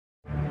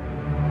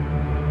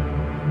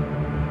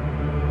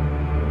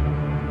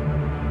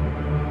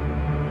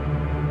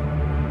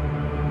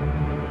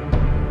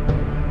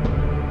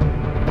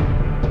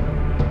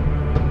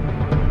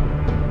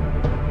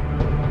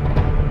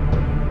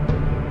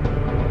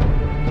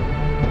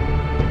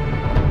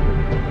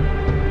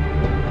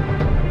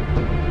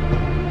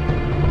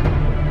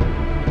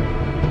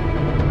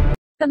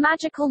The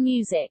magical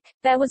music.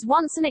 There was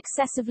once an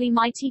excessively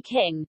mighty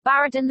king,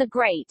 Baradan the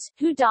Great,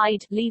 who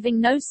died, leaving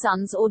no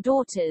sons or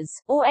daughters,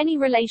 or any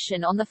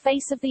relation on the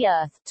face of the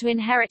earth, to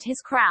inherit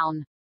his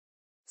crown.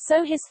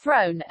 So his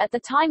throne, at the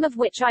time of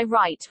which I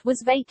write,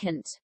 was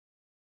vacant.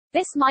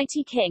 This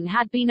mighty king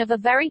had been of a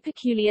very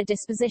peculiar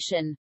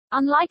disposition.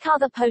 Unlike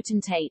other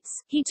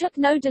potentates, he took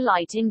no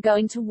delight in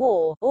going to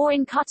war, or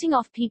in cutting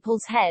off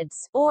people's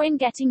heads, or in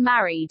getting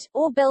married,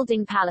 or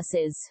building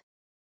palaces.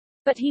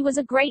 But he was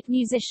a great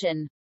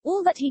musician.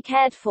 All that he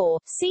cared for,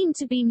 seemed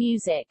to be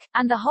music,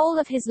 and the whole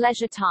of his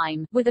leisure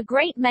time, with a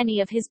great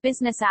many of his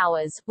business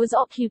hours, was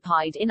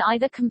occupied in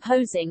either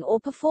composing or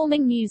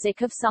performing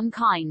music of some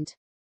kind.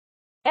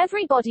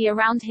 Everybody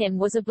around him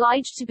was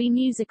obliged to be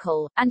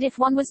musical, and if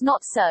one was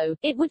not so,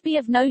 it would be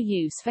of no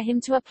use for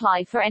him to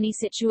apply for any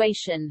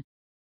situation.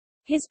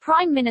 His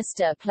prime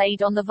minister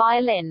played on the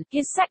violin,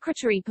 his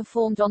secretary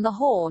performed on the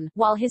horn,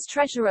 while his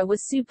treasurer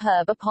was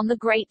superb upon the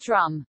great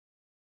drum.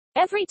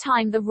 Every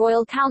time the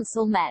royal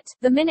council met,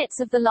 the minutes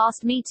of the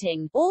last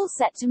meeting, all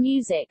set to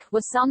music,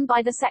 were sung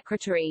by the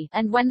secretary,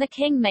 and when the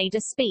king made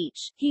a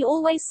speech, he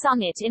always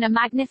sung it in a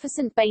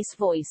magnificent bass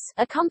voice,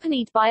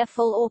 accompanied by a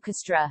full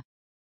orchestra.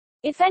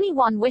 If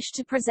anyone wished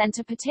to present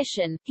a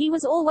petition, he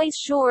was always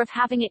sure of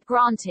having it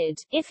granted,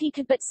 if he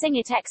could but sing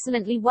it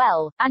excellently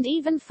well, and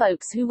even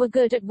folks who were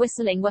good at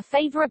whistling were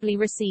favorably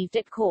received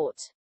at court.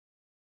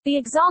 The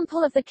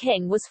example of the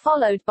king was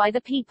followed by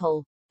the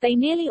people. They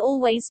nearly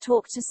always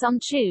talked to some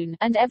tune,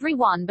 and every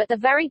one but the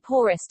very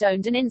poorest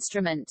owned an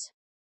instrument.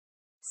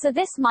 So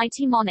this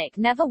mighty monarch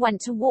never went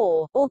to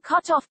war, or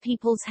cut off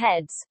people's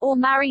heads, or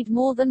married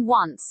more than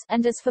once,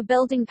 and as for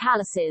building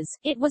palaces,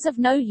 it was of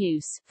no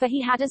use, for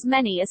he had as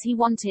many as he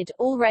wanted,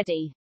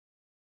 already.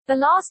 The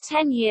last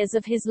 10 years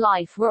of his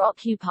life were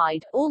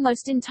occupied,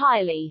 almost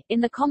entirely, in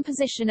the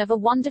composition of a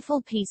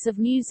wonderful piece of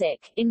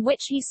music, in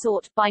which he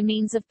sought, by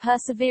means of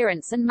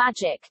perseverance and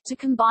magic, to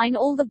combine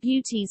all the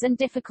beauties and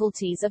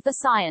difficulties of the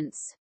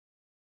science.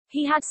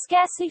 He had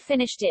scarcely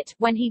finished it,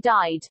 when he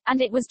died,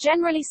 and it was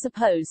generally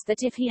supposed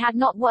that if he had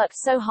not worked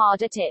so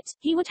hard at it,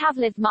 he would have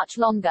lived much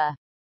longer.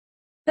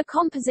 The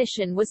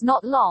composition was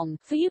not long,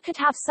 for you could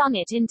have sung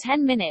it in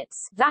 10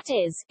 minutes, that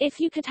is, if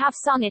you could have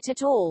sung it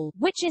at all,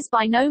 which is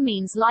by no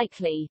means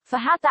likely, for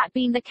had that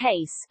been the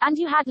case, and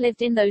you had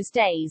lived in those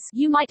days,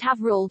 you might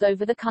have ruled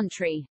over the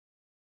country.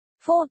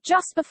 For,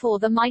 just before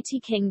the mighty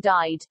king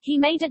died, he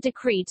made a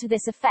decree to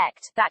this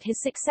effect, that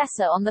his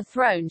successor on the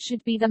throne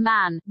should be the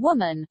man,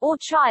 woman, or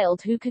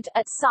child who could,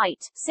 at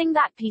sight, sing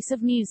that piece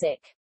of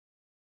music.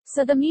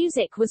 So the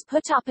music was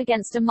put up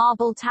against a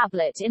marble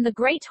tablet in the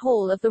great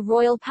hall of the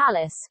royal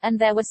palace, and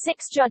there were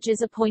 6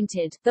 judges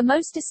appointed, the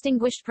most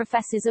distinguished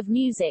professors of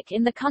music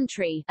in the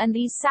country, and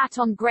these sat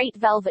on great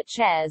velvet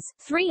chairs,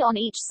 3 on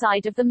each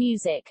side of the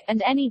music,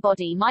 and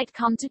anybody might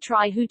come to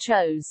try who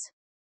chose.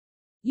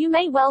 You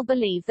may well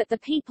believe that the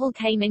people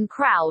came in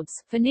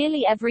crowds, for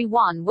nearly every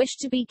one wished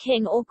to be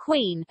king or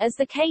queen, as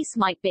the case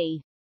might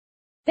be.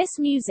 This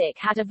music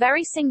had a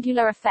very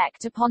singular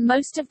effect upon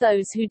most of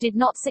those who did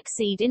not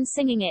succeed in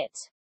singing it.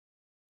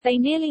 They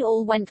nearly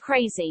all went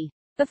crazy.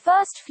 The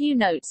first few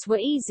notes were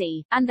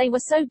easy, and they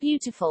were so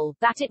beautiful,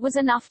 that it was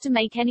enough to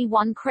make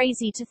anyone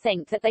crazy to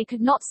think that they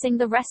could not sing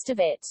the rest of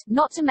it,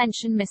 not to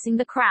mention missing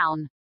the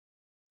crown.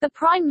 The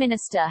Prime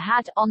Minister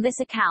had, on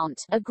this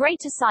account, a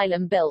great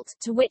asylum built,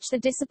 to which the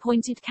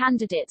disappointed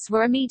candidates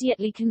were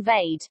immediately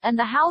conveyed, and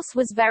the house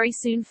was very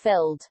soon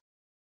filled.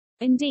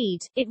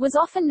 Indeed, it was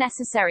often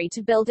necessary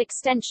to build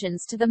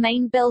extensions to the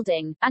main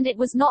building, and it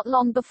was not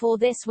long before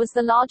this was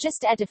the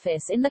largest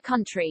edifice in the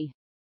country.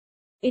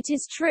 It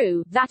is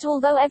true, that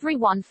although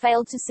everyone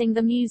failed to sing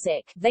the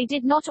music, they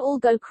did not all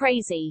go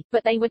crazy,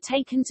 but they were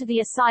taken to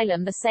the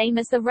asylum the same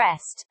as the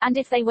rest, and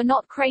if they were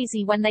not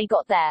crazy when they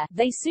got there,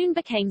 they soon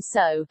became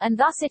so, and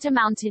thus it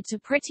amounted to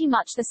pretty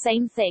much the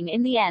same thing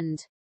in the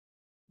end.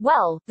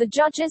 Well, the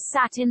judges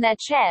sat in their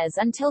chairs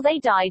until they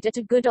died at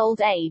a good old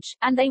age,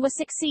 and they were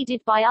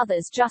succeeded by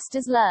others just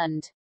as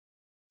learned.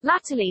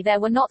 Latterly there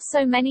were not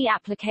so many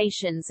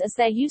applications as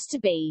there used to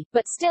be,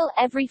 but still,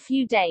 every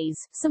few days,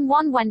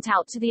 someone went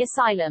out to the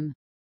asylum.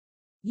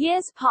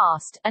 Years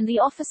passed, and the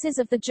offices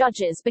of the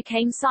judges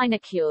became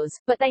sinecures,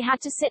 but they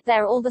had to sit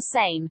there all the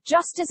same,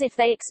 just as if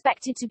they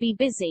expected to be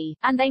busy,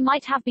 and they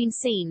might have been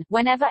seen,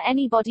 whenever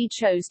anybody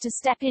chose to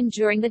step in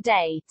during the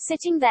day,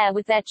 sitting there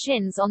with their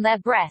chins on their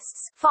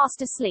breasts,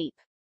 fast asleep.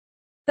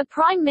 The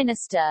Prime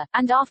Minister,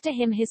 and after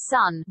him his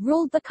son,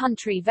 ruled the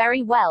country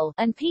very well,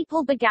 and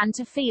people began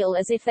to feel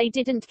as if they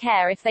didn't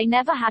care if they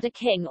never had a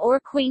king or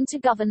a queen to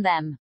govern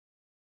them.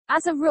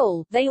 As a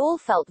rule, they all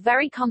felt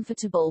very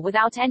comfortable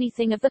without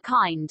anything of the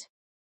kind.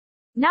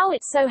 Now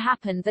it so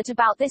happened that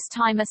about this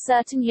time a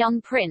certain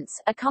young prince,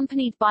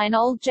 accompanied by an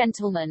old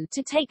gentleman,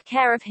 to take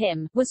care of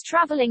him, was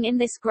traveling in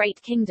this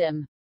great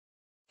kingdom.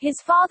 His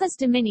father's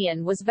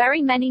dominion was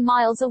very many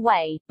miles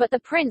away, but the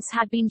prince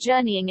had been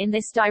journeying in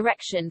this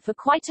direction for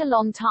quite a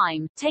long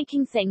time,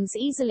 taking things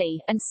easily,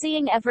 and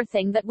seeing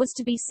everything that was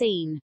to be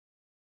seen.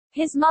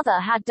 His mother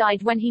had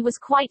died when he was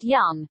quite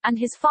young, and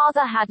his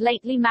father had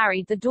lately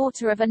married the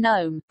daughter of a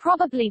gnome,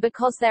 probably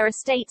because their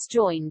estates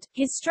joined,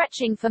 his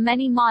stretching for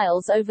many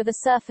miles over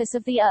the surface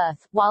of the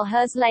earth, while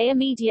hers lay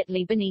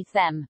immediately beneath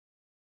them.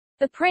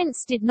 The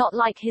prince did not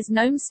like his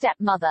gnome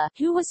stepmother,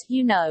 who was,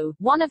 you know,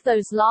 one of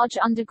those large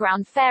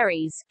underground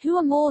fairies, who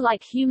are more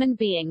like human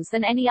beings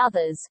than any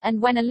others,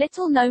 and when a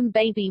little gnome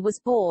baby was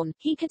born,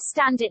 he could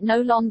stand it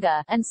no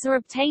longer, and so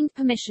obtained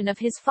permission of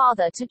his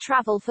father to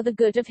travel for the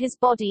good of his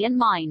body and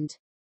mind.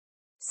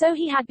 So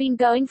he had been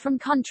going from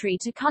country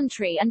to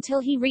country until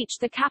he reached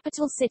the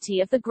capital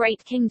city of the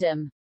great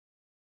kingdom.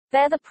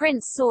 There the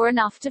prince saw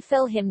enough to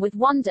fill him with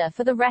wonder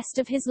for the rest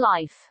of his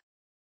life.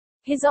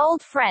 His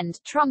old friend,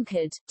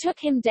 Trunkard, took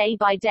him day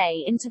by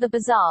day into the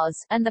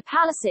bazaars, and the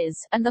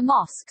palaces, and the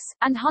mosques,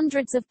 and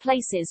hundreds of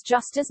places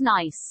just as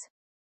nice.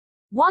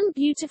 One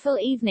beautiful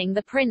evening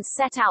the prince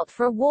set out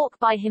for a walk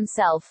by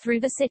himself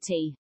through the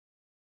city.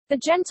 The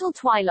gentle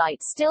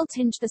twilight still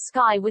tinged the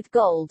sky with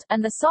gold,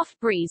 and the soft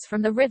breeze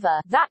from the river,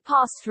 that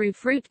passed through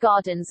fruit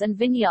gardens and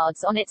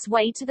vineyards on its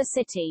way to the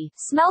city,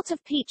 smelt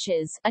of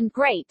peaches, and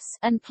grapes,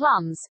 and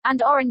plums,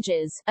 and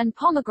oranges, and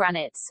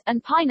pomegranates,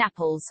 and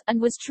pineapples, and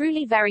was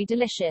truly very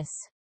delicious.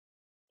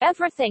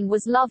 Everything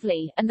was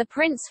lovely, and the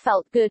prince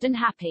felt good and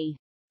happy.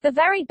 The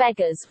very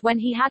beggars, when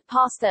he had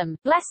passed them,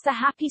 blessed the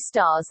happy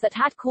stars that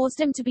had caused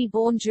him to be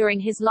born during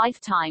his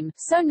lifetime,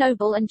 so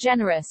noble and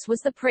generous was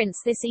the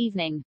prince this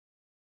evening.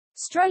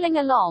 Strolling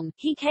along,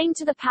 he came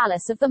to the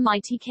palace of the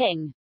mighty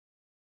king.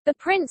 The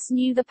prince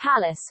knew the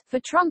palace, for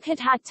Trunkard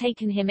had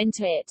taken him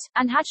into it,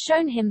 and had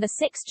shown him the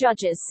 6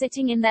 judges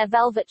sitting in their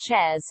velvet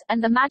chairs,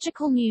 and the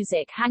magical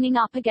music hanging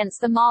up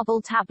against the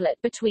marble tablet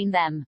between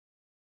them.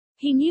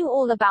 He knew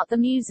all about the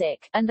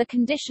music, and the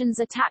conditions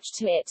attached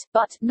to it,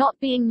 but, not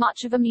being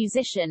much of a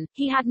musician,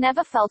 he had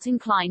never felt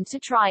inclined to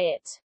try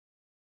it.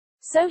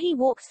 So he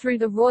walked through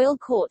the royal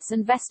courts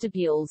and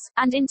vestibules,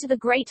 and into the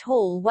great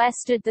hall where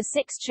stood the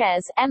 6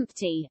 chairs,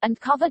 empty, and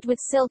covered with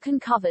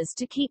silken covers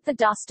to keep the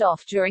dust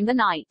off during the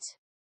night.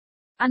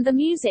 And the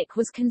music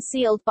was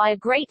concealed by a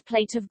great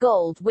plate of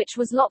gold which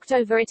was locked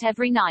over it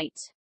every night.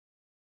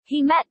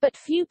 He met but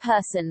few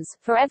persons,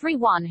 for every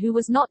one who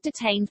was not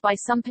detained by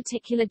some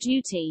particular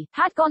duty,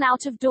 had gone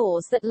out of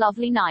doors that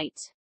lovely night.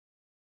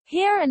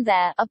 Here and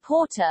there, a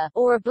porter,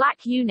 or a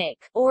black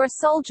eunuch, or a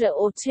soldier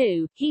or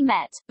two, he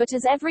met, but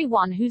as every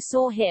one who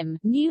saw him,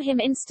 knew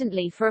him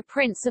instantly for a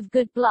prince of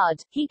good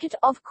blood, he could,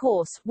 of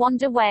course,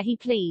 wander where he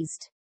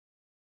pleased.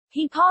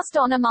 He passed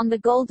on among the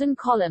golden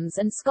columns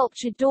and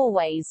sculptured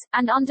doorways,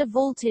 and under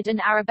vaulted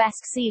and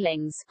arabesque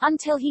ceilings,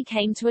 until he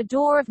came to a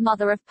door of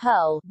mother of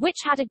pearl, which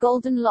had a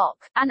golden lock,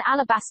 an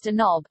alabaster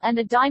knob, and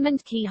a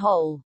diamond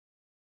keyhole.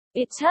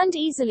 It turned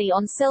easily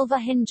on silver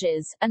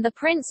hinges, and the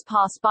prince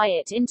passed by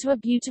it into a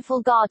beautiful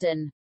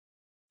garden.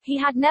 He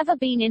had never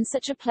been in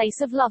such a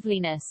place of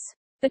loveliness.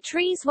 The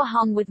trees were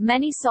hung with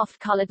many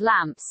soft-colored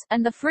lamps,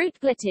 and the fruit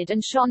glittered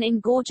and shone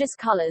in gorgeous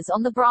colors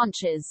on the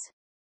branches.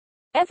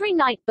 Every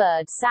night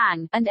bird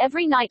sang, and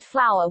every night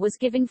flower was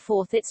giving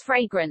forth its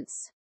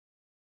fragrance.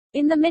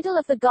 In the middle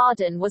of the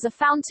garden was a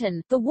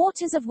fountain, the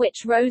waters of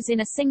which rose in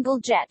a single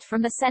jet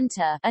from the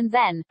center, and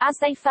then, as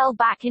they fell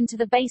back into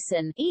the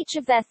basin, each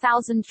of their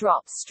 1,000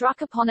 drops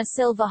struck upon a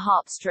silver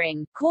harp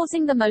string,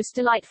 causing the most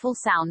delightful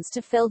sounds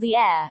to fill the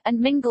air, and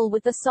mingle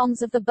with the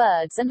songs of the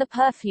birds and the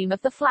perfume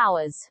of the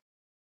flowers.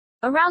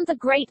 Around the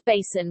great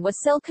basin were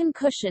silken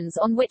cushions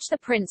on which the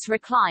prince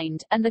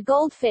reclined, and the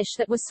goldfish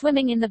that was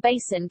swimming in the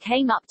basin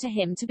came up to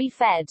him to be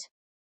fed.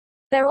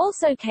 There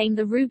also came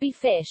the ruby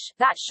fish,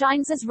 that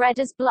shines as red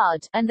as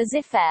blood, and the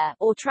zephyr,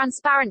 or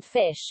transparent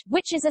fish,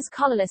 which is as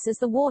colorless as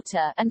the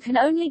water, and can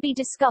only be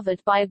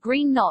discovered by a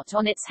green knot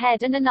on its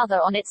head and another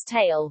on its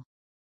tail.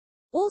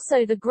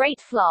 Also the great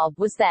flab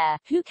was there,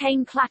 who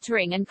came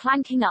clattering and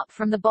clanking up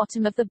from the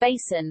bottom of the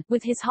basin,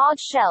 with his hard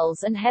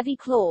shells and heavy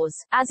claws,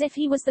 as if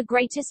he was the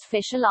greatest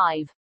fish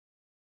alive.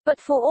 But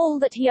for all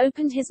that he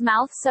opened his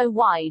mouth so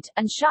wide,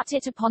 and shut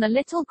it upon a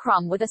little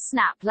crumb with a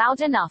snap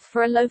loud enough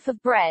for a loaf of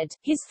bread,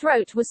 his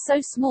throat was so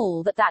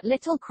small that that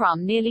little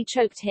crumb nearly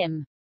choked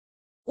him.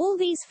 All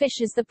these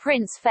fishes the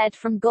prince fed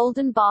from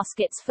golden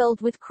baskets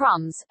filled with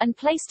crumbs, and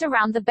placed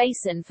around the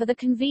basin for the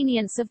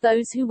convenience of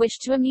those who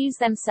wished to amuse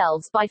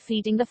themselves by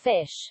feeding the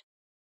fish.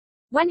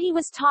 When he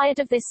was tired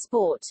of this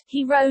sport,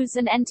 he rose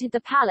and entered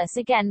the palace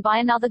again by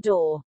another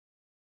door.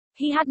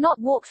 He had not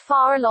walked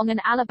far along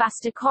an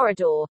alabaster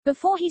corridor,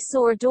 before he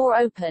saw a door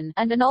open,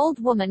 and an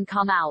old woman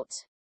come out.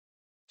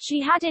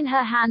 She had in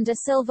her hand a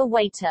silver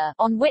waiter,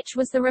 on which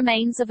was the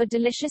remains of a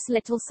delicious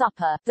little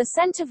supper, the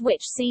scent of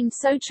which seemed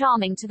so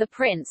charming to the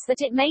prince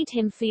that it made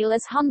him feel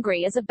as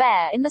hungry as a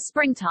bear in the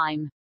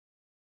springtime.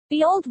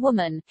 The old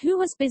woman, who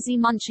was busy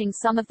munching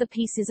some of the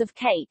pieces of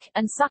cake,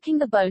 and sucking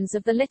the bones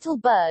of the little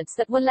birds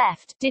that were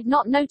left, did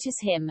not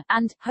notice him,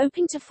 and,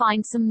 hoping to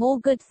find some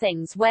more good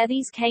things where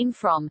these came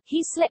from,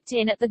 he slipped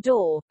in at the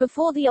door,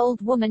 before the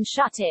old woman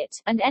shut it,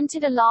 and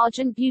entered a large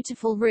and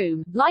beautiful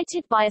room,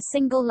 lighted by a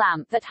single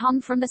lamp that hung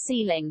from the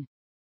ceiling.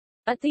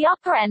 At the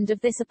upper end of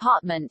this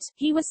apartment,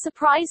 he was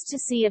surprised to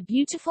see a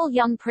beautiful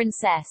young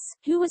princess,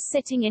 who was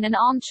sitting in an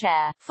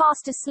armchair,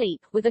 fast asleep,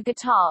 with a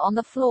guitar on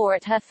the floor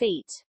at her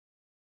feet.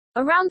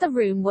 Around the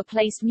room were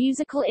placed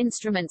musical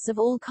instruments of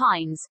all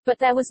kinds, but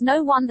there was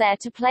no one there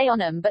to play on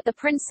them but the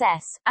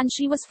princess, and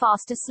she was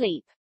fast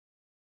asleep.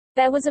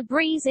 There was a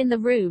breeze in the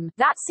room,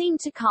 that seemed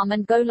to come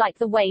and go like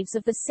the waves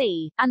of the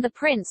sea, and the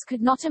prince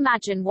could not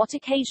imagine what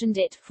occasioned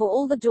it, for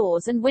all the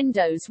doors and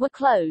windows were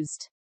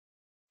closed.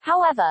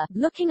 However,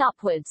 looking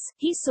upwards,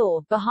 he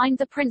saw, behind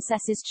the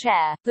princess's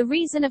chair, the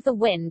reason of the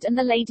wind and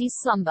the lady's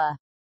slumber.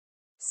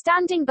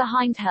 Standing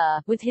behind her,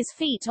 with his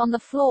feet on the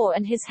floor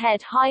and his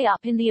head high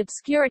up in the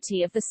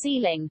obscurity of the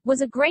ceiling,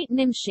 was a great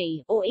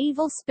nimshi, or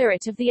evil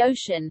spirit of the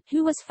ocean,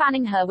 who was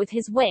fanning her with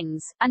his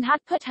wings, and had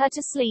put her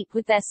to sleep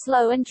with their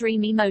slow and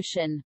dreamy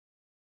motion.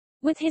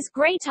 With his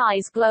great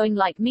eyes glowing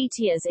like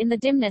meteors in the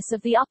dimness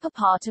of the upper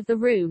part of the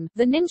room,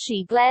 the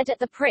nimshi glared at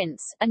the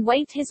prince, and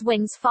waved his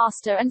wings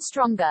faster and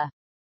stronger.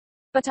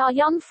 But our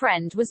young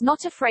friend was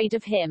not afraid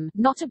of him,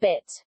 not a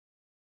bit.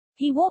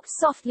 He walked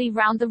softly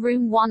round the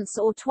room once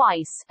or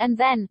twice, and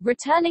then,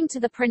 returning to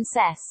the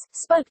princess,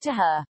 spoke to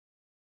her.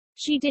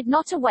 She did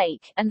not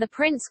awake, and the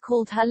prince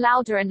called her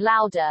louder and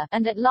louder,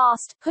 and at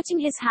last, putting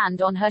his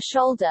hand on her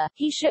shoulder,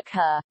 he shook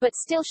her, but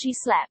still she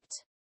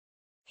slept.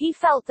 He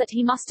felt that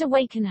he must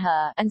awaken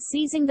her, and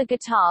seizing the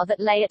guitar that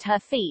lay at her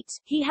feet,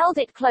 he held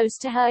it close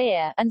to her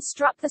ear, and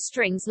struck the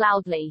strings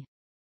loudly.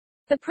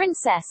 The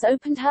princess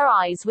opened her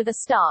eyes with a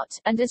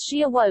start, and as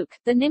she awoke,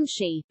 the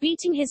nimshi,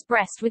 beating his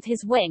breast with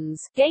his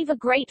wings, gave a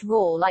great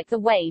roar like the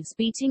waves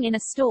beating in a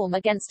storm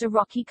against a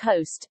rocky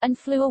coast, and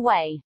flew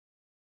away.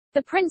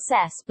 The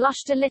princess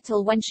blushed a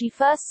little when she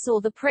first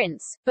saw the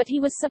prince, but he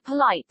was so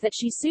polite that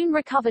she soon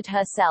recovered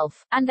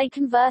herself, and they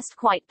conversed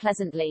quite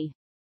pleasantly.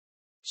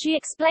 She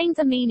explained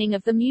the meaning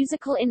of the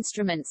musical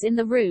instruments in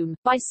the room,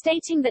 by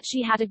stating that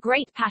she had a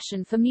great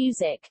passion for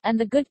music, and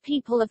the good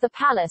people of the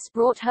palace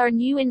brought her a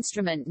new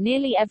instrument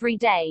nearly every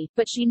day,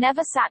 but she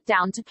never sat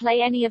down to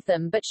play any of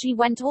them but she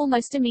went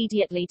almost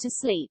immediately to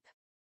sleep.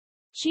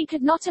 She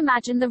could not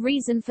imagine the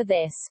reason for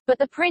this, but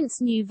the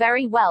prince knew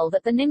very well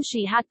that the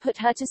nimshi had put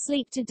her to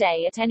sleep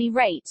today at any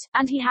rate,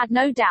 and he had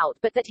no doubt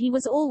but that he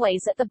was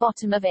always at the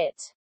bottom of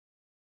it.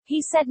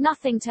 He said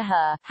nothing to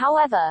her,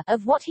 however,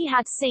 of what he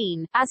had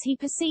seen, as he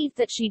perceived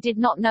that she did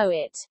not know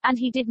it, and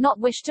he did not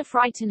wish to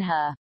frighten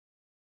her.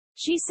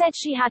 She said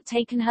she had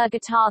taken her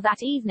guitar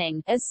that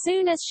evening, as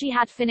soon as she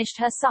had finished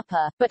her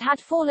supper, but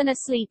had fallen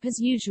asleep as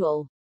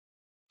usual.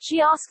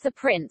 She asked the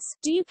prince,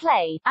 "Do you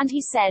play?" and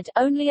he said,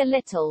 "Only a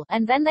little,"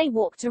 and then they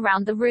walked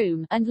around the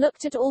room, and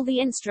looked at all the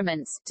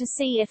instruments, to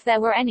see if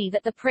there were any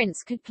that the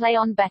prince could play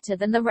on better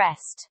than the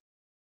rest.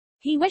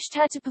 He wished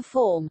her to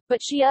perform,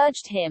 but she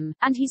urged him,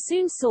 and he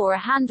soon saw a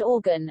hand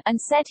organ, and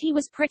said he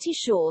was pretty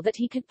sure that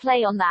he could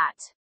play on that.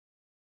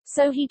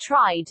 So he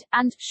tried,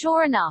 and,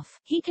 sure enough,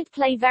 he could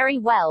play very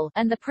well,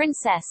 and the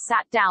princess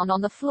sat down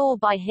on the floor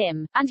by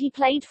him, and he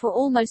played for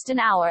almost an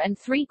hour and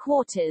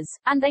 3/4,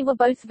 and they were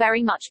both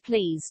very much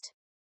pleased.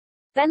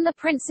 Then the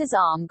prince's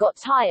arm got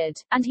tired,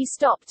 and he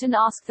stopped and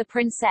asked the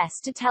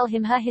princess to tell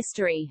him her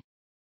history.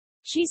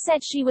 She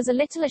said she was a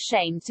little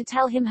ashamed to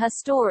tell him her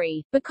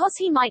story, because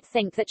he might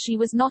think that she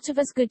was not of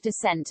as good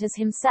descent as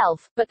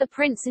himself, but the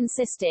prince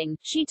insisting,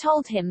 she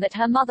told him that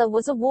her mother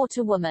was a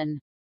water woman.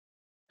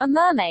 "A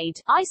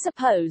mermaid, I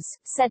suppose,"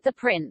 said the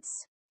prince.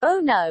 "Oh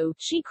no,"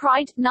 she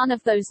cried, "none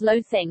of those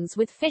low things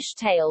with fish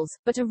tails,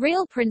 but a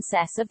real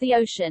princess of the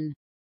ocean.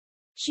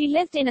 She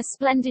lived in a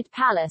splendid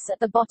palace at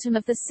the bottom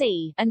of the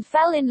sea, and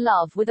fell in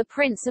love with a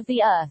prince of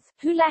the earth,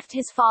 who left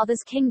his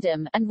father's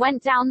kingdom, and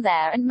went down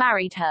there and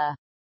married her.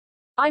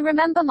 I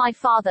remember my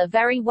father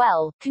very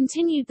well,"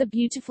 continued the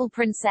beautiful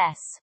princess.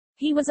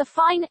 "He was a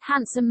fine,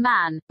 handsome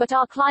man, but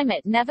our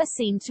climate never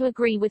seemed to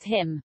agree with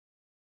him.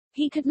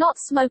 He could not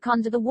smoke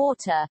under the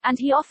water, and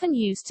he often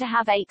used to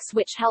have aches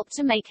which helped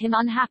to make him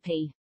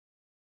unhappy.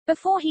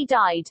 Before he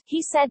died,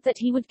 he said that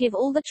he would give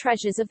all the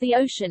treasures of the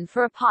ocean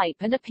for a pipe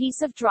and a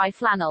piece of dry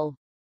flannel.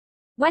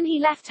 When he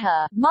left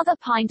her, mother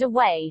pined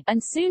away,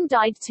 and soon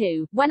died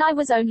too, when I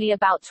was only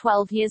about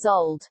 12 years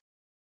old.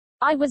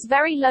 I was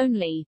very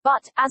lonely,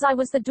 but, as I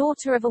was the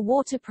daughter of a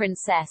water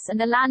princess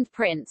and a land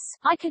prince,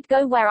 I could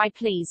go where I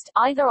pleased,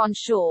 either on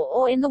shore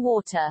or in the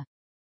water."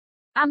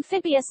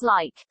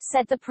 "Amphibious-like,"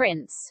 said the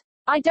prince.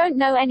 "I don't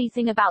know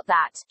anything about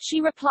that,"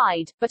 she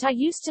replied, "but I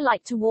used to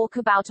like to walk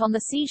about on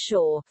the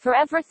seashore, for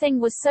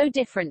everything was so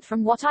different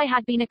from what I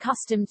had been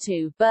accustomed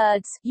to,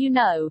 birds, you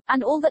know,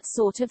 and all that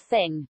sort of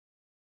thing."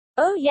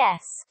 "Oh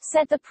yes,"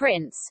 said the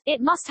prince, "it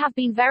must have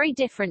been very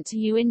different to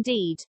you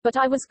indeed, but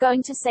I was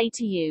going to say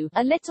to you,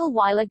 a little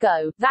while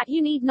ago, that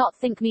you need not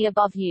think me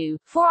above you,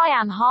 for I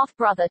am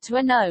half-brother to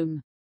a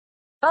gnome."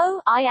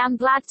 "Oh, I am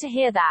glad to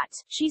hear that,"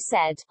 she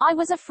said. "I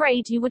was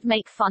afraid you would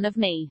make fun of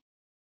me."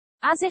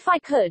 "As if I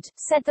could,"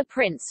 said the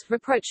prince,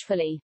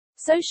 reproachfully.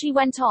 So she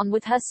went on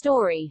with her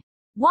story.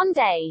 One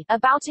day,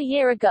 about a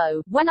year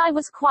ago, when I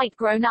was quite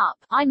grown up,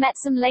 I met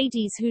some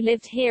ladies who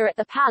lived here at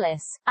the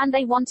palace, and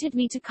they wanted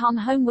me to come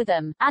home with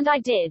them, and I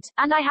did,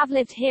 and I have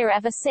lived here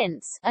ever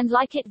since, and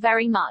like it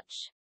very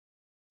much.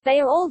 They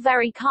are all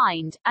very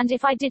kind, and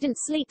if I didn't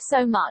sleep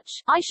so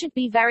much, I should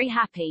be very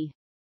happy.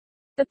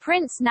 The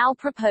prince now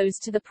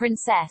proposed to the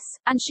princess,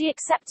 and she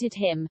accepted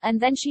him,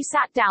 and then she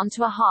sat down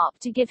to a harp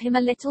to give him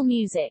a little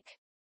music.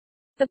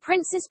 The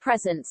prince's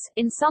presence,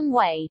 in some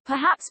way,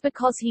 perhaps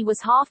because he was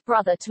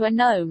half-brother to a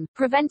gnome,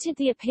 prevented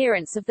the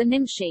appearance of the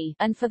nimshi,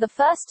 and for the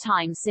first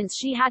time since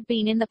she had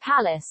been in the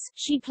palace,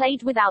 she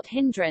played without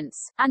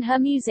hindrance, and her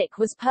music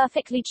was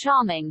perfectly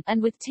charming, and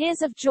with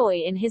tears of joy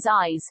in his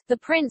eyes, the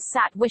prince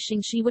sat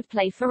wishing she would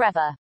play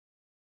forever.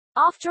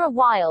 After a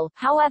while,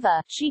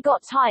 however, she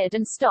got tired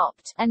and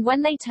stopped, and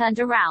when they turned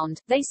around,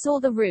 they saw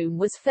the room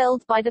was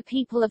filled by the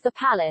people of the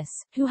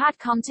palace, who had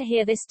come to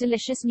hear this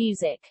delicious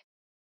music.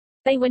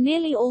 They were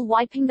nearly all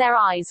wiping their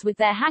eyes with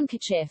their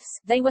handkerchiefs,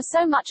 they were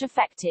so much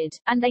affected,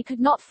 and they could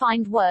not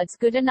find words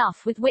good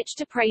enough with which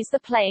to praise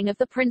the playing of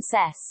the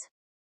princess.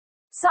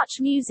 Such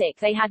music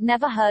they had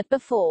never heard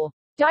before.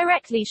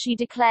 Directly she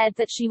declared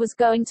that she was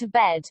going to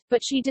bed,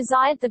 but she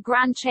desired the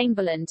Grand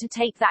Chamberlain to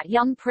take that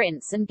young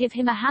prince and give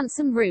him a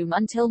handsome room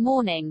until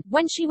morning,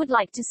 when she would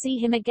like to see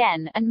him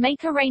again, and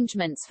make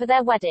arrangements for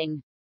their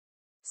wedding.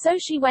 So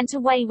she went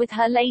away with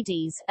her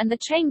ladies, and the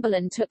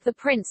chamberlain took the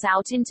prince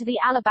out into the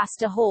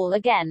alabaster hall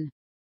again.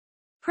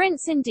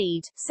 Prince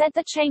indeed, said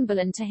the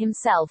chamberlain to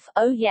himself,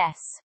 oh yes.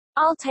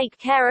 I'll take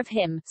care of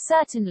him,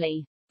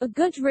 certainly. A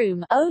good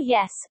room, oh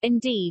yes,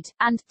 indeed,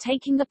 and,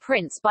 taking the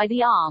prince by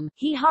the arm,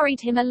 he hurried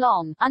him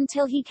along,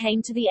 until he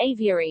came to the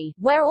aviary,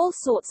 where all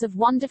sorts of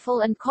wonderful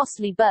and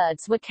costly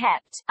birds were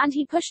kept, and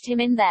he pushed him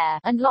in there,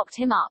 and locked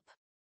him up.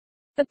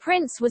 The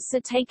prince was so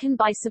taken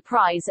by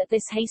surprise at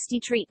this hasty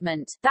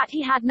treatment, that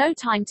he had no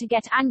time to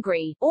get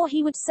angry, or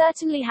he would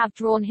certainly have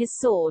drawn his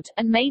sword,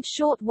 and made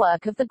short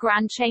work of the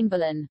Grand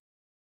Chamberlain.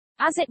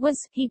 As it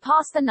was, he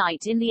passed the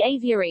night in the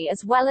aviary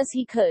as well as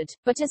he could,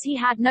 but as he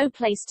had no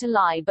place to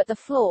lie but the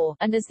floor,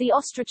 and as the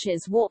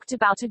ostriches walked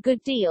about a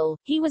good deal,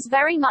 he was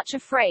very much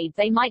afraid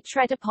they might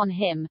tread upon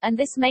him, and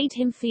this made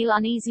him feel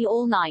uneasy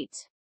all night.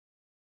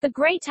 The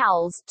great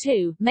owls,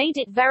 too, made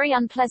it very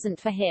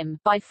unpleasant for him,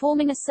 by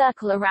forming a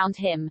circle around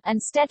him,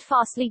 and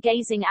steadfastly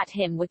gazing at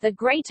him with their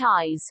great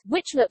eyes,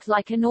 which looked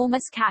like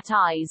enormous cat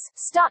eyes,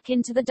 stuck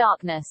into the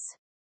darkness.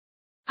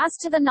 As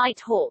to the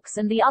night hawks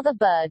and the other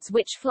birds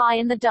which fly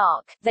in the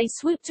dark, they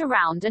swooped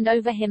around and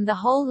over him the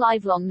whole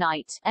livelong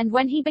night, and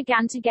when he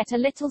began to get a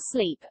little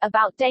sleep,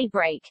 about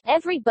daybreak,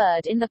 every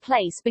bird in the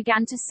place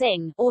began to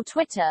sing, or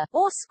twitter,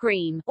 or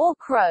scream, or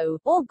crow,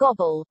 or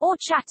gobble, or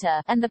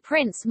chatter, and the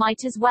prince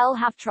might as well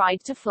have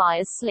tried to fly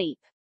as sleep.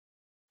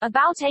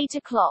 About 8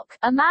 o'clock,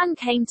 a man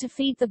came to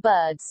feed the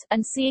birds,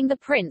 and seeing the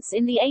prince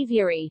in the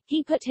aviary,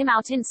 he put him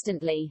out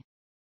instantly.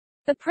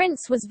 The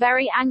prince was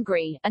very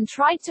angry, and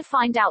tried to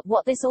find out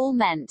what this all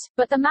meant,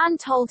 but the man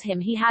told him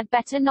he had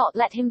better not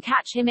let him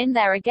catch him in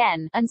there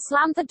again, and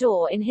slammed the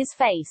door in his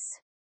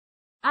face.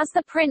 As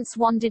the prince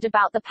wandered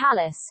about the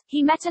palace,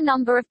 he met a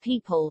number of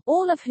people,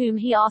 all of whom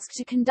he asked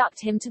to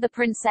conduct him to the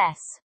princess.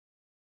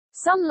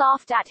 Some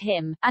laughed at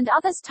him, and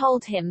others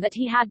told him that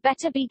he had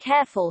better be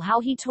careful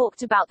how he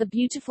talked about the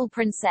beautiful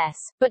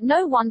princess, but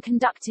no one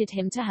conducted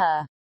him to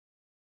her.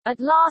 At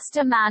last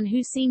a man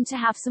who seemed to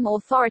have some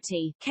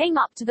authority, came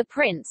up to the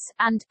prince,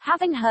 and,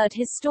 having heard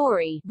his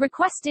story,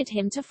 requested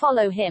him to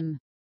follow him.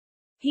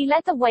 He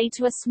led the way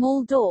to a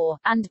small door,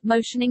 and,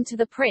 motioning to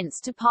the prince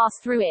to pass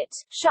through it,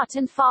 shut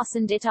and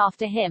fastened it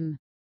after him.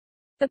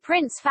 The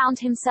prince found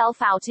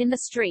himself out in the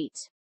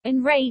street.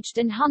 Enraged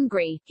and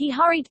hungry, he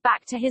hurried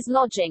back to his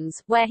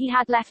lodgings, where he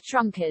had left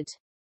Trunkard.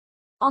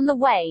 On the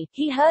way,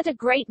 he heard a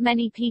great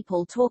many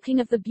people talking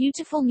of the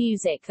beautiful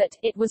music that,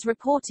 it was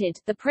reported,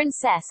 the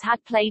princess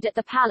had played at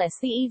the palace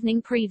the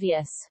evening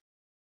previous.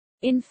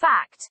 In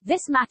fact,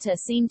 this matter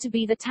seemed to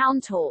be the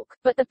town talk,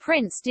 but the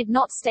prince did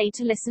not stay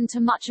to listen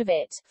to much of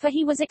it, for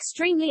he was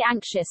extremely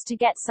anxious to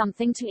get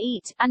something to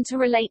eat, and to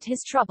relate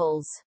his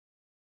troubles.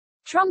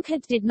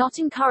 Trunkard did not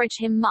encourage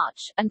him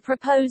much, and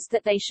proposed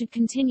that they should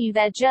continue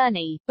their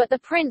journey, but the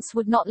prince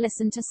would not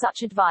listen to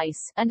such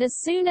advice, and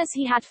as soon as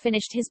he had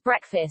finished his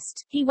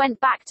breakfast, he went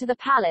back to the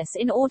palace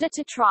in order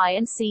to try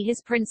and see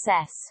his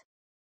princess.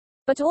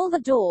 But all the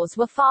doors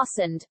were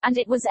fastened, and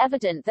it was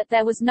evident that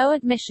there was no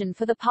admission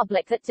for the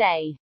public that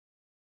day.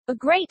 A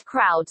great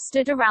crowd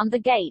stood around the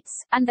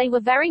gates, and they were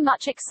very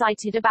much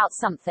excited about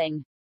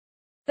something.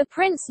 The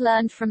prince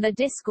learned from the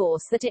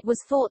discourse that it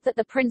was thought that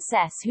the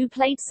princess who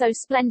played so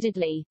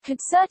splendidly, could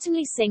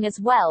certainly sing as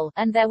well,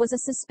 and there was a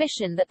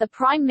suspicion that the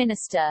prime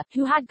minister,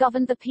 who had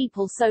governed the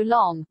people so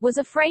long, was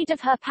afraid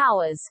of her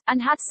powers,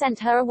 and had sent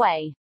her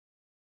away.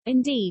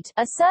 Indeed,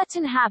 a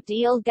certain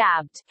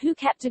Habd-el-Gabd, who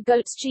kept a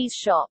goat's cheese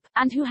shop,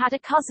 and who had a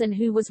cousin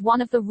who was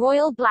one of the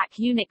royal black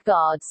eunuch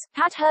guards,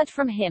 had heard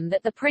from him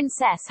that the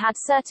princess had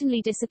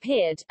certainly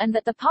disappeared, and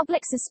that the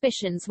public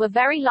suspicions were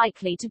very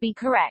likely to be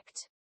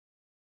correct.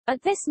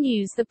 At this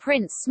news the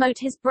prince smote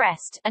his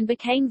breast, and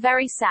became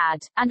very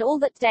sad, and all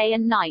that day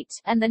and night,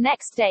 and the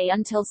next day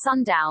until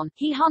sundown,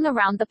 he hung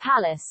around the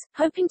palace,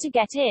 hoping to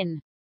get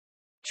in.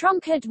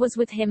 Trumpet was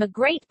with him a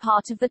great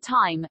part of the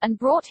time, and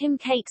brought him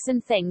cakes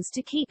and things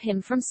to keep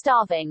him from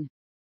starving.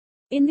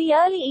 In the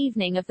early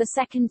evening of the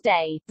second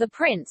day, the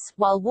prince,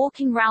 while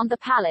walking round the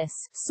palace,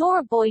 saw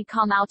a boy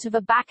come out of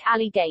a back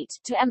alley gate,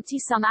 to empty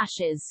some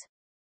ashes.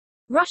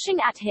 Rushing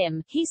at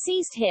him, he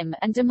seized him,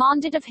 and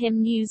demanded of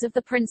him news of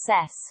the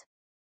princess.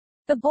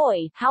 The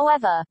boy,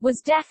 however,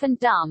 was deaf and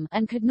dumb,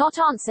 and could not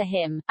answer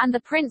him, and the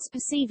prince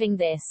perceiving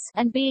this,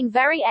 and being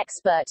very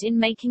expert in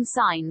making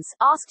signs,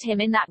 asked him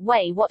in that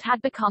way what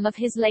had become of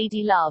his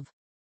lady love.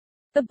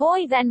 The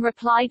boy then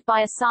replied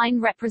by a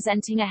sign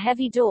representing a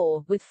heavy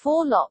door, with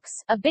 4 locks,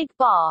 a big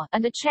bar,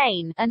 and a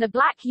chain, and a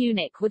black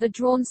eunuch with a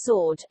drawn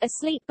sword,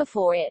 asleep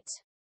before it.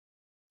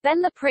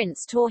 Then the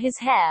prince tore his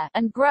hair,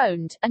 and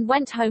groaned, and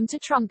went home to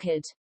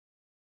Trumpet.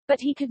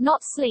 But he could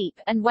not sleep,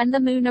 and when the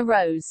moon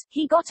arose,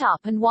 he got up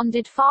and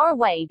wandered far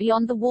away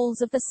beyond the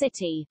walls of the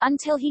city,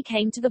 until he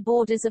came to the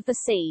borders of the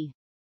sea.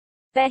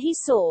 There he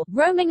saw,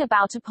 roaming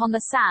about upon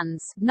the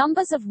sands,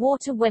 numbers of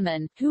water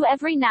women, who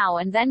every now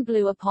and then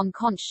blew upon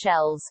conch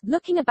shells,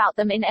 looking about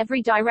them in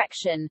every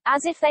direction,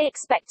 as if they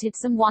expected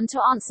some one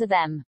to answer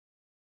them.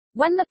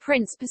 When the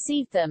prince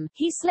perceived them,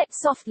 he slipped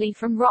softly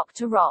from rock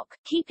to rock,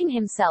 keeping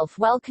himself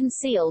well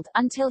concealed,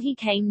 until he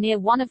came near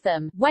one of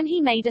them, when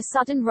he made a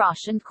sudden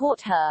rush and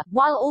caught her,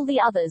 while all the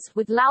others,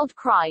 with loud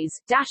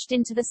cries, dashed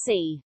into the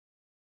sea.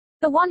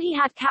 The one he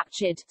had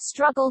captured,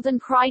 struggled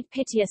and cried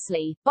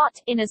piteously, but,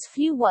 in as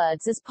few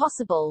words as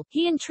possible,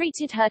 he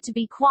entreated her to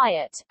be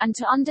quiet, and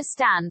to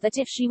understand that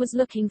if she was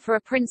looking for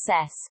a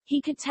princess, he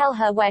could tell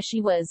her where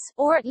she was,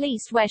 or at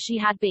least where she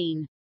had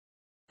been.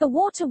 The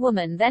water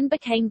woman then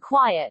became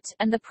quiet,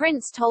 and the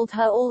prince told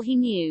her all he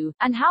knew,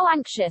 and how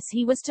anxious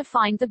he was to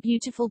find the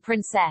beautiful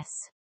princess.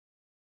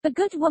 The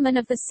good woman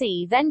of the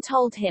sea then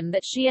told him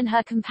that she and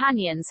her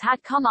companions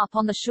had come up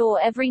on the shore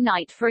every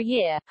night for a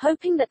year,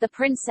 hoping that the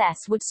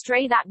princess would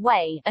stray that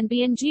way, and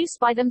be induced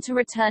by them to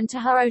return to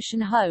her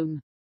ocean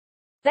home.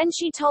 Then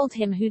she told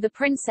him who the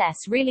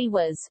princess really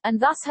was,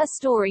 and thus her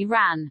story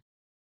ran.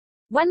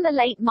 When the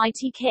late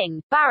mighty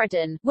king,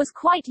 Baradan, was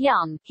quite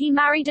young, he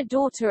married a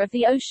daughter of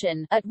the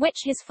ocean, at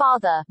which his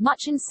father,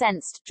 much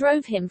incensed,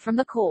 drove him from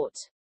the court.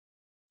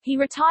 He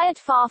retired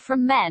far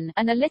from men,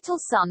 and a little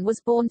son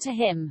was born to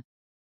him.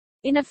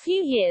 In a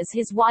few years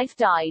his wife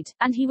died,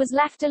 and he was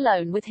left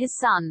alone with his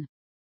son.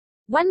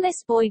 When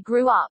this boy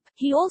grew up,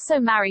 he also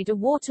married a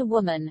water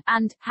woman,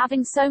 and,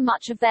 having so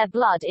much of their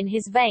blood in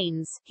his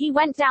veins, he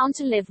went down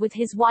to live with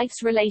his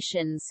wife's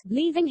relations,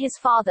 leaving his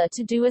father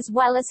to do as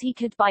well as he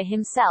could by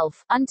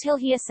himself, until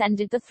he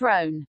ascended the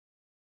throne.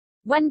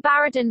 When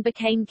Baradan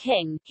became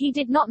king, he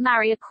did not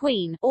marry a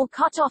queen, or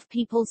cut off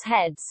people's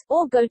heads,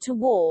 or go to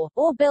war,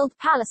 or build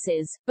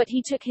palaces, but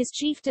he took his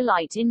chief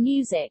delight in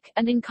music,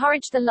 and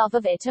encouraged the love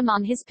of it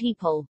among his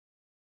people.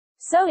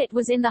 So it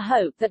was in the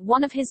hope that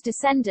one of his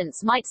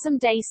descendants might some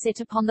day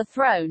sit upon the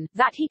throne,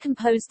 that he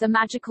composed the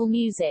magical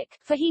music,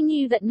 for he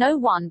knew that no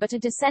one but a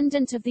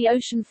descendant of the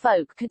ocean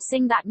folk could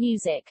sing that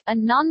music,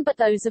 and none but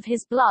those of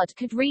his blood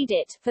could read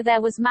it, for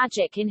there was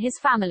magic in his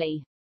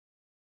family.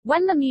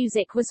 When the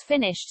music was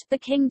finished, the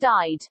king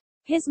died.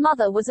 His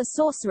mother was a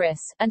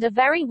sorceress, and a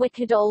very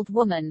wicked old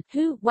woman,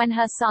 who, when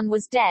her son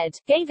was dead,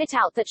 gave it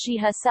out that she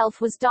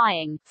herself was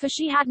dying, for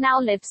she had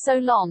now lived so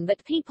long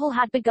that people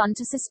had begun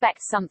to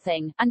suspect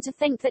something, and to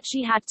think that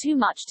she had too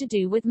much to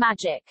do with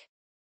magic.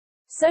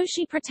 So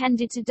she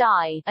pretended to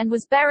die, and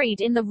was buried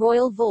in the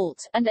royal vault,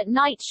 and at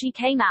night she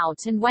came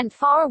out and went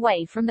far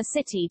away from the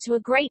city to a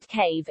great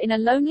cave in a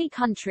lonely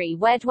country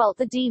where dwelt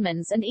the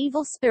demons and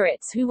evil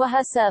spirits who were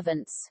her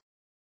servants.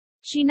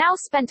 She now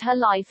spent her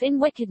life in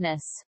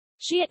wickedness.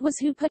 She it was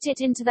who put it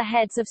into the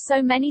heads of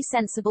so many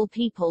sensible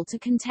people to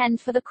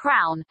contend for the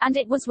crown, and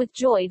it was with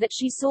joy that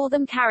she saw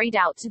them carried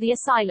out to the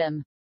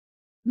asylum.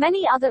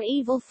 Many other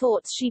evil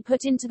thoughts she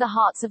put into the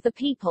hearts of the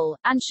people,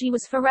 and she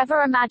was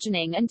forever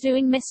imagining and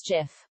doing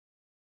mischief.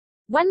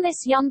 When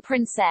this young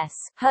princess,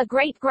 her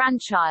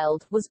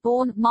great-grandchild, was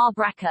born,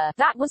 Marbraka,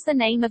 that was the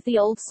name of the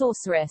old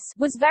sorceress,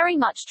 was very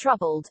much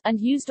troubled, and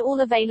used all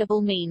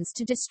available means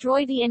to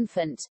destroy the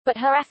infant, but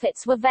her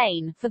efforts were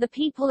vain, for the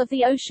people of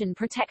the ocean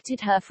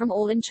protected her from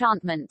all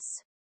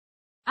enchantments.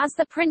 As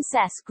the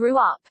princess grew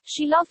up,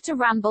 she loved to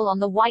ramble on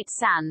the white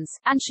sands,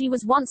 and she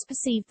was once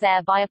perceived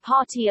there by a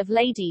party of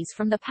ladies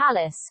from the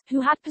palace,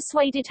 who had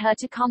persuaded her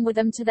to come with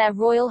them to their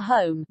royal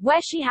home,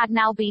 where she had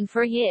now been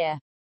for a year.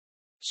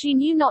 She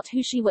knew not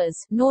who she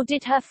was, nor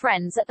did her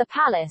friends at the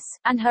palace,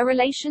 and her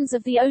relations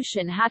of the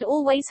ocean had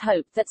always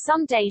hoped that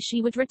some day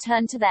she would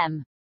return to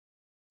them.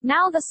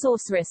 Now the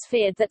sorceress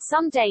feared that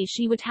some day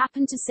she would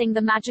happen to sing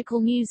the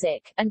magical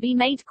music, and be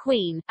made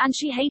queen, and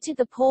she hated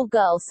the poor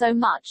girl so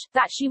much,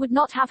 that she would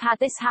not have had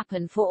this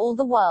happen for all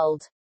the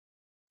world.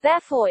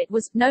 Therefore it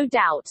was, no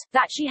doubt,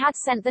 that she had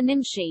sent the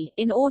Nimshi,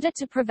 in order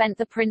to prevent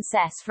the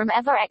princess from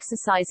ever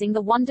exercising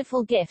the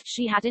wonderful gift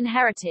she had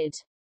inherited.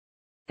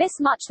 This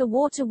much the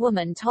water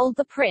woman told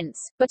the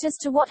prince, but as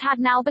to what had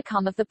now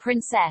become of the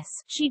princess,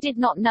 she did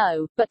not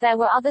know, but there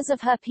were others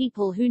of her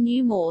people who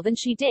knew more than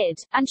she did,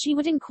 and she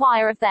would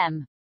inquire of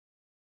them.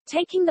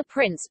 Taking the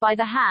prince by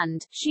the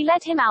hand, she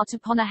led him out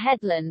upon a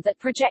headland that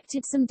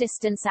projected some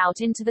distance out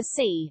into the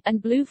sea,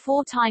 and blew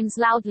 4 times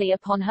loudly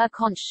upon her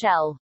conch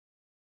shell.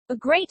 A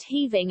great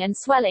heaving and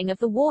swelling of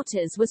the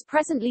waters was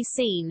presently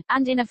seen,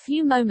 and in a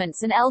few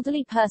moments an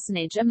elderly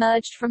personage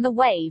emerged from the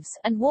waves,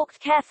 and walked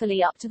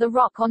carefully up to the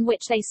rock on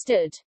which they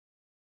stood.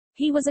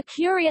 He was a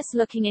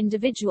curious-looking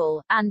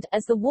individual, and,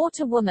 as the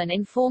water woman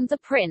informed the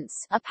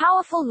prince, a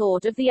powerful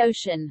lord of the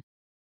ocean.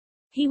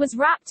 He was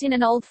wrapped in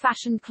an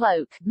old-fashioned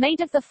cloak,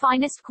 made of the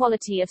finest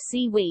quality of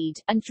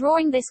seaweed, and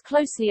drawing this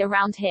closely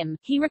around him,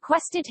 he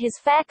requested his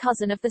fair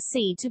cousin of the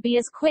sea to be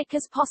as quick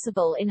as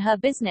possible in her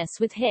business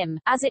with him,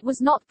 as it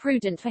was not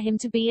prudent for him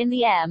to be in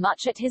the air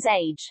much at his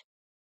age.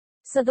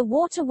 So the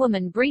water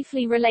woman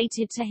briefly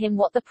related to him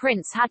what the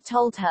prince had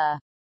told her.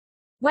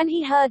 When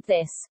he heard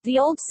this, the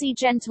old sea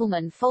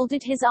gentleman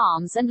folded his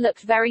arms and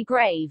looked very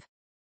grave.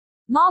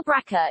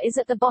 "Marbraca is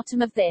at the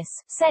bottom of this,"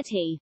 said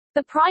he.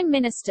 "The Prime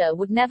Minister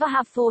would never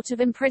have thought of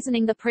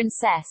imprisoning the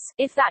princess,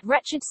 if that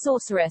wretched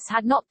sorceress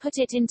had not put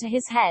it into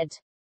his head.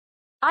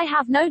 I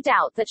have no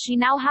doubt that she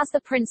now has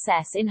the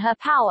princess in her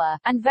power,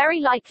 and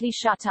very likely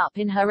shut up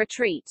in her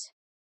retreat."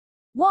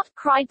 "What?"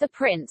 cried the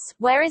prince,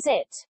 "where is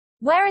it?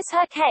 Where is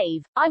her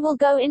cave? I will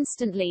go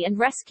instantly and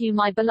rescue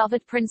my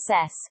beloved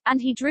princess," and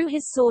he drew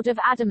his sword of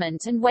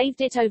adamant and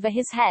waved it over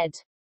his head.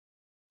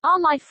 "Ah,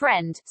 my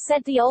friend,"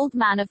 said the old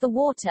man of the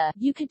water,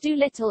 "you could do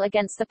little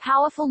against the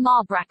powerful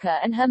Marbraca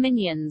and her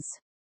minions.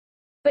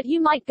 But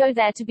you might go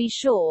there to be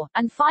sure,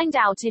 and find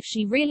out if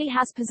she really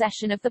has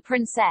possession of the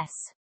princess.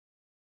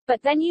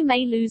 But then you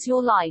may lose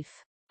your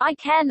life." "I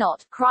care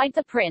not," cried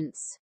the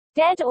prince.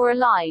 "Dead or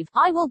alive,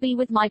 I will be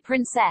with my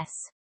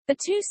princess." The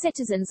 2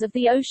 citizens of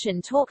the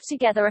ocean talked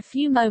together a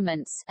few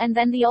moments, and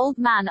then the old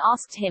man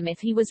asked him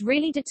if he was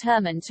really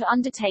determined to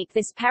undertake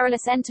this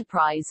perilous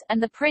enterprise,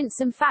 and the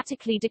prince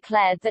emphatically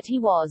declared that he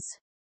was.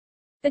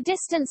 "The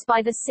distance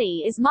by the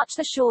sea is much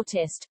the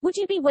shortest. Would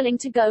you be willing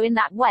to go in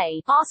that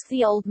way?" asked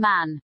the old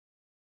man.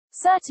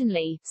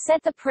 "Certainly,"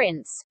 said the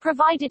prince,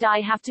 "provided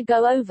I have to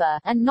go over,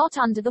 and not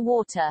under the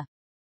water."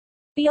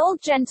 The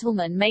old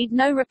gentleman made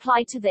no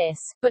reply to this,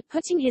 but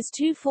putting his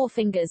 2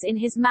 forefingers in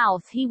his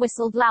mouth he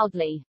whistled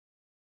loudly.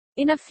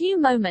 In a few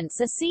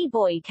moments a sea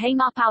boy came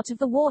up out of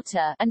the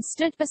water, and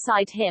stood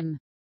beside him.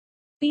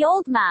 The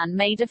old man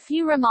made a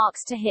few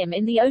remarks to him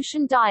in the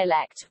ocean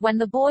dialect, when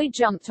the boy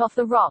jumped off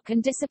the rock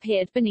and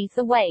disappeared beneath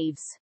the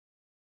waves.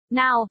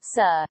 "Now,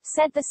 sir,"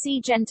 said the sea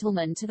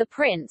gentleman to the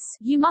prince,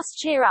 "you must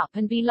cheer up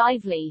and be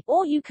lively,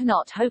 or you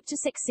cannot hope to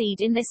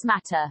succeed in this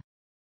matter.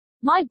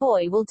 My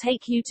boy will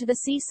take you to the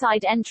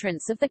seaside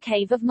entrance of the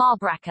cave of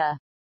Marbraca.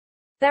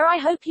 There I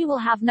hope you will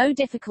have no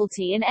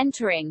difficulty in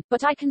entering,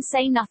 but I can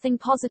say nothing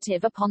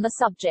positive upon the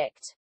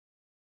subject."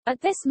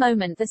 At this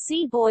moment the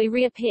sea boy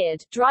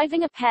reappeared,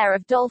 driving a pair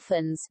of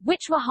dolphins,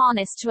 which were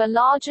harnessed to a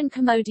large and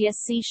commodious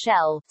sea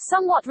shell,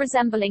 somewhat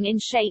resembling in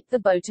shape the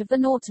boat of the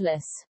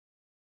Nautilus.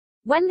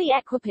 When the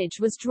equipage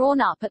was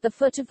drawn up at the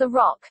foot of the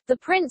rock, the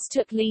prince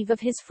took leave of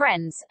his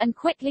friends, and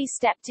quickly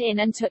stepped in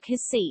and took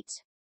his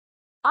seat.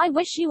 "I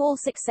wish you all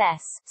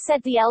success,"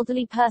 said the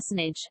elderly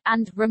personage,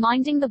 and,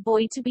 reminding the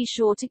boy to be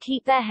sure to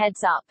keep their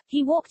heads up,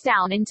 he walked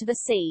down into the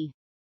sea.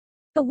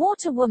 The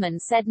water woman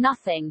said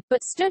nothing,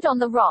 but stood on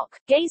the rock,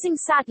 gazing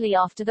sadly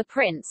after the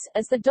prince,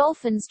 as the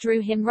dolphins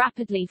drew him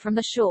rapidly from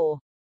the shore.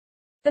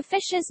 The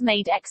fishers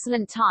made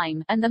excellent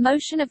time, and the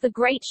motion of the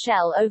great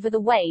shell over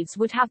the waves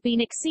would have been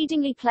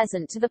exceedingly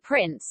pleasant to the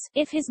prince,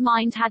 if his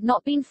mind had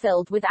not been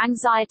filled with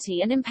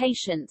anxiety and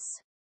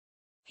impatience.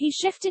 He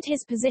shifted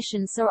his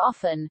position so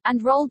often,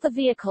 and rolled the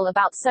vehicle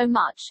about so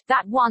much,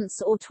 that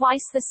once or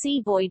twice the sea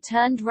boy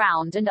turned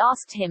round and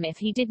asked him if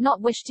he did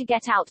not wish to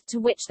get out, to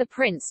which the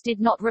prince did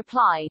not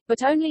reply,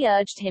 but only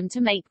urged him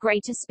to make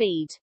greater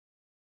speed.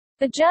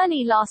 The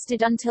journey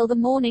lasted until the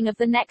morning of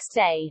the next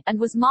day, and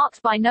was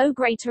marked by no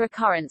greater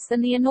occurrence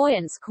than the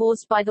annoyance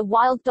caused by the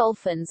wild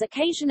dolphins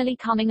occasionally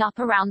coming up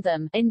around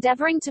them,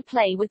 endeavoring to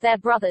play with their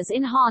brothers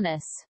in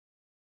harness.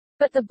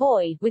 But the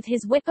boy, with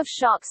his whip of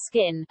shark's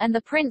skin, and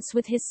the prince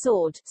with his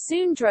sword,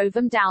 soon drove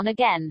them down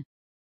again.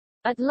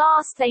 At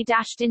last they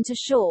dashed into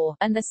shore,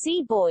 and the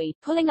sea boy,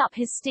 pulling up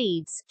his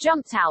steeds,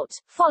 jumped out,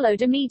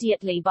 followed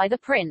immediately by the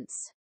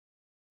prince.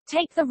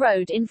 "Take the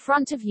road in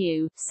front of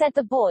you," said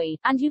the boy,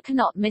 "and you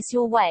cannot miss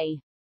your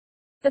way."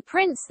 The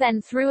prince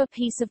then threw a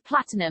piece of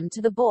platinum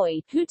to the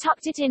boy, who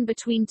tucked it in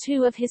between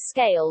 2 of his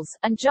scales,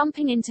 and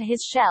jumping into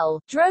his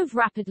shell, drove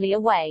rapidly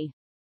away.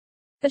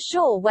 The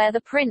shore where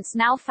the prince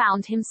now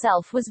found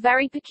himself was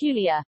very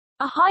peculiar.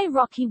 A high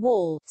rocky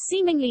wall,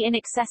 seemingly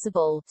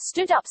inaccessible,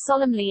 stood up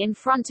solemnly in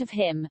front of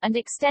him, and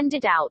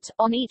extended out,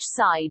 on each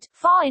side,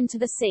 far into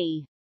the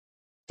sea.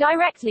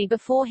 Directly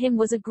before him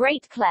was a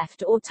great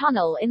cleft or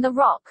tunnel in the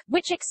rock,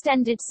 which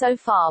extended so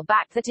far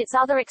back that its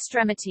other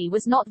extremity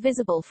was not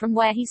visible from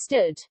where he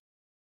stood.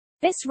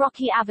 This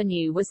rocky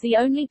avenue was the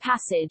only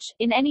passage,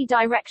 in any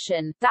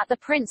direction, that the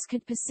prince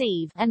could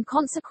perceive, and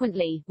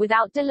consequently,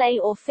 without delay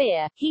or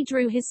fear, he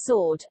drew his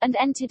sword, and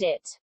entered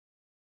it.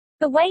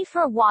 The way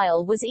for a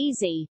while was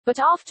easy, but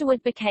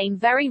afterward became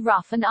very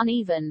rough and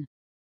uneven.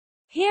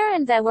 Here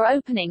and there were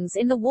openings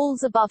in the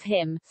walls above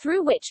him,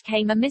 through which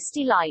came a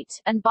misty light,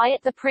 and by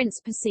it the prince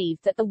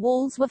perceived that the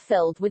walls were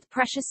filled with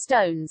precious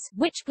stones,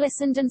 which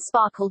glistened and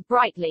sparkled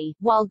brightly,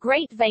 while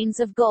great veins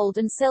of gold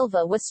and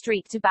silver were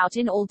streaked about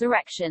in all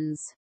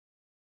directions.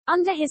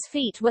 Under his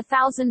feet were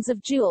thousands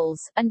of jewels,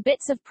 and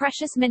bits of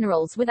precious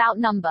minerals without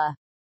number.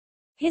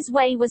 His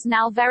way was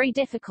now very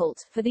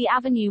difficult, for the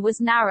avenue was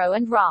narrow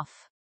and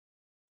rough.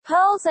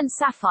 Pearls and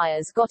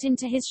sapphires got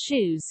into his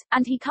shoes,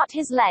 and he cut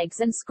his legs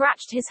and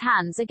scratched his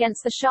hands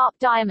against the sharp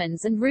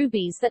diamonds and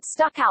rubies that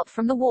stuck out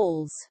from the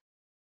walls.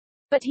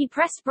 But he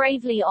pressed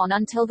bravely on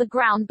until the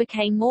ground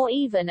became more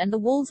even and the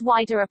walls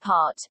wider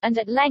apart, and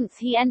at length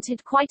he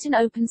entered quite an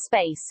open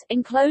space,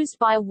 enclosed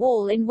by a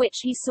wall in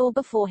which he saw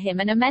before him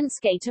an immense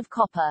gate of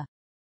copper.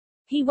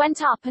 He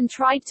went up and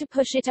tried to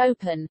push it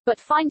open, but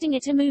finding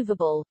it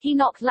immovable, he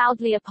knocked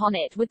loudly upon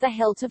it with the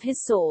hilt of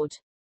his sword.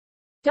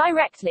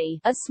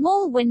 Directly, a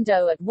small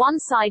window at one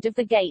side of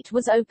the gate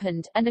was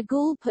opened, and a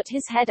ghoul put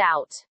his head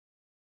out.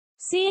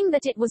 Seeing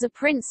that it was a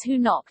prince who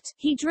knocked,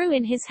 he drew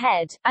in his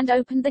head, and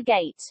opened the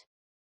gate.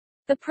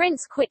 The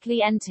prince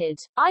quickly entered.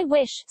 "I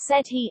wish,"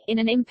 said he, in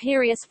an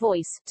imperious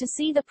voice, "to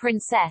see the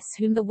princess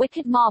whom the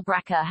wicked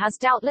Marbraca has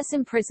doubtless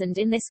imprisoned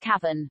in this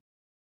cavern."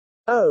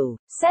 "Oh,"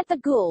 said the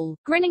ghoul,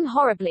 grinning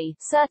horribly,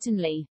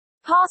 "certainly.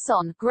 Pass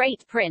on,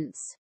 great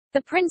prince.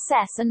 The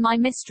princess and my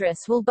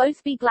mistress will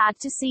both be glad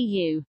to see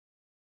you.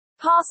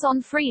 Pass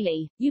on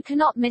freely, you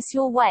cannot miss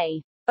your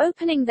way."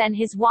 Opening then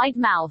his wide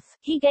mouth,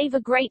 he gave a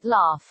great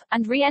laugh,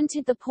 and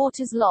re-entered the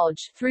porter's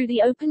lodge, through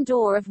the open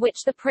door of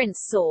which the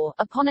prince saw,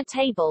 upon a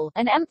table,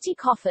 an empty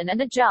coffin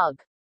and a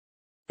jug.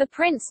 The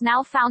prince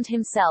now found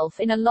himself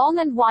in a long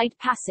and wide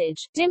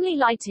passage, dimly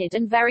lighted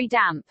and very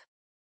damp.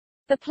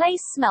 The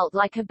place smelt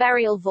like a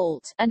burial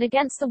vault, and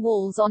against the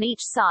walls on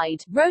each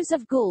side, rows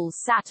of ghouls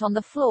sat on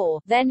the floor,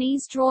 their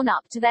knees drawn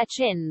up to their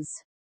chins.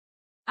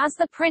 As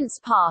the prince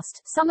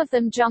passed, some of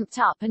them jumped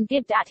up and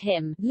gibed at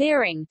him,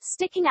 leering,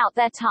 sticking out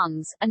their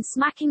tongues, and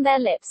smacking their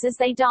lips as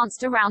they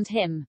danced around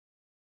him.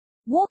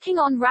 Walking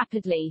on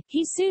rapidly,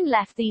 he soon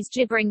left these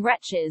gibbering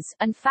wretches,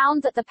 and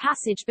found that the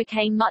passage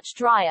became much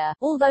drier,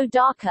 although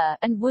darker,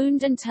 and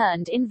wound and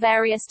turned in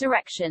various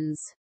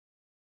directions.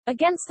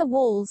 Against the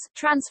walls,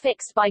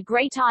 transfixed by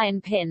great iron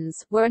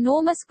pins, were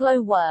enormous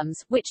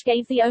glow-worms, which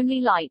gave the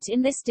only light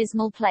in this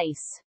dismal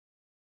place.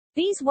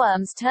 These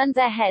worms turned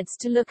their heads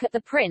to look at the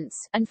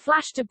prince, and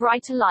flashed a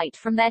brighter light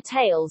from their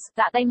tails,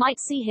 that they might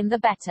see him the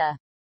better.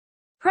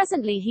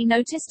 Presently he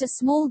noticed a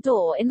small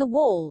door in the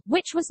wall,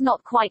 which was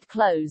not quite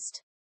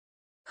closed.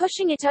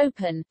 Pushing it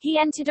open, he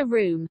entered a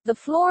room, the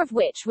floor of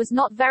which was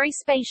not very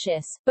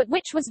spacious, but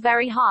which was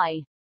very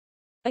high.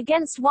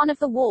 Against one of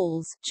the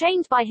walls,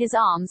 chained by his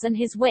arms and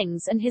his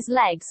wings and his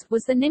legs,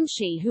 was the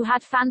Nimshi who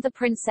had fanned the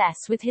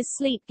princess with his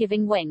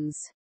sleep-giving wings.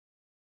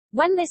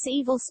 When this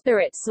evil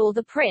spirit saw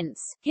the prince,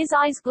 his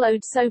eyes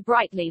glowed so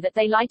brightly that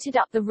they lighted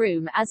up the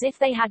room as if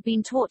they had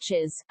been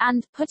torches,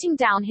 and, putting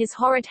down his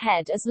horrid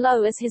head as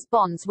low as his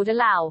bonds would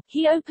allow,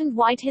 he opened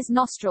wide his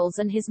nostrils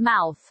and his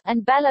mouth,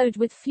 and bellowed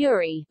with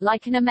fury,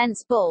 like an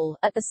immense bull,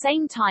 at the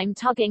same time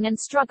tugging and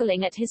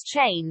struggling at his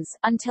chains,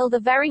 until the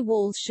very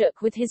walls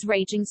shook with his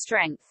raging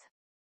strength.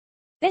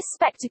 This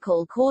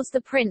spectacle caused the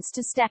prince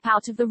to step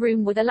out of the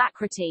room with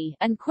alacrity,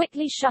 and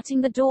quickly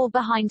shutting the door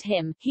behind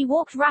him, he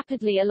walked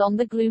rapidly along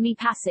the gloomy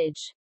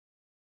passage.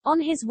 On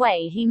his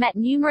way he met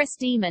numerous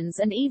demons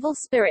and evil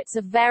spirits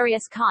of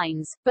various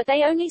kinds, but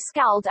they only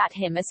scowled at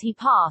him as he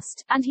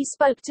passed, and he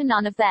spoke to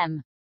none of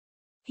them.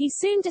 He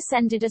soon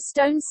descended a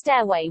stone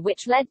stairway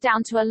which led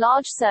down to a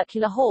large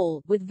circular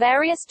hall, with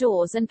various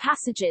doors and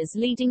passages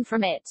leading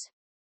from it.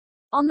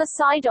 On the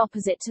side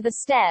opposite to the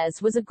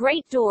stairs was a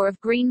great door of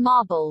green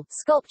marble,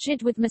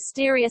 sculptured with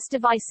mysterious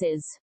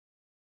devices.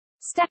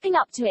 Stepping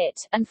up to it,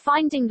 and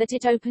finding that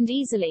it opened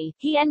easily,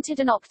 he entered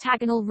an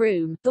octagonal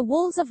room, the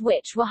walls of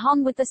which were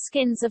hung with the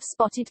skins of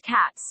spotted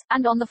cats,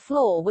 and on the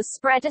floor was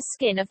spread a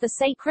skin of the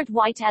sacred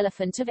white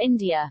elephant of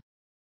India.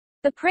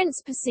 The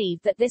prince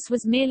perceived that this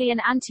was merely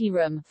an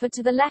anteroom, for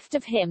to the left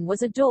of him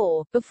was a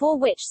door, before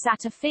which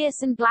sat a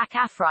fierce and black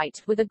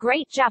Afrite, with a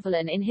great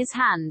javelin in his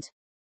hand.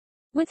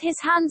 With his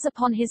hands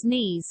upon his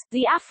knees,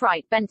 the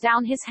Afrite bent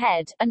down his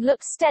head, and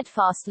looked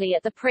steadfastly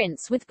at the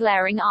prince with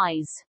glaring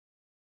eyes.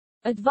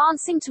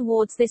 Advancing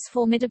towards this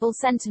formidable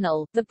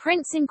sentinel, the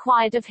prince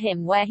inquired of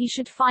him where he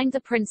should find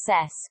the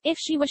princess, if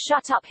she were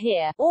shut up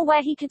here, or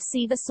where he could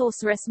see the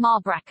sorceress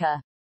Marbraca.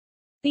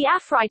 The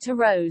Afrite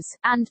arose,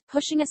 and,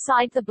 pushing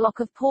aside the block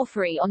of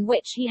porphyry on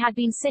which he had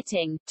been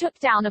sitting, took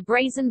down a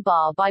brazen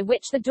bar by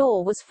which the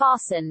door was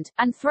fastened,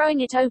 and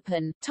throwing it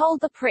open, told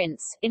the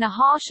prince, in a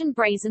harsh and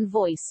brazen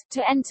voice,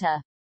 to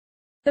enter.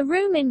 The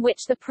room in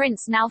which the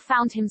prince now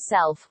found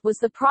himself, was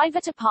the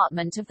private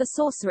apartment of the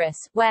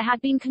sorceress, where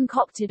had been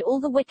concocted all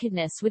the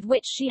wickedness with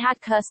which she had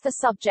cursed the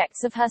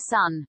subjects of her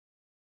son.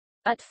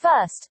 At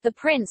first, the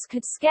prince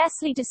could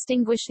scarcely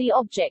distinguish the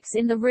objects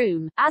in the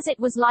room, as it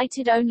was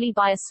lighted only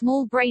by a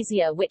small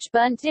brazier which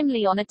burnt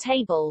dimly on a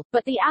table,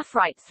 but the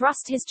Afrite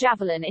thrust his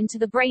javelin into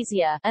the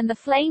brazier, and the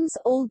flames,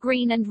 all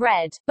green and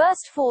red,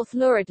 burst forth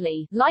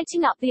luridly,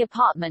 lighting up the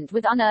apartment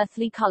with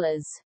unearthly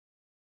colors.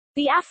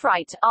 The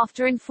Afrite,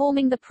 after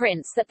informing the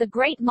prince that the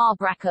great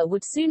Marbraca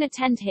would soon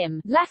attend him,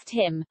 left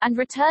him, and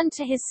returned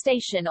to his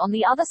station on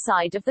the other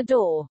side of the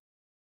door.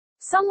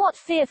 Somewhat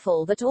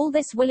fearful that all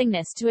this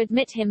willingness to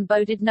admit him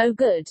boded no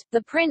good,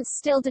 the prince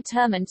still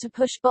determined to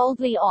push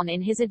boldly on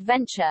in his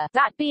adventure,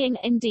 that being,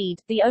 indeed,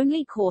 the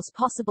only course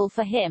possible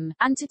for him,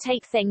 and to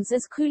take things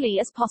as coolly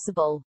as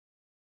possible.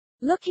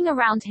 Looking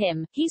around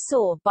him, he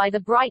saw, by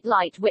the bright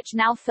light which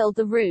now filled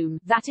the room,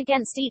 that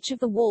against each of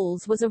the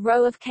walls was a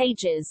row of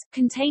cages,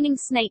 containing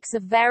snakes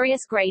of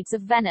various grades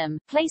of venom,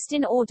 placed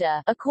in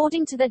order,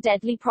 according to their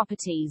deadly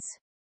properties.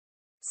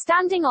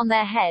 Standing on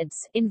their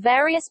heads, in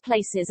various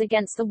places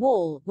against the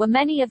wall, were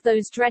many of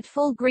those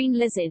dreadful green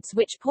lizards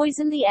which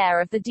poison the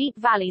air of the deep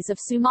valleys of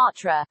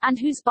Sumatra, and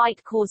whose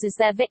bite causes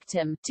their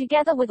victim,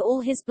 together with all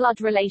his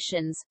blood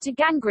relations, to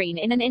gangrene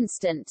in an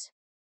instant.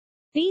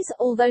 These,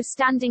 although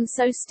standing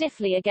so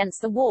stiffly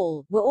against the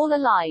wall, were all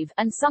alive,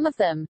 and some of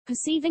them,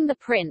 perceiving the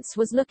prince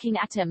was looking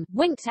at him,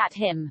 winked at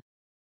him.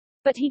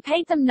 But he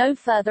paid them no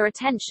further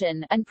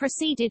attention, and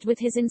proceeded with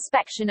his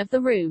inspection of the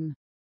room.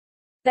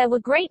 There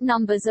were great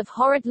numbers of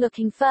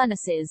horrid-looking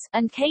furnaces,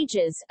 and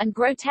cages, and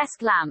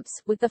grotesque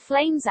lamps, with the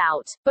flames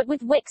out, but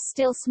with wicks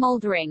still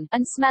smouldering,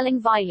 and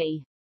smelling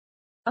vilely.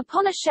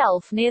 Upon a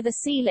shelf near the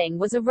ceiling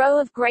was a row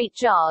of great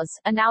jars,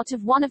 and out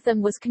of one of them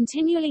was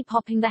continually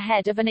popping the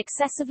head of an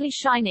excessively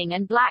shining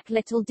and black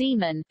little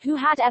demon, who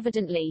had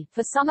evidently,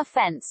 for some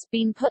offense,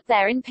 been put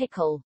there in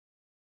pickle.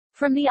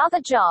 From the other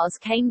jars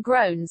came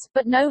groans,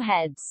 but no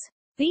heads.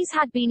 These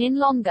had been in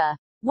longer.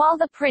 While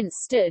the prince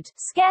stood,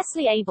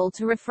 scarcely able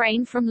to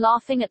refrain from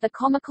laughing at the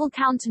comical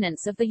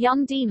countenance of the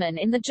young demon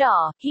in the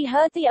jar, he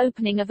heard the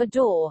opening of a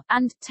door,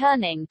 and,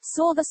 turning,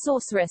 saw the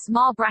sorceress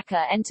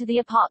Marbraca enter the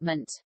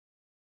apartment.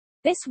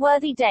 This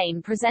worthy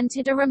dame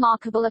presented a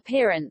remarkable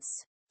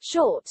appearance.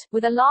 Short,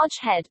 with a large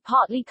head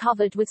partly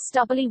covered with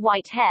stubbly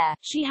white hair,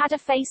 she had a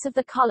face of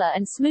the color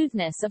and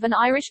smoothness of an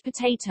Irish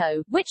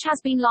potato, which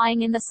has been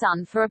lying in the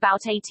sun for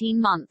about 18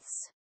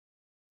 months.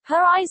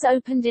 Her eyes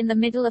opened in the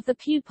middle of the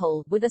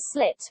pupil, with a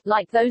slit,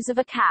 like those of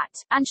a cat,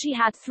 and she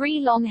had 3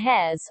 long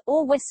hairs,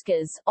 or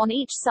whiskers, on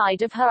each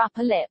side of her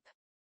upper lip.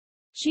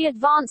 She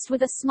advanced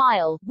with a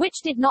smile,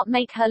 which did not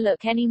make her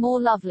look any more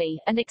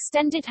lovely, and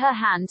extended her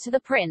hand to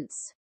the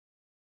prince.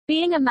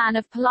 Being a man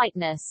of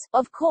politeness,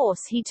 of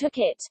course he took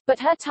it, but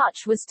her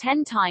touch was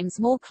 10 times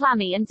more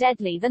clammy and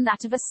deadly than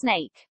that of a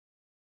snake.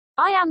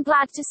 "I am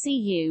glad to see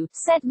you,"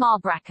 said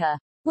Marbraca.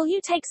 "Will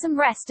you take some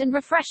rest and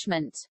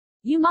refreshment?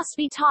 You must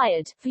be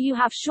tired, for you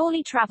have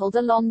surely traveled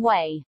a long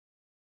way."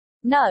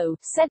 "No,"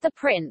 said the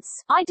prince,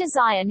 "I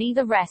desire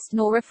neither rest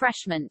nor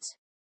refreshment.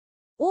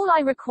 All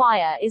I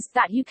require is,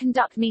 that you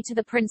conduct me to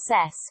the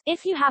princess,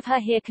 if you have her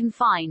here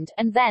confined,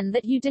 and then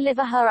that you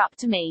deliver her up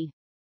to me."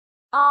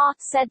 "Ah,"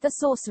 said the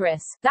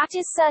sorceress, "that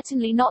is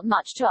certainly not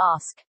much to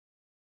ask.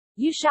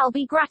 You shall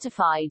be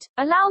gratified.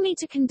 Allow me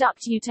to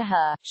conduct you to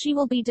her. She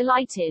will be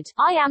delighted,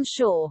 I am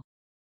sure."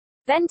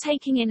 Then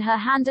taking in her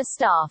hand a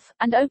staff,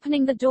 and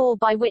opening the door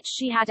by which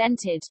she had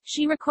entered,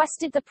 she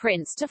requested the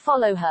prince to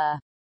follow her.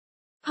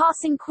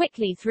 Passing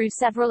quickly through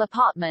several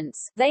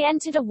apartments, they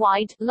entered a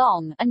wide,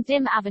 long, and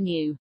dim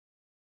avenue.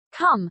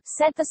 "Come,"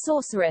 said the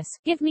sorceress,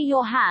 "give me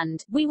your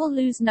hand, we will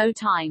lose no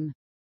time."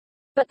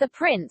 But the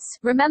prince,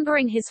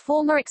 remembering his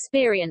former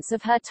experience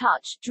of her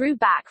touch, drew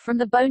back from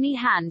the bony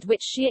hand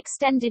which she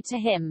extended to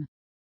him.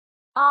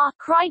 "Ah,"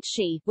 cried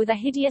she, with a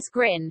hideous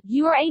grin,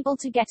 "you are able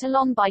to get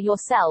along by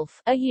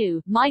yourself, are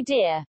you, my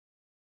dear?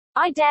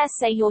 I dare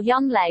say your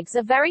young legs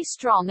are very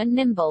strong and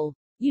nimble.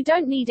 You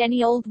don't need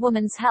any old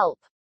woman's help.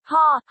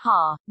 Ha,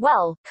 ha,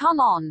 well, come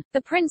on,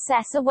 the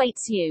princess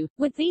awaits you."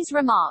 With these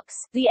remarks,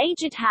 the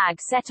aged hag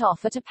set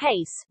off at a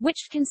pace,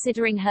 which,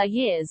 considering her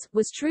years,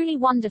 was truly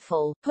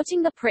wonderful,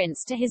 putting the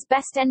prince to his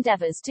best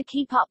endeavors to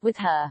keep up with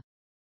her.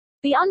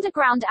 The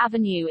underground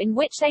avenue in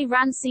which they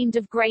ran seemed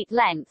of great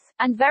length,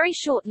 and very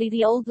shortly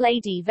the old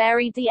lady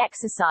varied the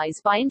exercise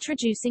by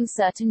introducing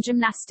certain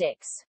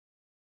gymnastics.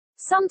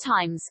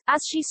 Sometimes,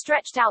 as she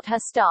stretched out her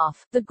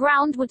staff, the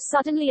ground would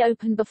suddenly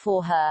open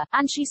before her,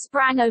 and she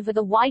sprang over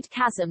the wide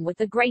chasm with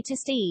the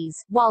greatest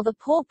ease, while the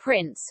poor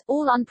prince,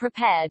 all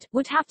unprepared,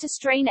 would have to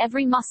strain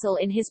every muscle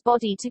in his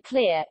body to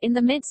clear, in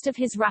the midst of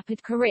his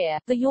rapid career,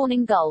 the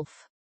yawning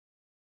gulf.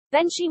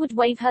 Then she would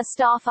wave her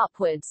staff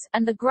upwards,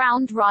 and the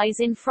ground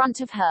rise in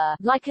front of her,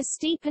 like a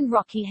steep and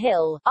rocky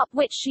hill, up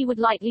which she would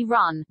lightly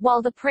run,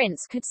 while the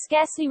prince could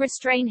scarcely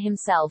restrain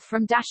himself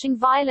from dashing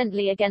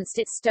violently against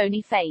its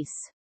stony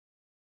face.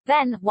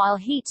 Then, while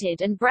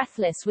heated and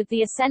breathless with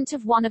the ascent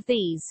of one of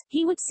these,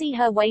 he would see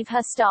her wave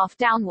her staff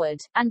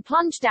downward, and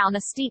plunge down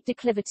a steep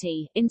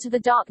declivity, into the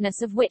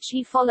darkness of which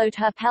he followed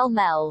her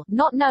pell-mell,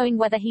 not knowing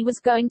whether he was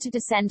going to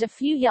descend a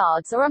few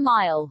yards or a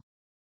mile.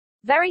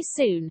 Very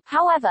soon,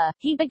 however,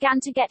 he began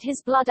to get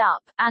his blood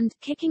up, and,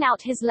 kicking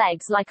out his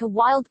legs like a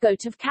wild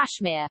goat of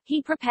Kashmir,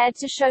 he prepared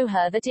to show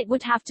her that it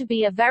would have to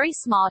be a very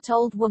smart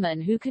old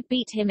woman who could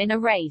beat him in a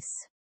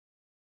race.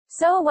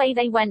 So away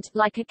they went,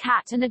 like a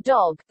cat and a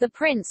dog, the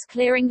prince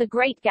clearing the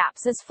great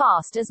gaps as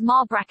fast as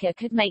Marbraka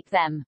could make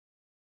them.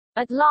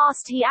 At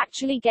last he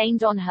actually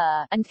gained on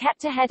her, and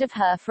kept ahead of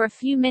her for a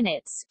few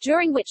minutes,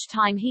 during which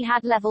time he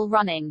had level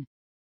running.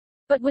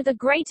 But with a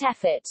great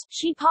effort,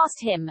 she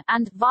passed him,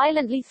 and,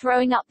 violently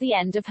throwing up the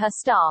end of her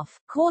staff,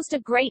 caused a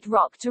great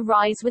rock to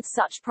rise with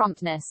such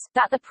promptness,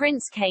 that the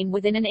prince came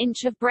within an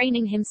inch of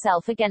braining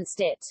himself against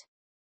it.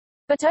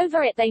 But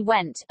over it they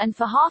went, and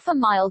for half a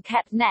mile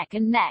kept neck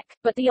and neck,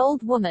 but the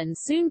old woman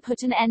soon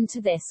put an end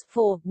to this,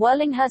 for,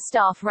 whirling her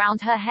staff round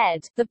her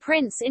head, the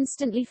prince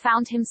instantly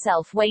found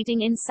himself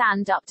wading in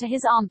sand up to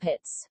his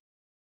armpits.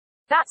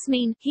 "That's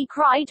mean," he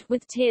cried,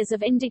 with tears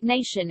of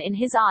indignation in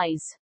his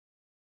eyes.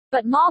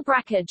 But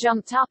Marbraka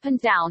jumped up and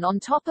down on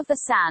top of the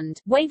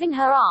sand, waving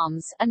her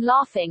arms, and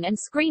laughing and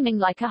screaming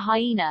like a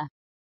hyena.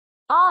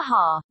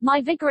 "Aha,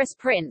 my vigorous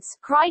prince,"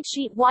 cried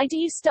she, "why do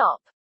you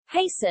stop?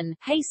 Hasten,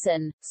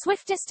 hasten,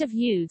 swiftest of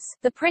youths,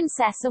 the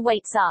princess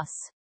awaits us."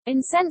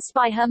 Incensed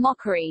by her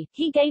mockery,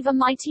 he gave a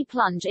mighty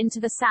plunge into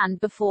the sand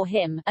before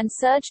him, and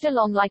surged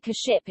along like a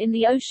ship in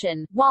the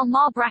ocean, while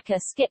Marbraka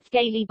skipped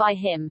gaily by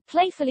him,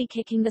 playfully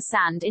kicking the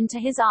sand into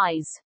his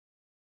eyes.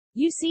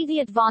 "You see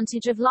the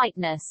advantage of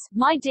lightness,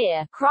 my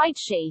dear," cried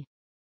she.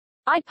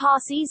 "I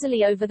pass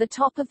easily over the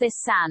top of this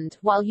sand,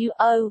 while you,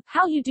 oh,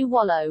 how you do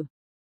wallow.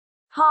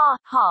 Ha,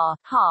 ha,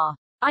 ha.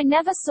 I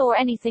never saw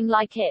anything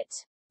like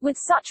it." With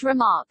such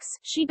remarks,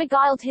 she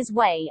beguiled his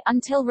way,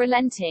 until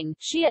relenting,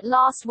 she at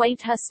last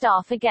waved her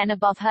staff again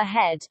above her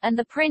head, and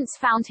the prince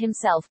found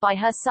himself by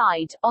her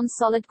side, on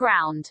solid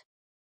ground.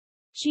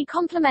 She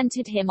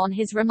complimented him on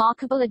his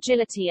remarkable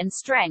agility and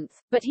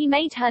strength, but he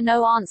made her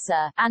no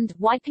answer, and,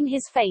 wiping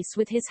his face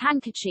with his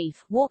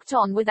handkerchief, walked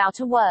on without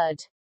a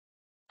word.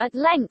 At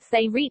length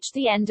they reached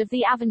the end of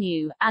the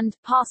avenue, and,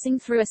 passing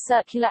through a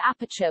circular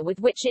aperture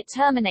with which it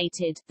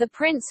terminated, the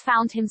prince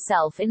found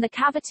himself in the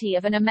cavity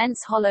of an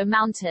immense hollow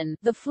mountain,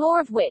 the floor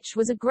of which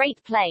was a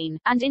great plain,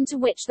 and into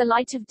which the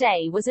light of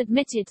day was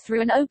admitted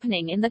through an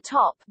opening in the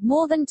top,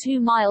 more than 2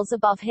 miles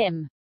above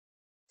him.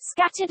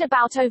 Scattered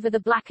about over the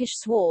blackish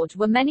sward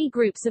were many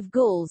groups of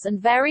ghouls and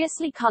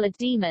variously colored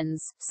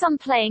demons, some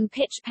playing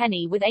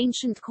pitch-penny with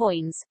ancient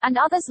coins, and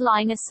others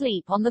lying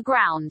asleep on the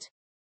ground.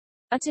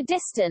 At a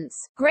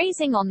distance,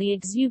 grazing on the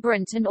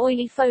exuberant and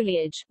oily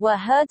foliage, were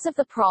herds of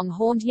the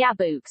prong-horned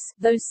yabuks,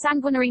 those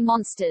sanguinary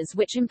monsters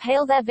which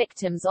impale their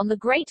victims on the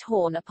great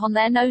horn upon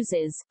their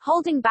noses,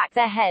 holding back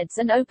their heads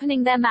and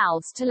opening their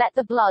mouths to let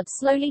the blood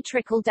slowly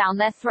trickle down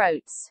their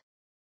throats.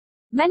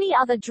 Many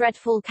other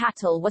dreadful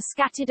cattle were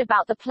scattered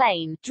about the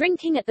plain,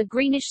 drinking at the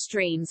greenish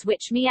streams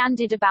which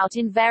meandered about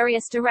in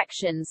various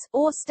directions,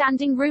 or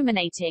standing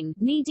ruminating,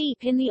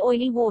 knee-deep in the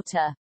oily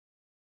water.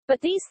 But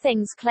these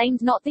things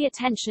claimed not the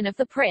attention of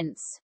the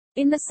prince.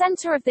 In the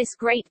center of this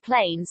great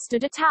plain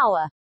stood a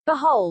tower.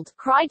 "Behold,"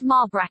 cried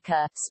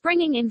Marbraka,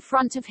 springing in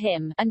front of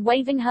him, and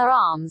waving her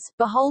arms,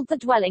 "behold the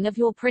dwelling of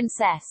your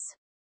princess.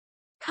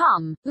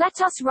 Come,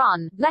 let us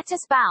run, let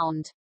us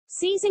bound."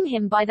 Seizing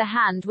him by the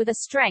hand with a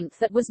strength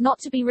that was not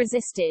to be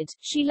resisted,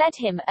 she led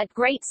him, at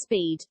great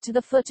speed, to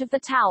the foot of the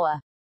tower.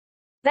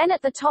 Then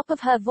at the top of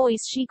her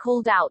voice she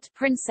called out,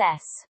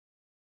 "Princess!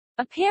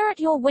 Appear at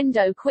your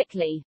window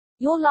quickly.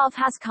 Your love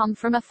has come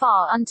from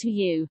afar unto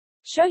you.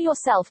 Show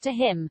yourself to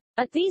him."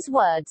 At these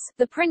words,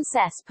 the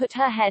princess put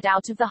her head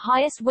out of the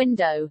highest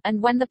window,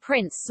 and when the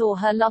prince saw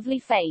her lovely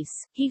face,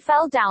 he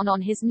fell down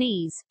on his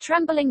knees,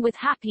 trembling with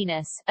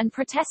happiness, and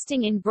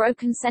protesting in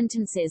broken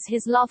sentences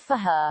his love for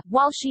her,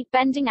 while she,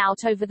 bending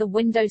out over the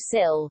window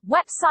sill,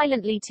 wept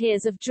silently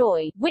tears of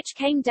joy, which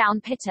came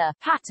down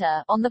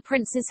pitter-patter, on the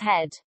prince's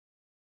head.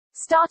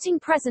 Starting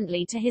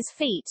presently to his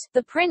feet,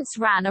 the prince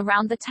ran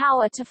around the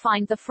tower to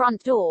find the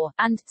front door,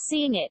 and,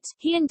 seeing it,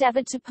 he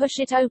endeavored to push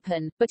it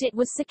open, but it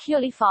was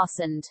securely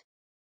fastened.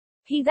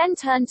 He then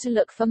turned to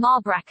look for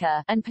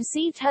Marbraka, and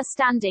perceived her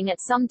standing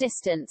at some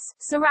distance,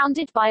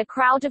 surrounded by a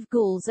crowd of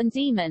ghouls and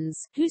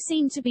demons, who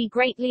seemed to be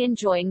greatly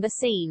enjoying the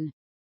scene.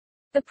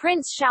 The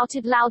prince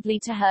shouted loudly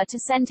to her to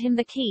send him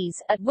the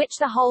keys, at which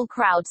the whole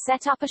crowd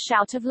set up a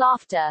shout of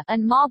laughter,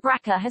 and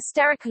Marbraka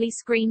hysterically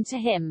screamed to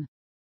him,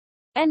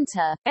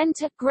 "Enter,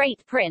 enter,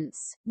 great prince.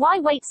 Why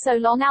wait so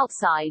long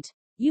outside?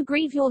 You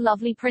grieve your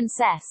lovely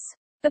princess."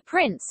 The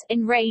prince,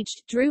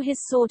 enraged, drew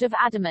his sword of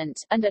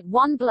adamant, and at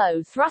one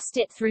blow thrust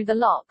it through the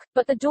lock,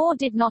 but the door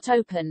did not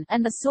open,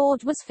 and the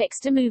sword was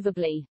fixed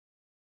immovably.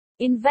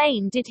 In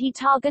vain did he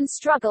tug and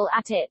struggle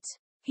at it.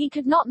 He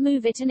could not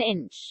move it an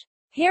inch.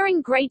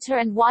 Hearing greater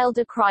and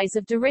wilder cries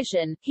of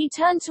derision, he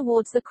turned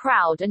towards the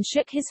crowd and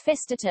shook his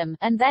fist at them,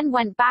 and then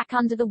went back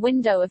under the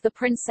window of the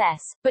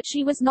princess, but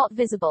she was not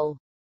visible.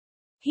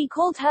 He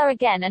called her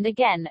again and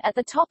again, at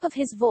the top of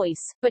his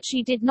voice, but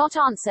she did not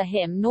answer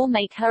him nor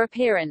make her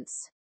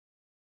appearance.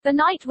 The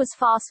night was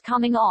fast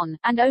coming on,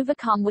 and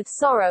overcome with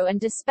sorrow and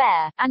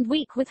despair, and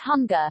weak with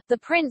hunger, the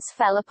prince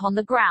fell upon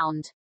the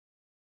ground.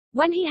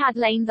 When he had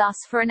lain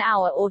thus for an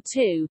hour or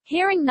two,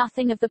 hearing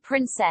nothing of the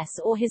princess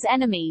or his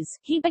enemies,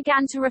 he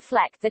began to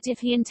reflect that if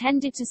he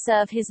intended to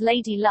serve his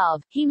lady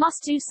love, he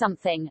must do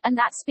something, and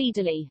that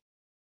speedily.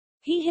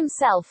 He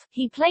himself,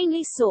 he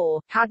plainly saw,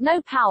 had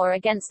no power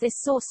against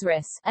this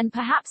sorceress, and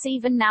perhaps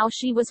even now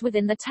she was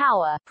within the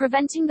tower,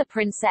 preventing the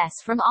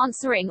princess from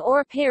answering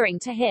or appearing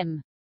to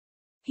him.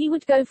 He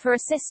would go for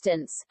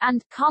assistance,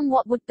 and, come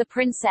what would, the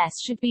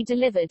princess should be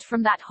delivered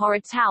from that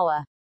horrid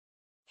tower.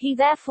 He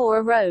therefore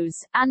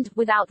arose, and,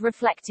 without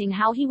reflecting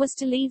how he was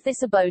to leave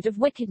this abode of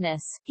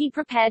wickedness, he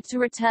prepared to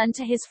return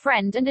to his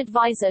friend and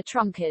adviser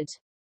Trunkard.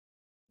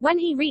 When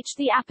he reached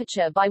the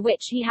aperture by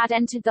which he had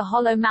entered the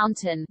hollow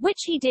mountain,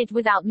 which he did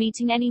without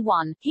meeting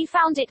anyone, he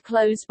found it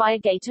closed by a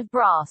gate of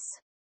brass.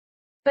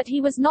 But he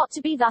was not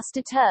to be thus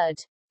deterred.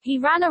 He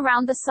ran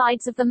around the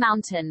sides of the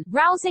mountain,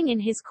 rousing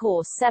in his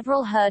course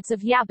several herds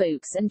of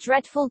yabooks and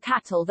dreadful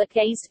cattle that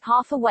gazed,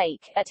 half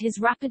awake, at his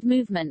rapid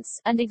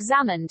movements, and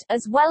examined,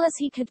 as well as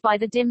he could by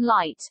the dim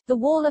light, the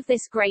wall of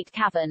this great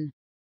cavern.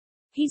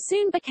 He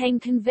soon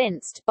became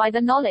convinced, by the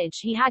knowledge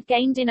he had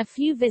gained in a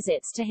few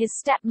visits to his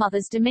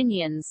stepmother's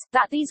dominions,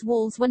 that these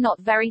walls were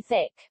not very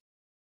thick.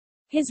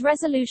 His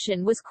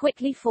resolution was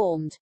quickly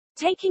formed.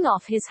 Taking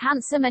off his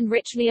handsome and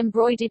richly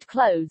embroidered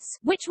clothes,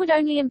 which would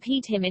only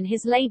impede him in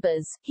his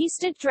labors, he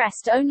stood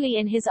dressed only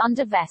in his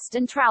undervest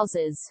and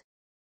trousers.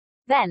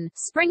 Then,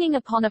 springing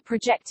upon a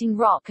projecting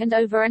rock and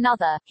over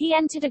another, he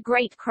entered a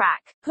great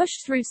crack,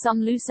 pushed through some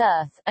loose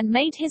earth, and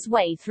made his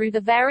way through the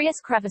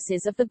various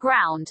crevices of the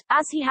ground,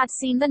 as he had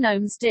seen the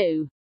gnomes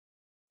do.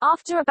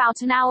 After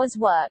about an hour's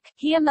work,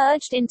 he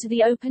emerged into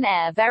the open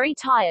air very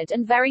tired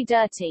and very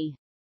dirty.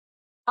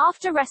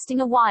 After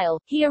resting a while,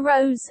 he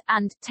arose,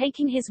 and,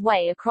 taking his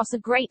way across a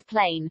great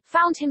plain,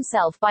 found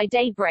himself by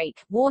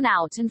daybreak, worn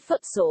out and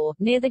footsore,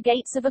 near the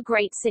gates of a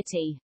great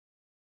city.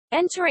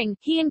 Entering,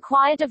 he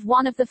inquired of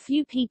one of the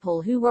few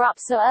people who were up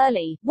so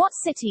early, what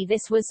city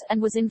this was,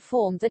 and was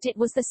informed that it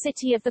was the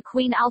city of the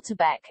Queen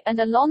Altebec,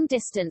 and a long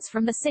distance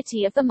from the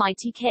city of the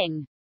mighty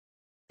king.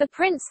 The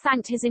prince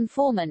thanked his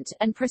informant,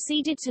 and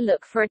proceeded to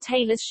look for a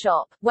tailor's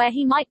shop, where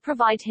he might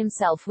provide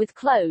himself with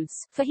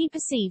clothes, for he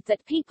perceived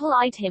that people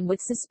eyed him with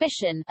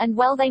suspicion, and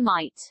well they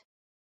might.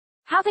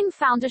 Having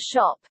found a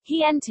shop,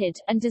 he entered,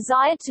 and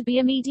desired to be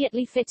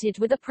immediately fitted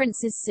with a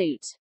prince's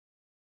suit.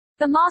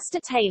 The master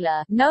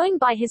tailor, knowing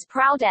by his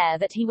proud air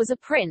that he was a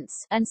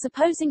prince, and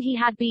supposing he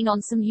had been on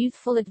some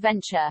youthful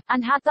adventure,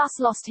 and had thus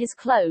lost his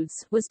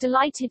clothes, was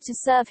delighted to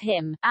serve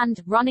him,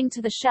 and, running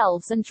to the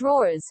shelves and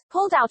drawers,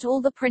 pulled out all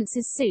the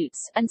prince's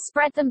suits, and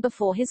spread them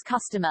before his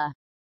customer.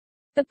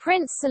 The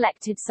prince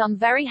selected some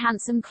very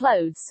handsome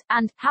clothes,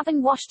 and,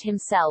 having washed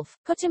himself,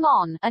 put him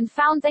on, and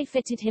found they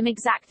fitted him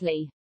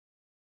exactly.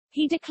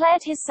 He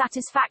declared his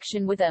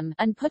satisfaction with them,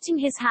 and putting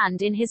his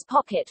hand in his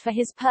pocket for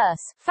his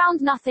purse,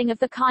 found nothing of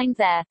the kind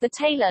there, the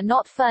tailor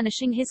not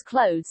furnishing his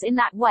clothes in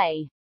that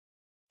way.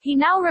 He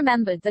now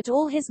remembered that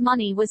all his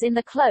money was in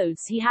the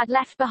clothes he had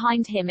left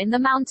behind him in the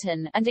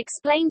mountain, and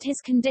explained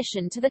his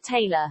condition to the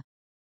tailor.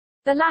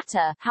 The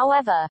latter,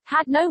 however,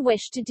 had no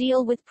wish to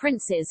deal with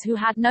princes who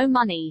had no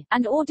money,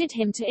 and ordered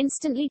him to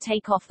instantly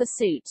take off the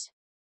suit.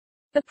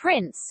 The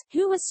prince,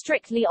 who was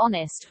strictly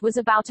honest, was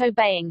about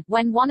obeying,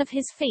 when one of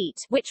his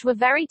feet, which were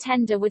very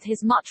tender with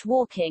his much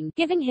walking,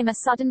 giving him a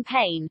sudden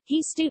pain,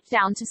 he stooped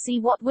down to see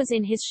what was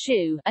in his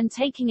shoe, and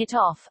taking it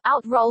off,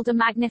 out rolled a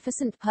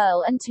magnificent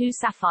pearl and 2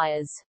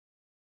 sapphires.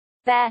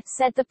 There,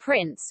 said the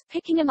prince,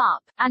 picking them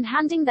up, and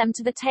handing them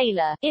to the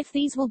tailor, if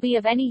these will be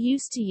of any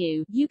use to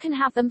you, you can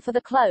have them for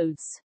the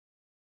clothes.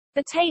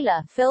 The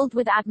tailor, filled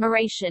with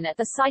admiration at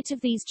the sight of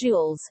these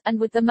jewels, and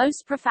with the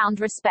most profound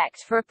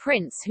respect for a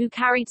prince who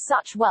carried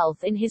such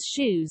wealth in his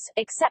shoes,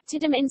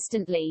 accepted him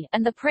instantly,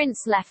 and the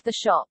prince left the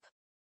shop.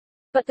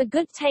 But the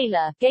good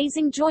tailor,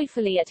 gazing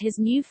joyfully at his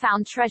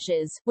new-found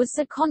treasures, was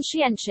so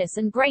conscientious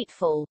and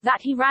grateful,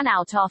 that he ran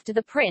out after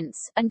the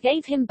prince, and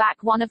gave him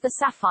back one of the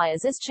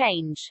sapphires as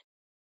change.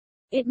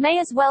 It may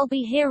as well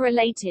be here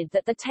related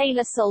that the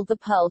tailor sold the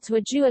pearl to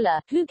a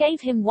jeweler, who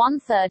gave him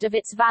 1/3 of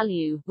its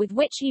value, with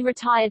which he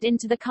retired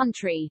into the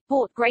country,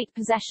 bought great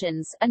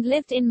possessions, and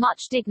lived in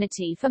much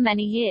dignity for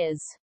many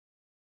years.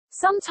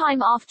 Some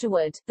time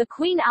afterward, the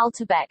Queen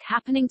Altebec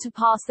happening to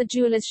pass the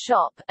jeweler's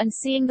shop, and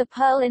seeing the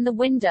pearl in the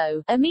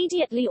window,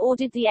 immediately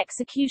ordered the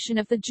execution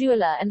of the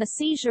jeweler and the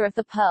seizure of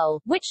the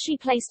pearl, which she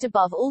placed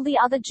above all the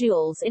other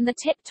jewels in the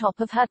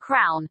tip-top of her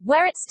crown,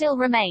 where it still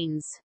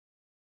remains.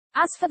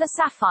 As for the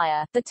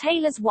sapphire, the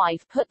tailor's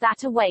wife put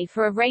that away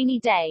for a rainy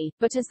day,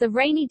 but as the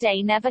rainy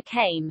day never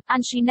came,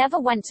 and she never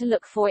went to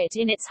look for it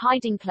in its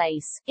hiding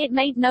place, it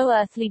made no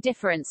earthly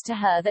difference to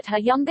her that her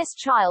youngest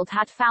child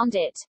had found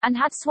it, and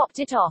had swapped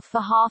it off for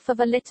half of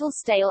a little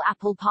stale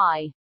apple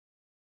pie.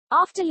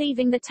 After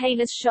leaving the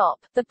tailor's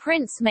shop, the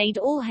prince made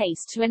all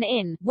haste to an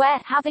inn, where,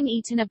 having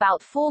eaten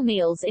about 4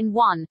 meals in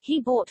one, he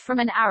bought from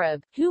an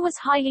Arab, who was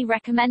highly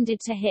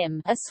recommended to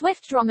him, a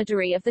swift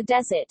dromedary of the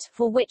desert,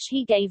 for which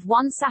he gave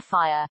 1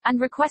 sapphire,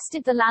 and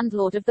requested the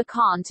landlord of the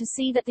khan to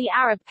see that the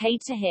Arab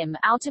paid to him,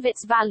 out of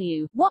its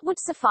value, what would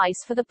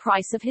suffice for the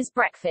price of his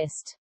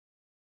breakfast.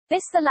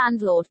 This the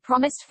landlord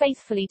promised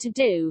faithfully to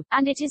do,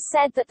 and it is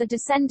said that the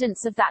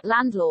descendants of that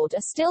landlord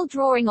are still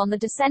drawing on the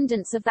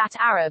descendants of that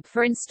Arab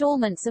for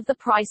installments of the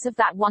price of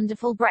that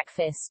wonderful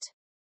breakfast.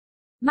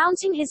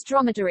 Mounting his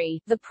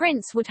dromedary, the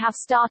prince would have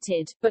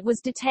started, but was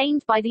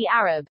detained by the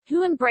Arab,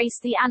 who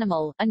embraced the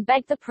animal, and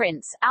begged the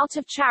prince, out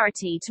of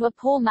charity to a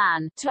poor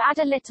man, to add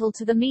a little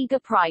to the meager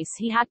price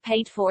he had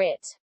paid for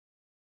it.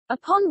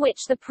 Upon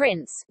which the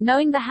prince,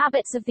 knowing the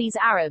habits of these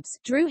Arabs,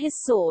 drew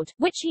his sword,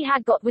 which he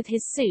had got with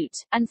his suit,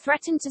 and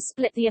threatened to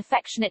split the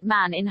affectionate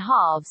man in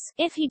halves,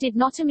 if he did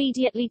not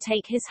immediately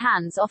take his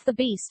hands off the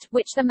beast,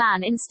 which the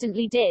man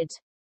instantly did.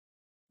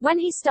 When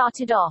he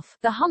started off,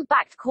 the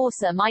humpbacked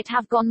courser might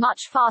have gone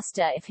much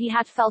faster if he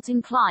had felt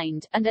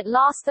inclined, and at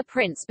last the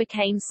prince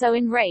became so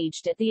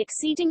enraged at the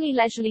exceedingly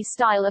leisurely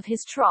style of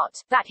his trot,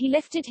 that he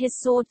lifted his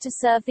sword to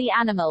serve the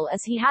animal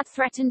as he had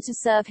threatened to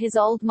serve his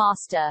old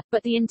master,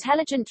 but the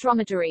intelligent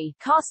dromedary,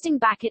 casting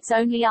back its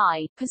only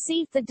eye,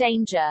 perceived the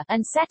danger,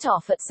 and set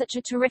off at such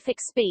a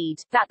terrific speed,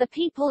 that the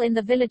people in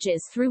the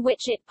villages through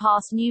which it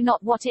passed knew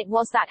not what it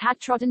was that had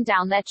trodden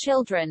down their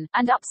children,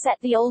 and upset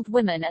the old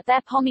women at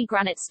their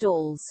pomegranate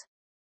stalls.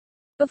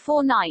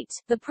 Before night,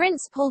 the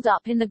prince pulled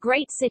up in the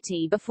great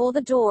city before the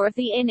door of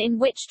the inn in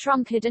which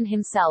Trunkard and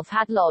himself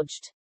had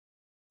lodged.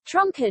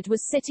 Trunkard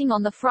was sitting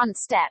on the front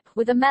step,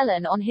 with a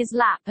melon on his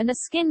lap and a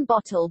skin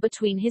bottle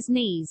between his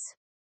knees.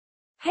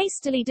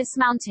 Hastily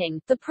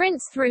dismounting, the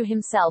prince threw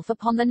himself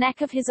upon the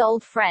neck of his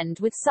old friend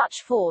with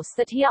such force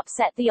that he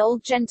upset the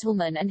old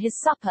gentleman and his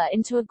supper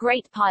into a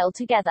great pile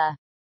together.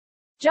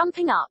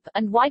 Jumping up,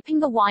 and wiping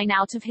the wine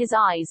out of his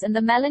eyes and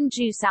the melon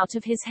juice out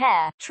of his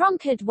hair,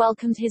 Trunkard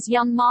welcomed his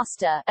young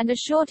master, and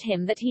assured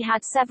him that he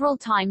had several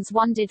times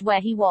wondered where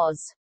he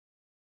was.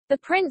 The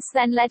prince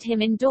then led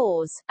him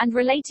indoors, and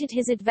related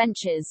his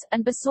adventures,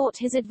 and besought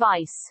his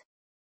advice.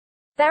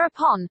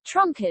 Thereupon,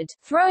 Trunkard,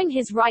 throwing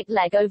his right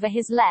leg over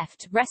his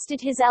left,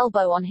 rested his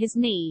elbow on his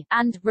knee,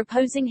 and,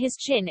 reposing his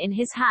chin in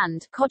his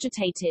hand,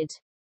 cogitated.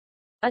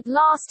 At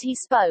last he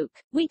spoke.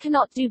 "We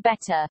cannot do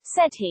better,"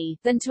 said he,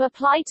 "than to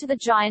apply to the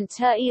giant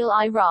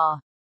Ter-Il-Ira.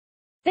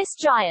 This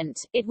giant,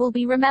 it will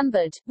be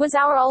remembered, was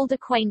our old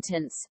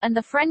acquaintance, and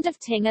the friend of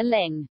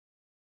Ting-A-Ling."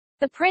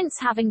 The prince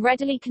having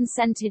readily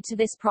consented to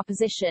this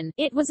proposition,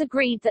 it was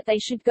agreed that they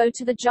should go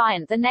to the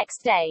giant the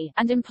next day,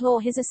 and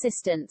implore his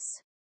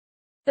assistance.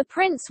 The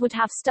prince would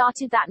have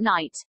started that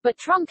night, but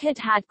Trunkard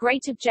had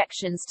great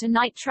objections to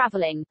night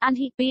traveling, and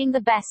he, being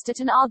the best at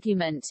an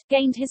argument,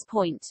 gained his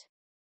point.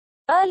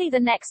 Early the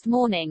next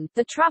morning,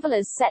 the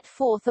travelers set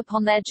forth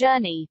upon their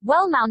journey,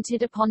 well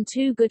mounted upon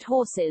 2 good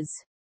horses.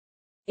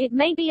 It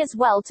may be as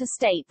well to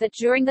state that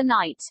during the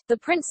night, the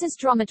prince's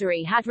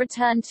dromedary had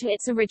returned to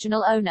its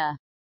original owner.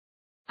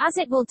 As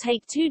it will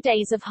take 2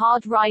 days of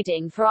hard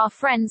riding for our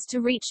friends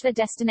to reach their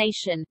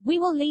destination, we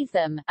will leave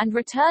them, and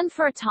return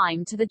for a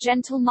time to the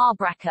gentle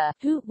Marbraca,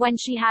 who, when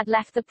she had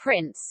left the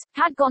prince,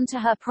 had gone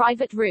to her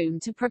private room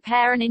to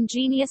prepare an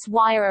ingenious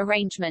wire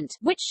arrangement,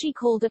 which she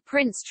called a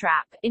prince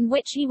trap, in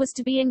which he was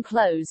to be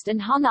enclosed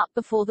and hung up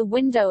before the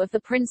window of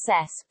the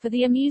princess, for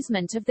the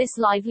amusement of this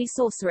lively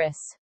sorceress.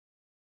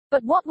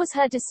 But what was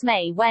her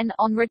dismay when,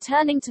 on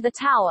returning to the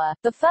tower,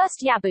 the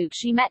first Yabuk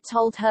she met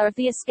told her of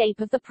the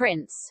escape of the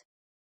prince.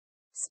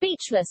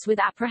 Speechless with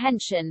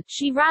apprehension,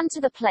 she ran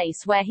to the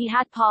place where he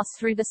had passed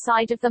through the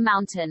side of the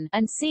mountain,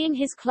 and seeing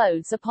his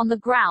clothes upon the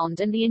ground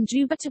and the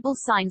indubitable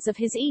signs of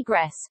his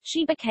egress,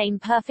 she became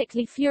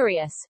perfectly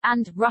furious,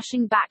 and,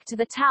 rushing back to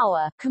the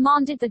tower,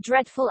 commanded the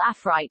dreadful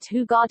Afrite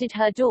who guarded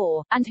her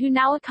door, and who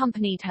now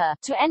accompanied her,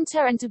 to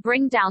enter and to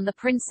bring down the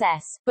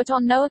princess, but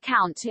on no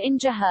account to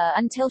injure her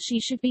until she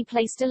should be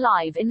placed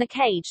alive in the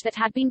cage that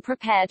had been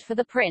prepared for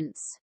the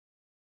prince.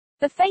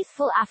 The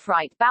faithful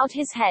Afrite bowed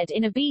his head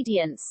in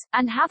obedience,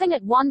 and having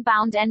at one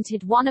bound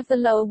entered one of the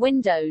lower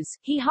windows,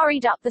 he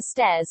hurried up the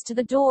stairs to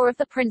the door of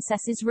the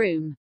princess's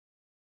room.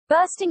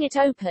 Bursting it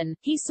open,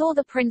 he saw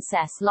the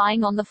princess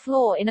lying on the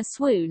floor in a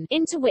swoon,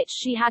 into which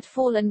she had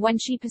fallen when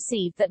she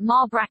perceived that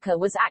Marbraca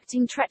was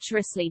acting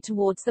treacherously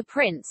towards the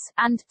prince,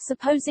 and,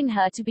 supposing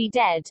her to be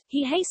dead,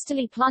 he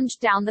hastily plunged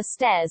down the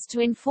stairs to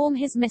inform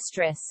his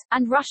mistress,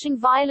 and rushing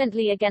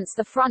violently against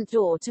the front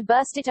door to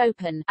burst it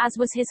open, as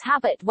was his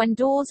habit when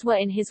doors were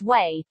in his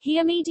way, he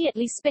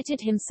immediately spitted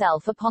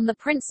himself upon the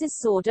prince's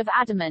sword of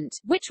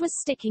adamant, which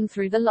was sticking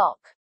through the lock.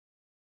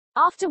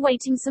 After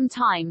waiting some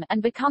time,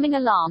 and becoming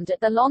alarmed at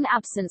the long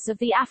absence of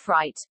the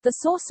Afrite, the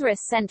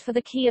sorceress sent for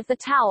the key of the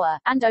tower,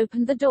 and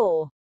opened the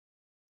door.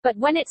 But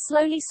when it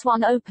slowly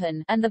swung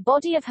open, and the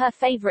body of her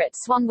favorite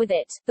swung with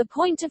it, the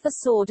point of the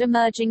sword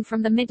emerging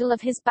from the middle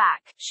of his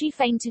back, she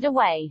fainted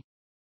away.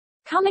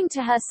 Coming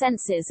to her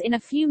senses in a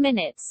few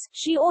minutes,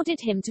 she ordered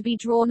him to be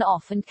drawn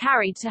off and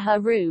carried to her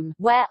room,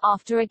 where,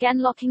 after again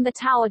locking the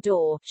tower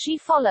door, she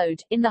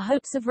followed, in the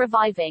hopes of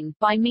reviving,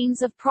 by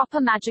means of proper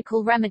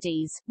magical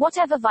remedies,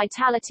 whatever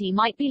vitality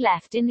might be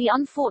left in the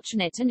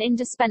unfortunate and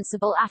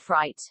indispensable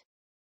Afrite.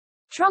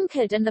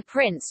 Trunkard and the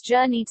prince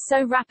journeyed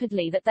so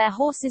rapidly that their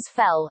horses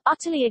fell,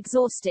 utterly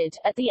exhausted,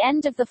 at the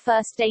end of the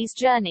first day's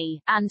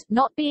journey, and,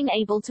 not being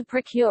able to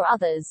procure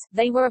others,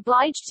 they were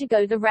obliged to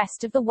go the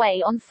rest of the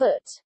way on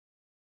foot.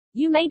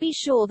 You may be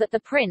sure that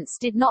the prince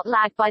did not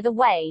lag by the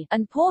way,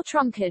 and poor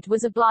Trunkard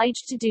was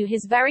obliged to do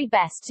his very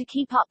best to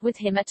keep up with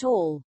him at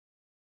all.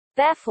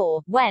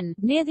 Therefore, when,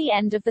 near the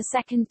end of the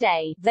second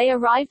day, they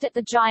arrived at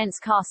the giant's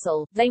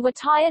castle, they were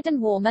tired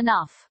and warm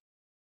enough.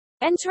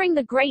 Entering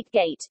the great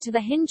gate, to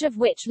the hinge of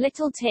which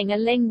little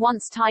Ting-A-Ling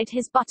once tied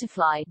his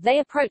butterfly, they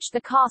approached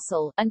the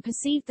castle, and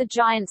perceived the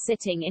giant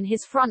sitting in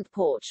his front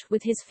porch,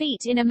 with his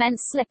feet in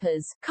immense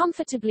slippers,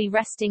 comfortably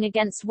resting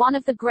against one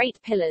of the great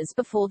pillars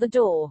before the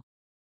door.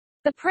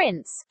 The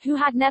prince, who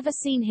had never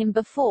seen him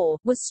before,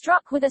 was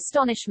struck with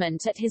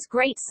astonishment at his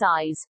great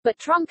size, but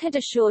Trunkard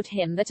assured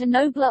him that a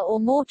nobler or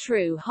more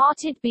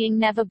true-hearted being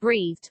never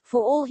breathed,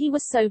 for all he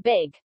was so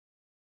big.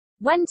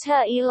 When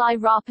Ting-A-Ling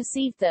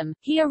perceived them,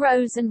 he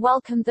arose and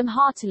welcomed them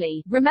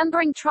heartily,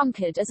 remembering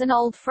Trunkard as an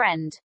old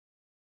friend.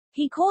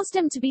 He caused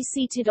them to be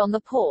seated on the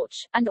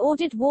porch, and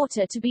ordered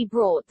water to be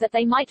brought that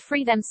they might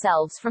free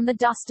themselves from the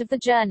dust of the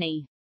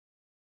journey.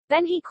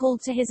 Then he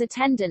called to his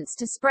attendants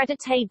to spread a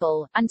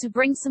table, and to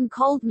bring some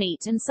cold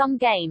meat and some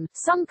game,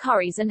 some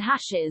curries and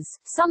hashes,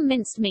 some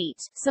minced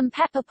meat, some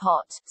pepper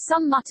pot,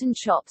 some mutton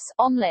chops,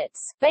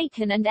 omelettes,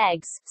 bacon and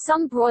eggs,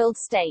 some broiled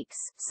steaks,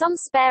 some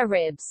spare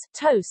ribs,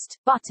 toast,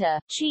 butter,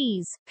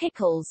 cheese,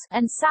 pickles,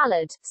 and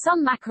salad,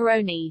 some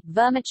macaroni,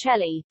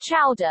 vermicelli,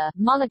 chowder,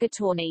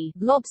 mulligatawny,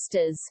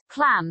 lobsters,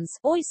 clams,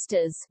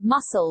 oysters,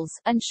 mussels,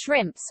 and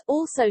shrimps,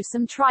 also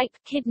some tripe,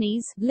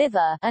 kidneys,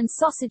 liver, and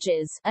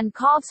sausages, and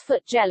calf's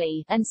foot jelly,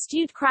 and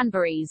stewed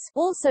cranberries,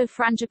 also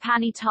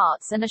frangipani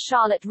tarts and a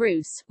charlotte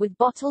russe, with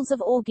bottles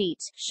of orgeat,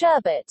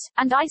 sherbet,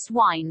 and iced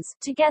wines,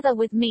 together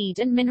with mead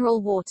and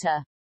mineral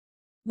water.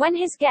 When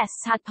his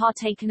guests had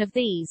partaken of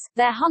these,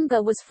 their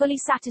hunger was fully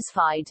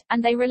satisfied,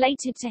 and they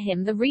related to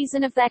him the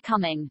reason of their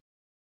coming.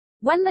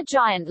 When the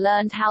giant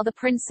learned how the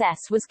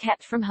princess was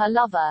kept from her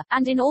lover,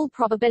 and in all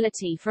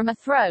probability from a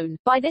throne,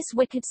 by this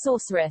wicked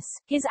sorceress,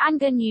 his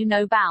anger knew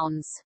no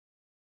bounds.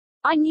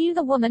 "I knew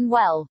the woman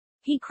well,"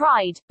 he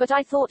cried, "but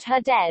I thought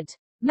her dead.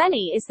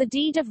 Many is the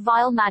deed of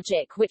vile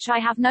magic which I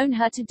have known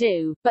her to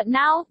do, but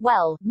now,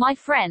 well, my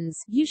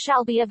friends, you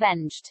shall be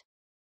avenged.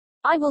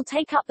 I will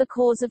take up the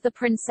cause of the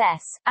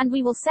princess, and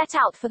we will set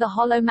out for the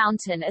Hollow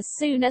Mountain as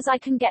soon as I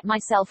can get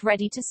myself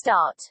ready to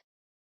start."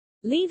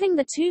 Leaving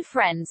the two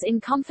friends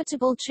in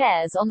comfortable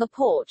chairs on the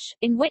porch,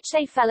 in which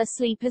they fell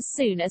asleep as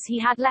soon as he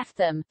had left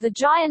them, the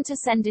giant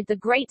ascended the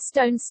great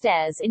stone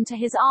stairs into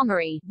his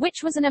armory,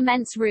 which was an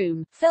immense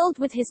room, filled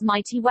with his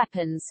mighty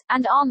weapons,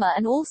 and armor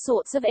and all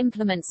sorts of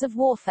implements of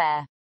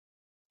warfare.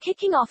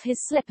 Kicking off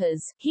his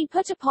slippers, he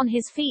put upon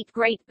his feet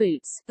great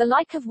boots, the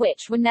like of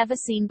which were never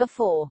seen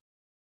before.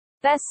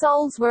 Their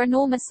soles were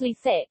enormously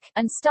thick,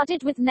 and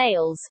studded with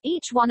nails,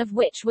 each one of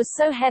which was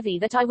so heavy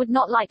that I would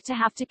not like to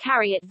have to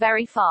carry it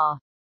very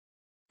far.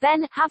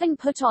 Then, having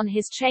put on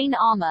his chain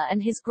armor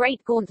and his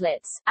great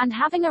gauntlets, and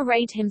having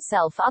arrayed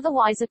himself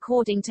otherwise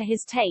according to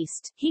his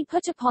taste, he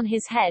put upon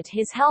his head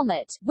his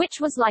helmet,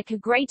 which was like a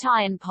great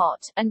iron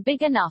pot, and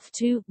big enough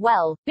to,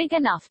 well, big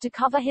enough to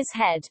cover his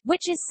head,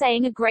 which is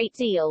saying a great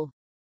deal.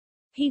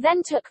 He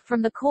then took,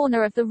 from the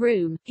corner of the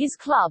room, his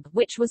club,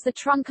 which was the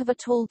trunk of a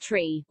tall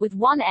tree, with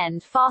one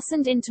end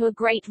fastened into a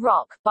great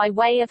rock, by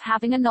way of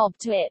having a knob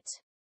to it.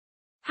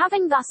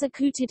 Having thus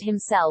accoutred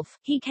himself,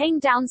 he came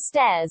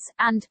downstairs,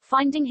 and,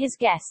 finding his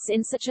guests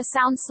in such a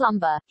sound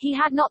slumber, he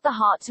had not the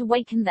heart to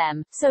waken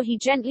them, so he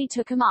gently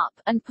took them up,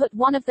 and put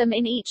one of them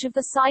in each of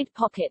the side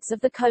pockets of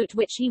the coat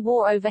which he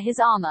wore over his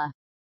armor.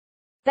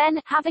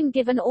 Then, having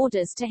given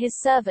orders to his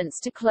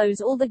servants to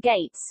close all the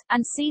gates,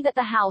 and see that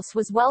the house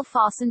was well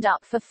fastened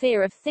up for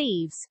fear of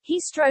thieves, he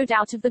strode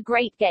out of the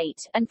great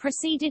gate, and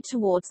proceeded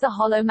towards the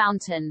Hollow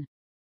Mountain.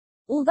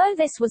 Although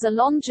this was a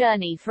long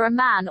journey for a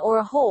man or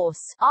a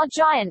horse, our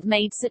giant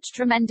made such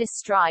tremendous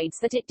strides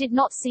that it did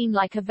not seem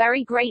like a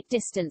very great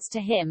distance to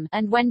him,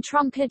 and when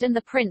Trunkard and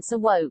the prince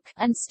awoke,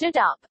 and stood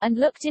up, and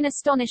looked in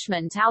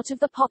astonishment out of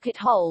the pocket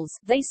holes,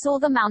 they saw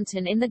the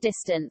mountain in the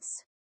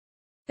distance.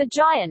 The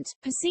giant,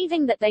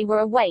 perceiving that they were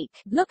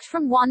awake, looked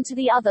from one to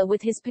the other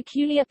with his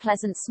peculiar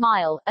pleasant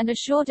smile, and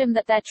assured him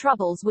that their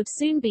troubles would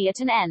soon be at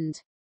an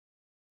end.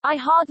 "I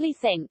hardly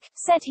think,"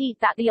 said he,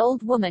 "that the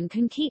old woman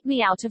can keep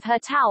me out of her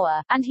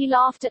tower," and he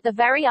laughed at the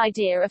very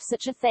idea of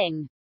such a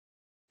thing.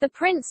 The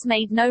prince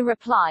made no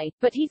reply,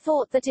 but he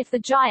thought that if the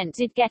giant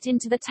did get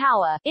into the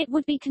tower, it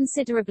would be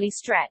considerably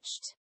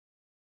stretched.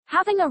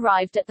 Having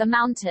arrived at the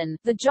mountain,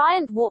 the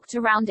giant walked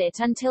around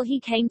it until he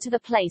came to the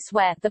place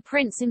where, the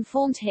prince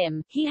informed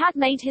him, he had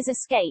made his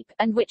escape,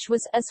 and which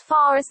was, as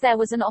far as there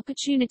was an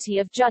opportunity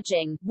of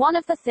judging, one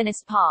of the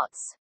thinnest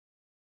parts.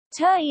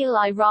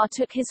 Ting-A-Ling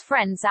took his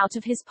friends out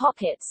of his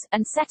pockets,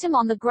 and set him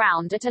on the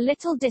ground at a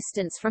little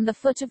distance from the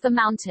foot of the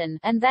mountain,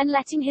 and then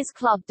letting his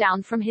club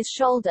down from his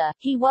shoulder,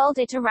 he whirled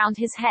it around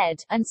his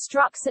head, and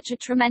struck such a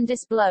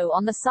tremendous blow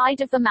on the side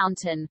of the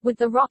mountain, with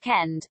the rock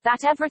end,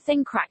 that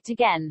everything cracked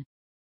again.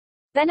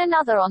 then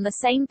another on the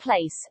same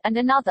place, and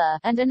another,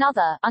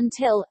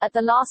 until, at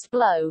the last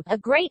blow, a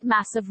great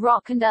mass of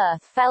rock and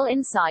earth fell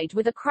inside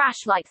with a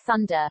crash like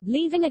thunder,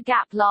 leaving a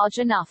gap large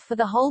enough for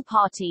the whole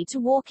party to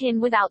walk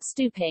in without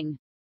stooping.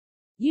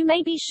 You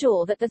may be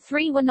sure that the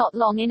three were not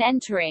long in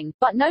entering,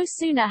 but no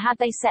sooner had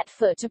they set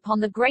foot upon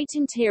the great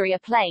interior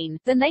plain,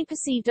 than they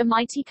perceived a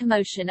mighty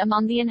commotion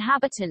among the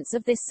inhabitants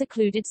of this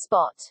secluded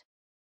spot.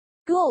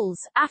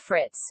 Ghouls,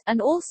 afrits,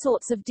 and all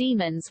sorts of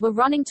demons were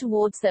running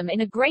towards them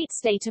in a great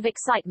state of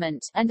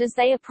excitement, and as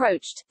they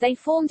approached, they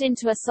formed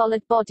into a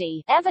solid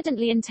body,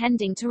 evidently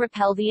intending to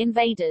repel the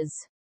invaders.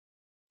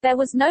 There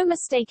was no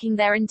mistaking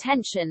their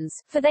intentions,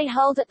 for they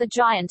hurled at the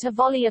giant a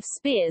volley of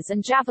spears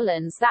and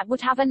javelins that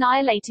would have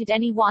annihilated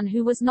anyone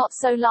who was not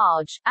so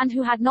large, and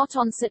who had not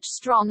on such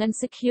strong and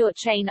secure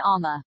chain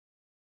armor.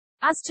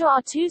 As to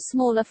our two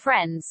smaller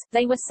friends,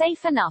 they were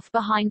safe enough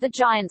behind the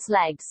giant's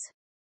legs.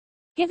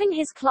 Giving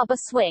his club a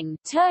swing,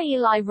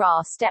 Ting-A-Ling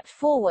stepped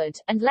forward,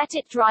 and let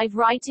it drive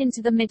right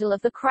into the middle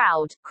of the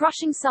crowd,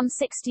 crushing some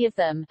 60 of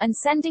them, and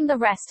sending the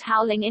rest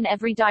howling in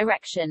every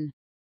direction.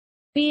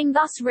 Being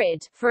thus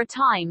rid, for a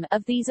time,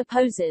 of these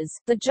opposers,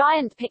 the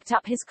giant picked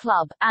up his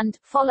club, and,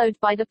 followed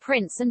by the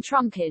prince and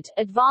Trumpet,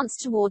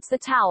 advanced towards the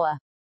tower.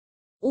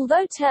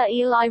 Although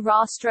Ting-A-Ling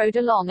strode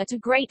along at a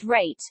great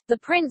rate, the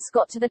prince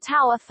got to the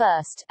tower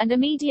first, and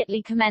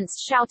immediately commenced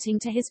shouting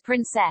to his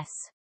princess.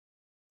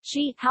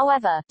 She,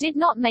 however, did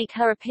not make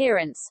her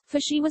appearance,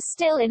 for she was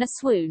still in a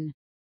swoon.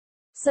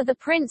 So the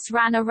prince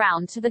ran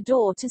around to the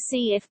door to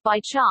see if, by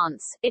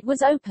chance, it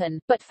was open,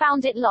 but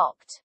found it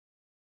locked.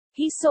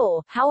 He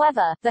saw,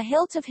 however, the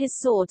hilt of his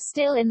sword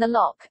still in the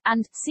lock,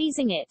 and,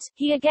 seizing it,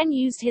 he again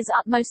used his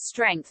utmost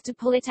strength to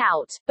pull it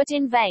out, but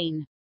in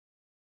vain.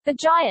 The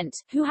giant,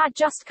 who had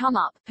just come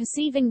up,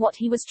 perceiving what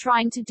he was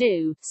trying to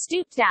do,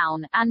 stooped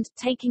down, and,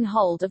 taking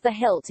hold of the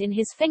hilt in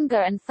his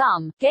finger and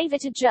thumb, gave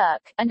it a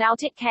jerk, and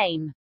out it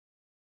came.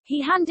 He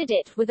handed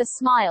it, with a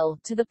smile,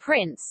 to the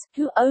prince,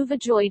 who,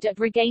 overjoyed at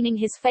regaining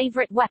his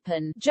favorite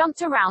weapon,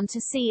 jumped around to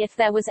see if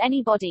there was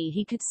anybody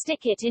he could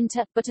stick it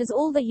into, but as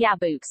all the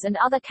yabuks and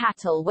other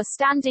cattle were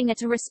standing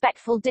at a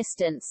respectful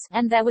distance,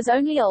 and there was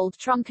only old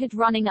Trumpet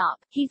running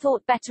up, he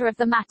thought better of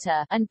the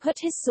matter, and put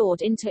his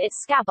sword into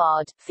its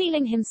scabbard,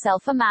 feeling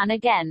himself a man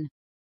again.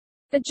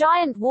 The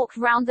giant walked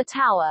round the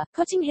tower,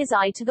 putting his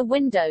eye to the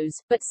windows,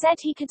 but said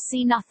he could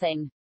see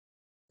nothing.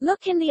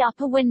 "Look in the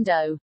upper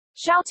window,"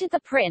 shouted the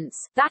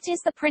prince. "That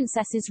is the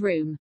princess's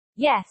room."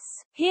 "Yes,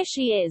 here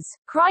she is,"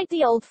 cried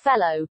the old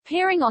fellow,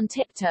 peering on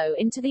tiptoe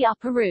into the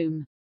upper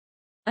room.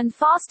 "And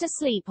fast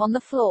asleep on the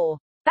floor.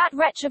 That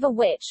wretch of a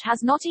witch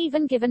has not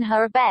even given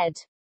her a bed."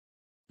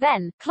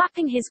 Then,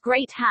 clapping his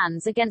great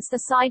hands against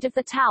the side of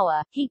the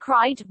tower, he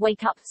cried,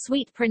 "Wake up,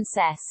 sweet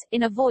princess,"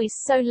 in a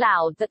voice so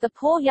loud that the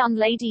poor young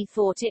lady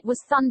thought it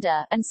was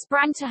thunder, and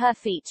sprang to her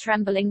feet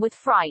trembling with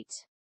fright.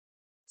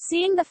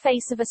 Seeing the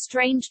face of a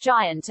strange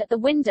giant at the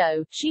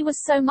window, she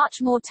was so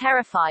much more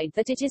terrified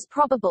that it is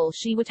probable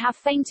she would have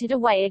fainted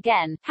away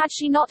again, had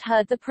she not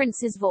heard the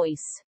prince's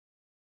voice.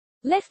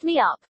 "Lift me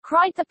up,"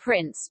 cried the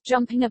prince,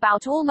 jumping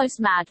about almost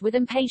mad with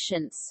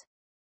impatience.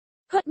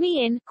 "Put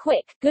me in,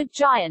 quick, good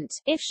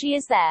giant, if she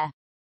is there."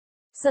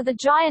 So the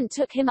giant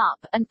took him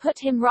up, and put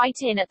him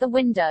right in at the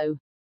window.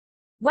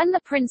 When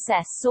the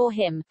princess saw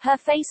him, her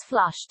face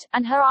flushed,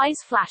 and her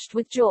eyes flashed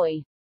with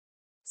joy.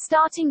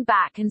 Starting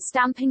back and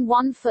stamping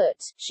one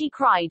foot, she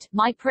cried,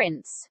 "My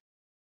prince."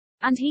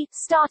 And he,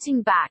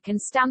 starting back and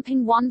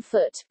stamping one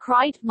foot,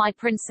 cried, "My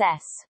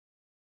princess."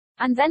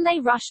 And then they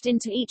rushed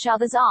into each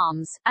other's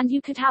arms, and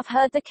you could have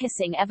heard the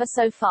kissing ever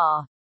so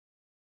far.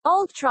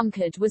 Old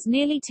Trumpet was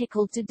nearly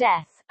tickled to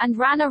death, and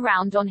ran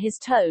around on his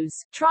toes,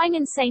 trying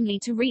insanely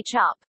to reach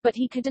up, but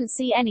he couldn't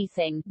see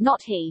anything,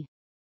 not he.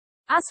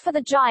 As for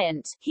the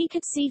giant, he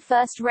could see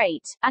first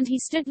rate, and he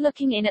stood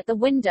looking in at the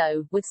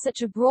window, with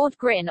such a broad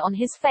grin on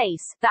his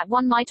face, that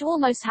one might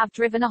almost have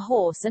driven a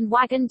horse and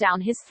wagon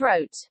down his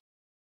throat.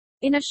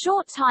 In a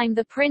short time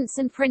the prince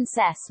and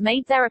princess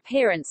made their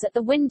appearance at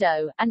the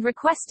window, and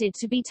requested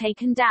to be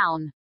taken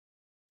down.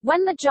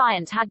 When the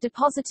giant had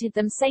deposited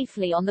them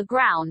safely on the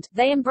ground,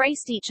 they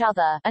embraced each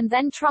other, and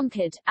then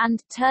Trumpet,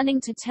 and, turning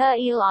to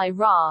Ting-A-Ling,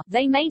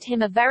 they made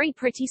him a very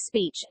pretty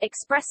speech,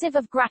 expressive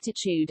of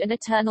gratitude and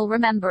eternal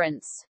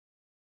remembrance.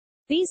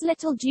 These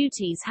little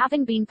duties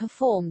having been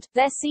performed,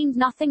 there seemed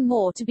nothing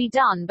more to be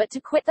done but to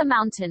quit the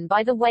mountain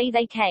by the way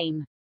they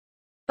came.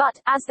 But,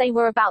 as they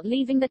were about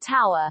leaving the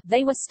tower,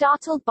 they were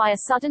startled by a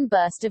sudden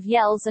burst of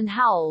yells and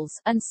howls,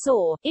 and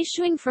saw,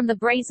 issuing from the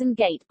brazen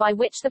gate by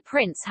which the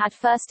prince had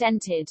first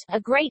entered, a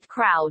great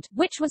crowd,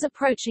 which was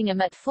approaching him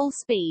at full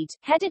speed,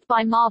 headed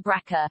by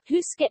Marbraca,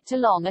 who skipped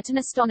along at an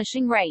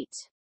astonishing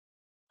rate.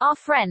 Our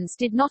friends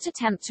did not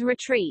attempt to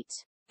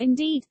retreat.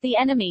 Indeed, the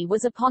enemy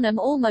was upon them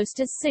almost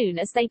as soon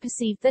as they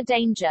perceived the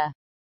danger.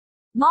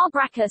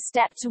 Marbraca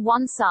stepped to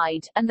one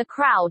side, and the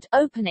crowd,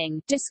 opening,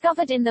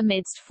 discovered in the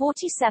midst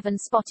 47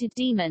 spotted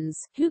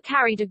demons, who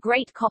carried a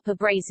great copper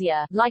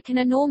brazier, like an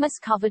enormous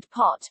covered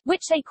pot,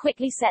 which they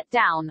quickly set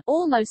down,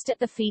 almost at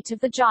the feet of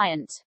the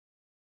giant.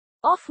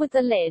 "Off with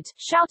the lid,"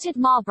 shouted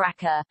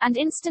Marbraca, and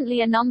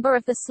instantly a number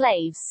of the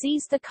slaves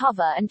seized the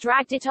cover and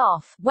dragged it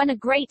off, when a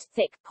great,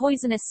 thick,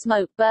 poisonous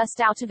smoke burst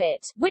out of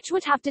it, which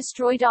would have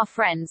destroyed our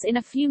friends in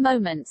a few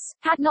moments,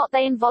 had not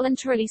they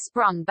involuntarily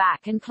sprung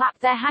back and clapped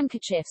their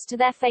handkerchiefs to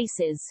their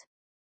faces.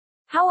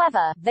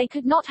 However, they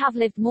could not have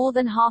lived more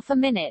than half a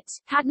minute,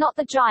 had not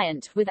the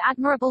giant, with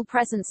admirable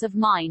presence of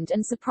mind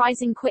and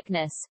surprising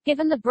quickness,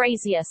 given the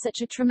brazier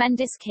such a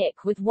tremendous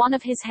kick with one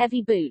of his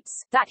heavy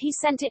boots, that he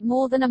sent it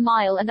more than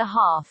 1.5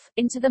 miles,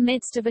 into the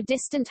midst of a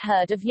distant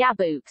herd of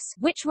yabooks,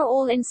 which were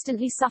all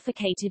instantly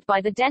suffocated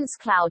by the dense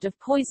cloud of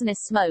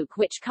poisonous smoke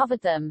which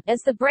covered them,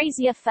 as the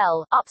brazier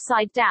fell,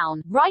 upside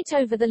down, right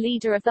over the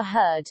leader of the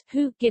herd,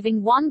 who,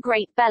 giving one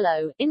great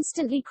bellow,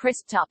 instantly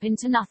crisped up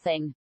into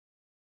nothing.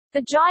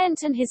 The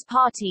giant and his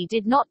party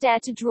did not dare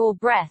to draw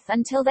breath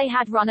until they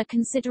had run a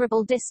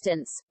considerable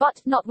distance,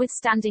 but,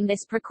 notwithstanding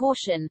this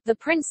precaution, the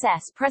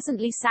princess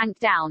presently sank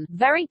down,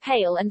 very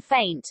pale and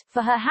faint,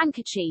 for her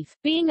handkerchief,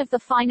 being of the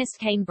finest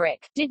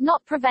cambric, did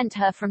not prevent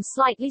her from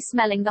slightly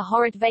smelling the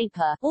horrid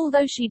vapor,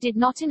 although she did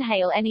not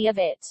inhale any of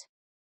it.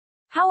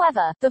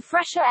 However, the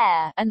fresher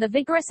air, and the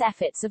vigorous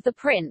efforts of the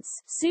prince,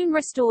 soon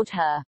restored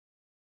her.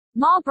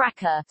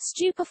 Marbraca,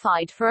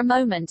 stupefied for a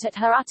moment at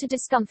her utter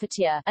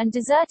discomfiture, and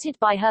deserted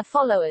by her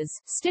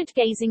followers, stood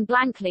gazing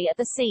blankly at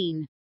the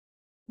scene.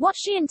 What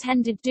she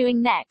intended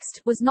doing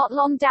next, was not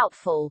long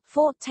doubtful,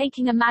 for,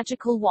 taking a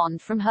magical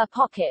wand from her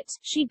pocket,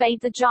 she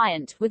bade the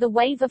giant, with a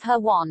wave of her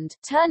wand,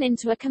 turn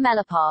into a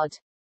camelopard.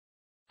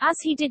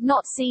 As he did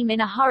not seem in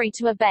a hurry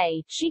to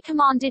obey, she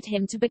commanded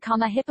him to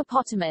become a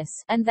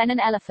hippopotamus, and then an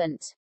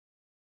elephant.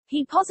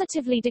 He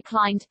positively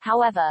declined,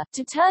 however,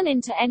 to turn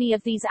into any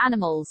of these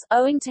animals,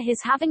 owing to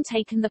his having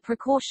taken the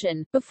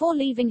precaution, before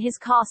leaving his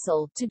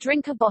castle, to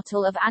drink a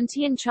bottle of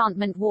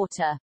anti-enchantment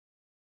water.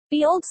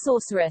 The old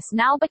sorceress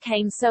now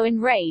became so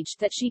enraged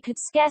that she could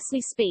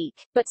scarcely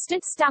speak, but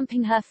stood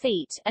stamping her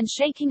feet, and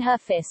shaking her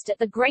fist at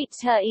the great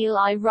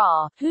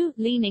Ting-A-Ling, who,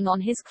 leaning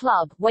on his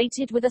club,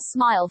 waited with a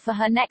smile for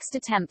her next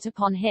attempt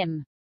upon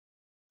him.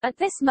 At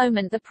this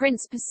moment the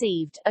prince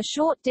perceived, a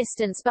short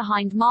distance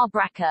behind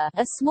Marbraca,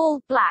 a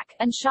small, black,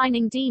 and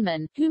shining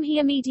demon, whom he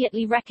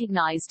immediately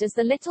recognized as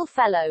the little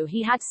fellow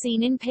he had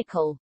seen in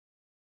Pickle.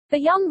 The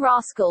young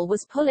rascal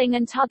was pulling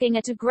and tugging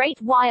at a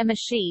great wire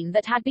machine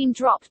that had been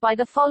dropped by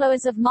the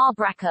followers of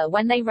Marbraca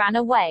when they ran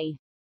away.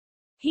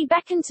 He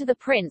beckoned to the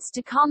prince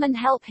to come and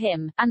help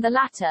him, and the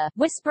latter,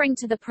 whispering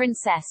to the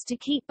princess to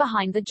keep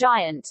behind the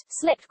giant,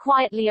 slipped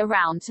quietly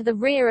around to the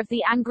rear of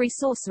the angry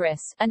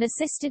sorceress, and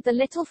assisted the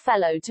little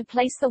fellow to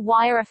place the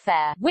wire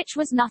affair, which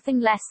was nothing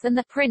less than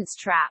the prince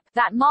trap,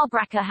 that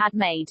Marbraca had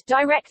made,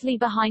 directly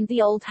behind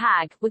the old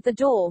hag, with the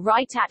door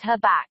right at her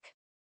back.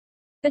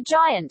 The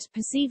giant,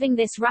 perceiving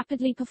this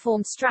rapidly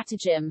performed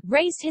stratagem,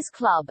 raised his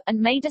club, and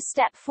made a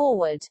step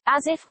forward,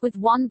 as if, with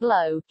one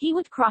blow, he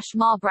would crush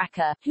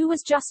Marbraca, who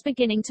was just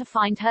beginning to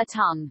find her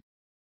tongue.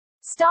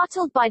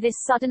 Startled by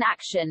this sudden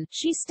action,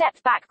 she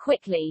stepped back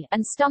quickly,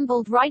 and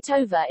stumbled right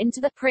over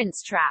into the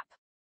prince trap.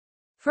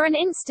 For an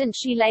instant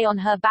she lay on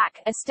her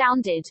back,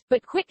 astounded,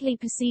 but quickly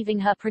perceiving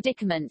her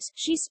predicament,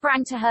 she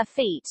sprang to her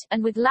feet,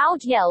 and with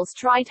loud yells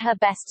tried her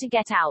best to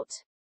get out.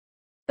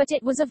 But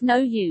it was of no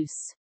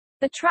use.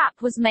 The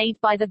trap was made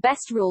by the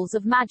best rules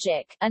of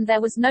magic, and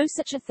there was no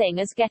such a thing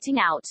as getting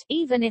out,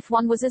 even if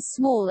one was as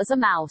small as a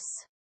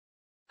mouse.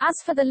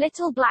 As for the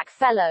little black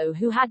fellow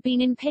who had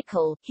been in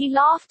Pickle, he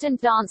laughed and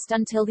danced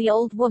until the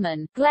old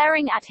woman,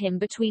 glaring at him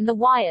between the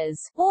wires,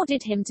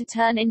 ordered him to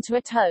turn into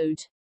a toad.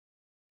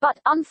 But,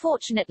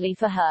 unfortunately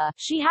for her,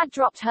 she had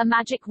dropped her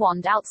magic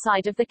wand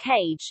outside of the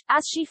cage,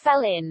 as she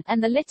fell in,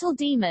 and the little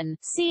demon,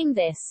 seeing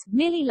this,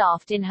 merely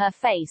laughed in her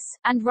face,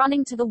 and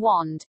running to the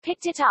wand,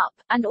 picked it up,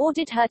 and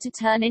ordered her to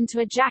turn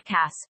into a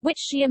jackass, which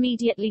she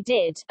immediately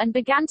did, and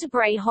began to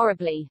bray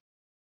horribly.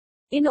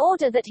 In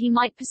order that he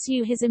might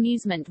pursue his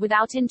amusement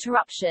without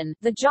interruption,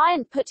 the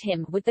giant put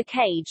him, with the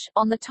cage,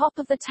 on the top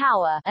of the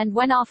tower, and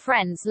when our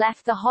friends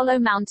left the hollow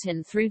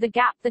mountain through the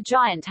gap the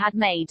giant had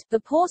made, the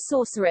poor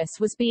sorceress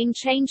was being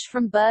changed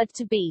from bird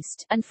to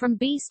beast, and from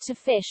beast to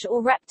fish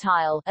or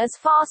reptile, as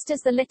fast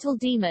as the little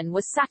demon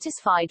was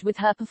satisfied with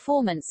her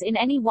performance in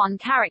any one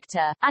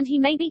character, and he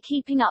may be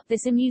keeping up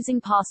this amusing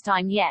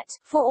pastime yet,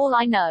 for all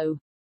I know.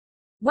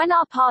 When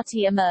our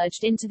party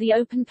emerged into the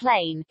open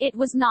plain, it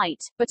was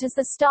night, but as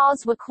the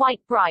stars were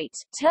quite bright,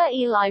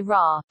 Ting-A-Ling,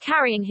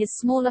 carrying his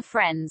smaller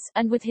friends,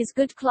 and with his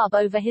good club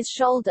over his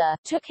shoulder,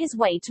 took his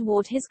way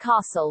toward his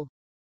castle.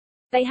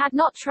 They had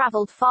not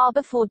traveled far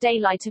before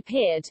daylight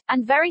appeared,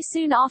 and very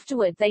soon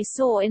afterward they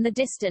saw in the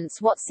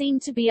distance what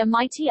seemed to be a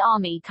mighty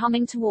army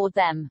coming toward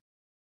them.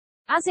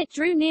 As it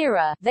drew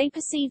nearer, they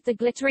perceived the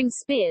glittering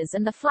spears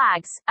and the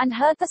flags, and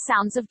heard the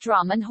sounds of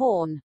drum and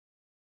horn.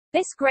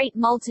 This great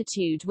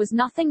multitude was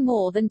nothing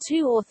more than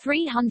 200,000 or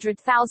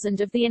 300,000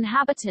 of the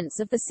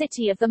inhabitants of the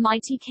city of the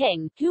mighty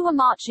king, who were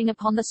marching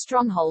upon the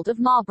stronghold of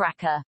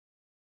Marbraca.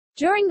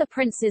 During the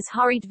prince's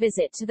hurried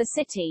visit to the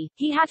city,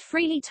 he had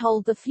freely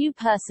told the few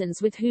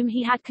persons with whom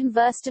he had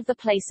conversed of the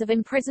place of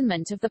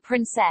imprisonment of the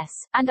princess,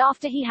 and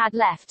after he had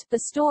left, the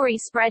story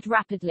spread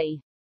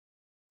rapidly.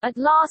 At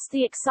last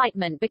the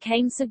excitement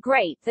became so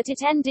great that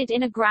it ended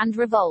in a grand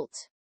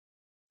revolt.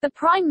 The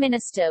prime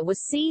minister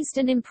was seized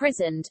and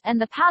imprisoned,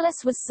 and the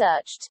palace was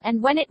searched, and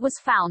when it was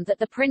found that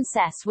the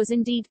princess was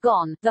indeed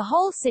gone, the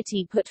whole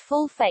city put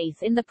full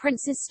faith in the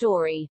prince's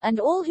story, and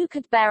all who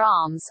could bear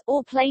arms,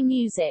 or play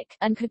music,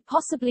 and could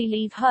possibly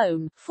leave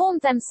home,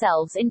 formed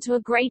themselves into a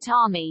great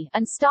army,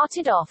 and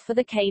started off for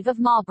the cave of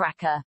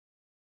Marbraca.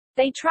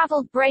 They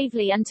traveled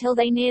bravely until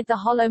they neared the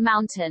hollow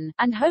mountain,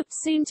 and hoped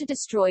soon to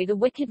destroy the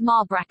wicked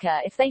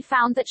Marbraca if they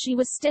found that she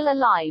was still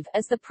alive,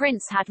 as the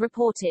prince had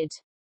reported.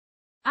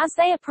 As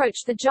they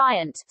approached the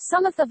giant,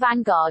 some of the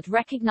vanguard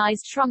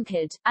recognized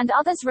Trunkard, and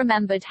others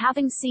remembered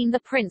having seen the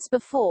prince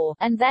before,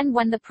 and then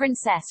when the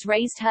princess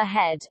raised her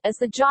head, as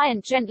the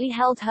giant gently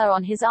held her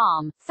on his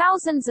arm,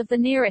 thousands of the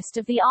nearest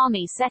of the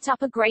army set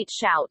up a great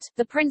shout,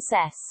 "The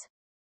princess!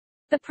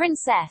 The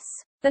princess!"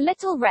 The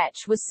little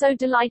wretch was so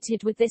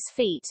delighted with this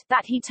feat,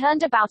 that he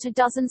turned about a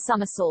dozen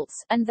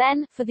somersaults, and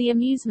then, for the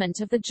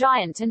amusement of the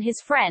giant and his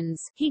friends,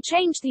 he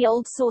changed the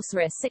old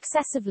sorceress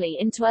successively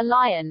into a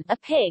lion, a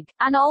pig,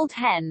 an old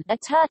hen, a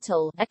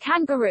turtle, a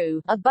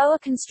kangaroo, a boa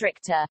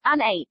constrictor,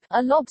 an ape,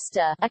 a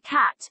lobster, a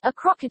cat, a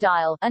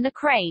crocodile, and a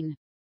crane.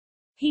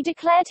 He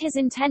declared his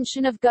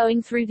intention of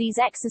going through these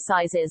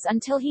exercises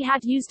until he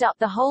had used up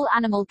the whole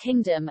animal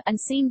kingdom, and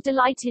seemed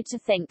delighted to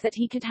think that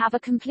he could have a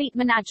complete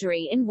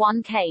menagerie in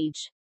one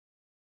cage.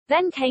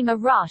 Then came a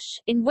rush,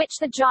 in which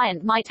the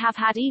giant might have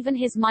had even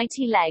his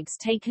mighty legs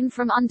taken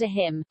from under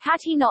him,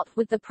 had he not,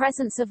 with the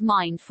presence of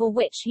mind for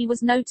which he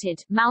was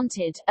noted,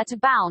 mounted, at a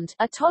bound,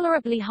 a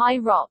tolerably high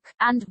rock,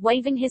 and,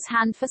 waving his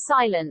hand for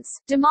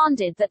silence,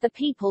 demanded that the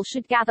people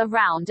should gather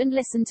round and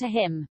listen to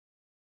him.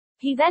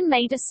 He then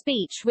made a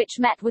speech which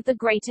met with the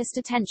greatest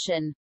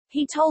attention.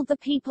 He told the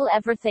people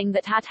everything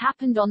that had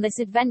happened on this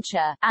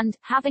adventure, and,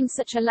 having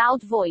such a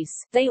loud voice,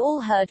 they all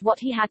heard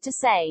what he had to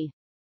say.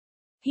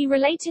 He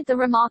related the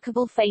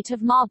remarkable fate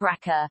of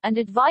Marbraca, and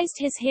advised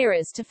his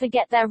hearers to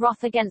forget their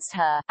wrath against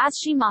her, as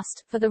she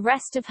must, for the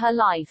rest of her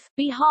life,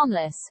 be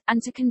harmless,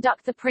 and to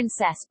conduct the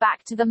princess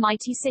back to the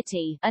mighty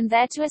city, and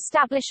there to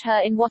establish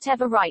her in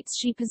whatever rights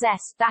she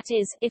possessed, that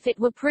is, if it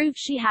were proved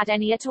she had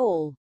any at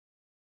all.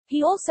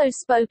 He also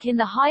spoke in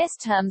the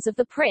highest terms of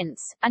the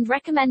prince, and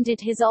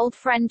recommended his old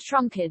friend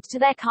Trunkard to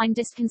their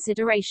kindest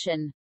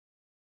consideration.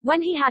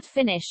 When he had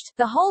finished,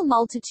 the whole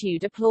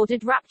multitude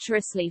applauded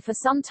rapturously for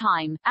some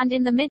time, and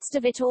in the midst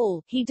of it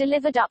all, he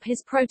delivered up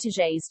his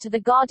protégés to the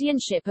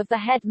guardianship of the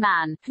head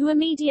man, who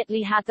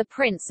immediately had the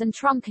prince and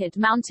Trunkard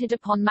mounted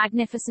upon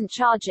magnificent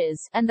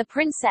chargers, and the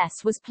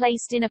princess was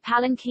placed in a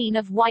palanquin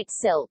of white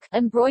silk,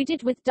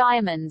 embroidered with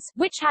diamonds,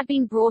 which had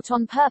been brought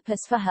on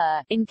purpose for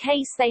her, in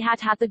case they had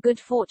had the good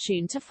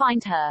fortune to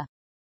find her.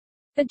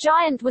 The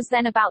giant was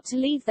then about to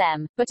leave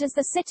them, but as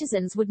the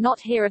citizens would not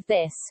hear of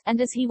this,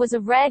 and as he was a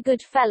rare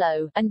good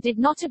fellow, and did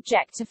not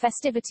object to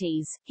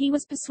festivities, he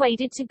was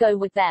persuaded to go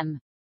with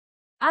them.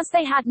 As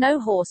they had no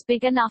horse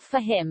big enough for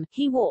him,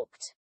 he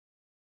walked.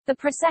 The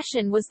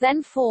procession was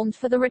then formed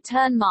for the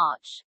return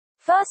march.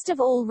 First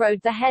of all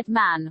rode the head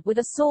man, with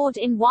a sword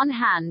in one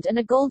hand and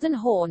a golden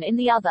horn in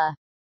the other.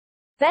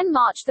 Then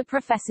marched the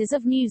professors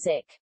of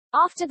music.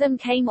 After them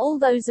came all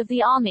those of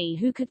the army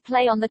who could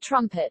play on the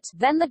trumpet,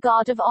 then the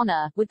guard of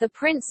honor, with the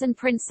prince and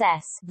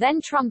princess, then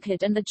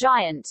Trunkard and the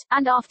giant,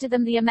 and after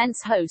them the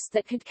immense host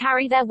that could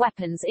carry their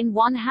weapons in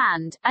one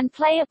hand, and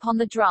play upon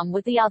the drum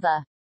with the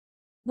other.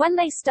 When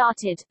they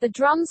started, the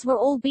drums were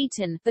all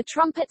beaten, the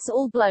trumpets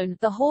all blown,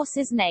 the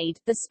horses neighed,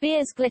 the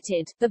spears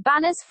glittered, the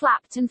banners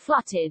flapped and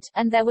fluttered,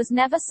 and there was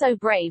never so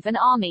brave an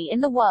army in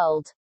the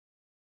world.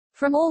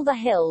 From all the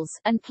hills,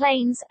 and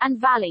plains, and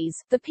valleys,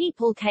 the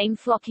people came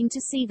flocking to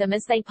see them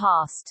as they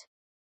passed.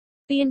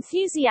 The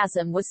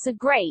enthusiasm was so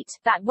great,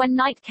 that when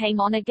night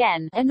came on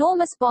again,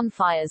 enormous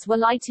bonfires were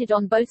lighted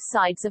on both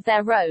sides of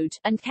their road,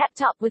 and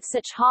kept up with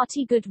such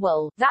hearty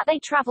goodwill, that they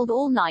travelled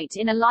all night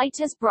in a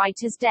light as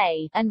bright as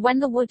day, and when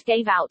the wood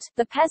gave out,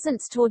 the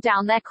peasants tore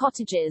down their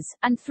cottages,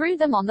 and threw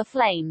them on the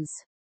flames.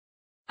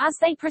 As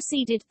they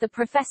proceeded, the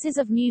professors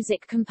of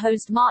music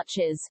composed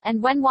marches,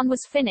 and when one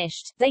was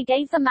finished, they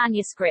gave the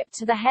manuscript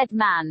to the head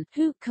man,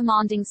 who,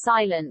 commanding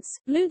silence,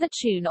 blew the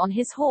tune on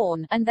his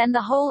horn, and then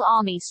the whole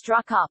army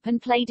struck up and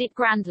played it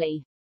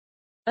grandly.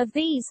 Of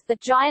these, the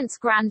giant's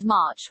grand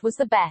march was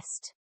the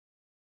best.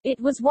 It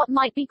was what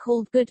might be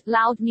called good,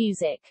 loud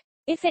music.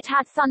 If it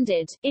had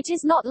thundered, it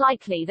is not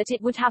likely that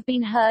it would have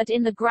been heard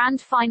in the grand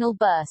final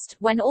burst,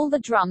 when all the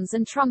drums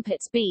and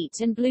trumpets beat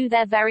and blew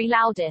their very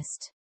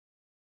loudest.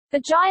 The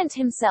giant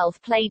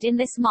himself played in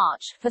this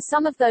march, for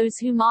some of those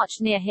who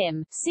marched near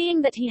him, seeing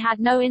that he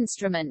had no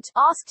instrument,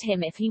 asked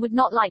him if he would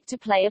not like to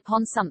play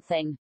upon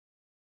something.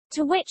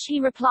 To which he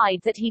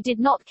replied that he did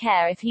not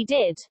care if he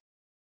did.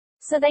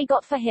 So they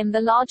got for him the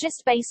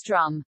largest bass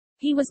drum.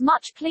 He was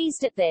much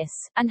pleased at this,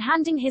 and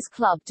handing his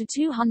club to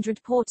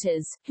 200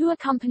 porters, who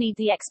accompanied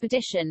the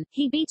expedition,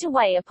 he beat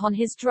away upon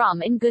his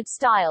drum in good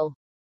style.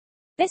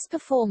 This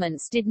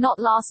performance did not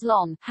last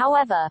long,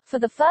 however, for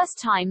the first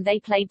time they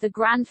played the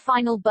grand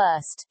final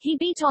burst. He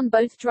beat on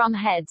both drum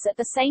heads at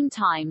the same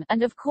time,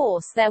 and of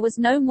course there was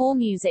no more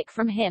music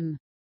from him.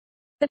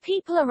 The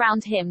people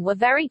around him were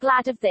very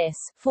glad of this,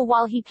 for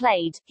while he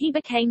played, he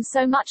became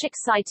so much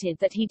excited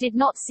that he did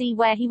not see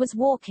where he was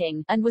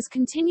walking, and was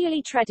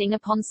continually treading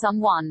upon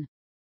someone.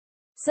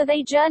 So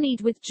they journeyed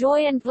with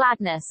joy and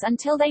gladness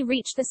until they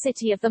reached the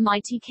city of the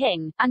mighty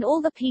king, and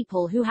all the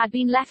people who had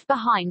been left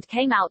behind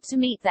came out to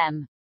meet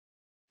them.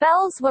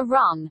 Bells were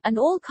rung, and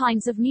all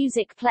kinds of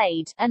music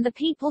played, and the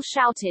people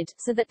shouted,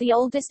 so that the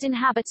oldest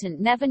inhabitant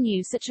never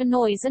knew such a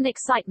noise and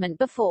excitement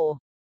before.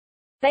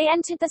 They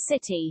entered the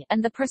city,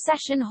 and the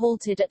procession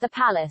halted at the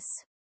palace.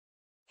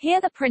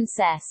 Here the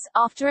princess,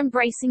 after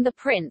embracing the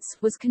prince,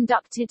 was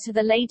conducted to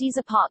the ladies'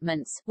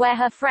 apartments, where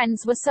her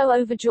friends were so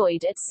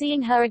overjoyed at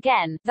seeing her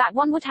again, that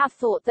one would have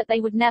thought that they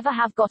would never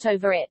have got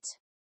over it.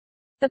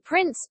 The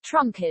prince,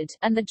 Trunkard,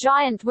 and the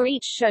giant were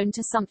each shown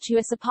to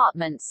sumptuous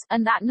apartments,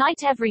 and that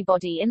night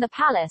everybody in the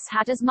palace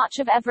had as much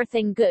of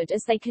everything good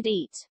as they could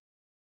eat.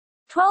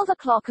 12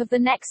 o'clock of the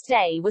next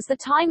day was the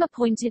time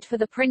appointed for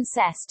the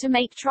princess to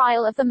make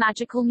trial of the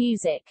magical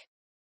music.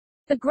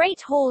 The great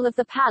hall of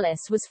the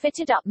palace was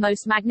fitted up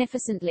most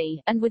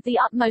magnificently, and with the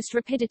utmost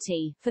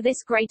rapidity, for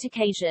this great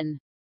occasion.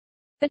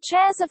 The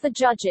chairs of the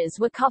judges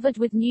were covered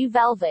with new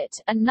velvet,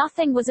 and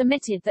nothing was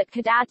omitted that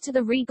could add to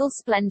the regal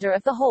splendor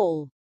of the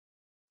hall.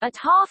 At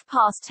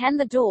 10:30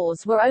 the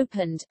doors were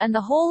opened, and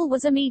the hall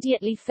was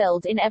immediately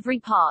filled in every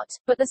part,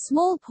 but the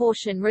small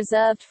portion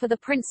reserved for the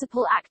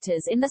principal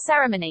actors in the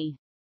ceremony.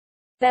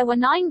 There were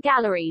 9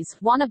 galleries,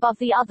 one above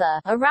the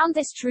other, around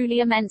this truly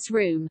immense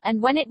room,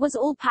 and when it was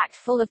all packed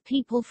full of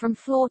people from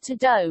floor to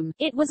dome,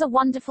 it was a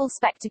wonderful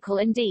spectacle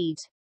indeed.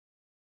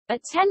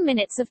 At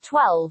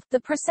 12, the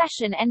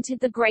procession entered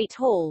the great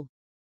hall.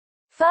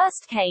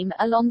 First came,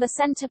 along the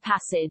center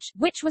passage,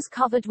 which was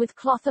covered with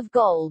cloth of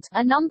gold,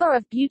 a number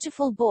of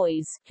beautiful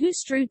boys, who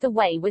strewed the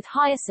way with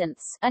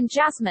hyacinths, and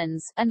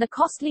jasmines, and the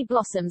costly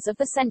blossoms of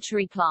the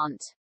century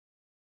plant.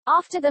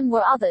 After them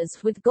were others,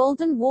 with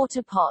golden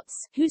water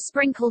pots, who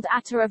sprinkled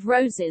attar of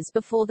roses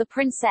before the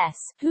princess,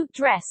 who,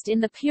 dressed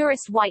in the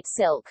purest white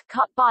silk,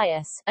 cut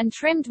bias, and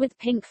trimmed with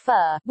pink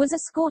fur, was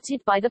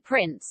escorted by the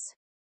prince.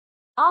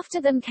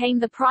 After them came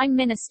the Prime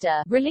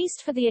Minister,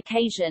 released for the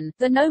occasion,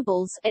 the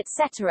nobles,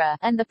 etc.,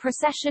 and the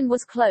procession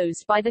was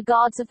closed by the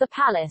guards of the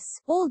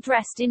palace, all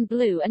dressed in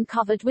blue and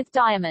covered with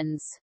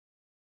diamonds.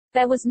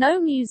 There was no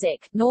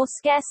music, nor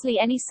scarcely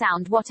any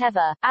sound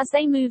whatever, as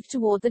they moved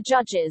toward the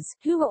judges,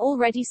 who were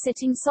already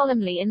sitting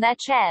solemnly in their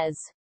chairs.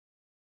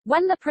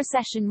 When the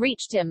procession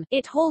reached him,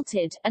 it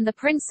halted, and the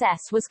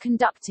princess was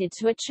conducted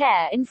to a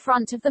chair in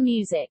front of the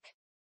music.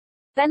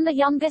 Then the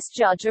youngest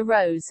judge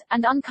arose,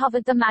 and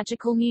uncovered the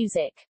magical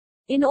music.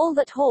 In all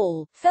that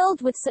hall,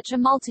 filled with such a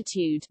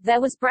multitude, there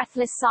was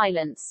breathless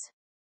silence.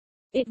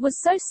 It was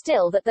so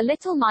still that the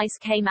little mice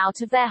came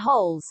out of their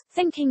holes,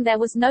 thinking there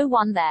was no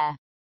one there.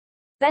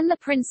 Then the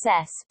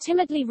princess,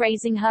 timidly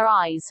raising her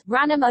eyes,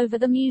 ran over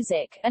the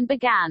music, and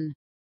began.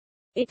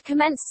 It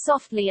commenced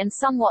softly and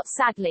somewhat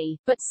sadly,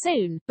 but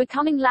soon,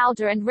 becoming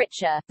louder and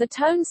richer, the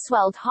tones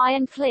swelled high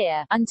and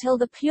clear, until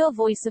the pure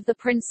voice of the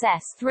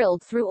princess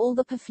thrilled through all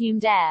the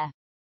perfumed air.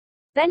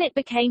 Then it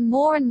became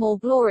more and more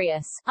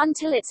glorious,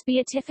 until its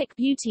beatific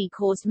beauty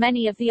caused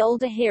many of the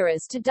older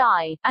hearers to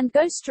die, and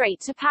go straight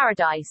to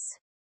paradise.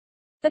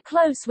 The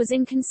close was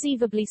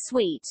inconceivably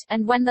sweet,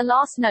 and when the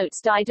last notes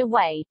died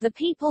away, the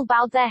people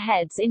bowed their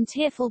heads in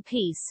tearful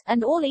peace,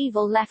 and all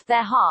evil left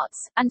their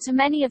hearts, and to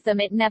many of them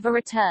it never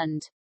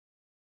returned.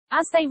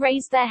 As they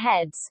raised their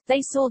heads,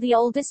 they saw the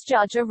oldest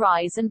judge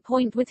arise and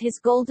point with his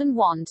golden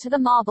wand to the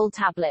marble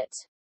tablet.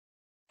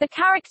 The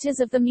characters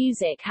of the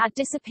music had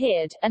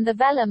disappeared, and the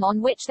vellum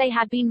on which they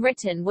had been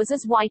written was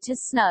as white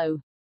as snow.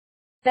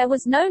 There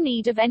was no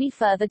need of any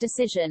further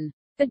decision.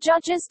 The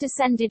judges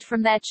descended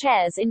from their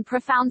chairs in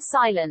profound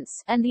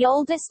silence, and the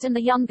oldest and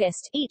the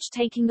youngest, each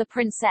taking the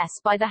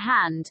princess by the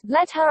hand,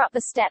 led her up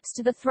the steps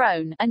to the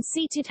throne, and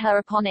seated her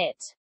upon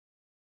it.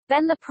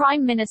 Then the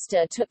Prime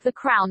Minister took the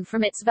crown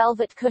from its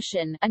velvet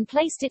cushion, and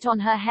placed it on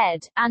her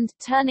head, and,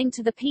 turning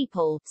to the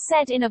people,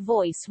 said in a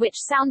voice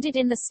which sounded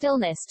in the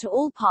stillness to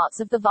all parts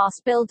of the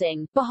vast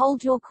building,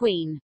 "Behold your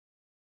queen."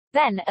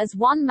 Then, as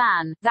one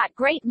man, that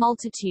great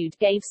multitude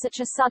gave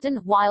such a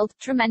sudden, wild,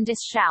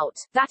 tremendous shout,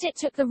 that it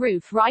took the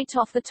roof right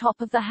off the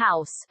top of the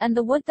house, and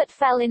the wood that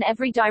fell in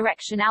every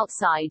direction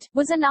outside,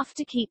 was enough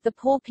to keep the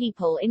poor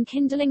people in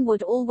kindling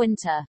wood all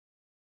winter.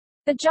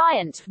 The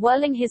giant,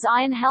 whirling his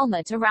iron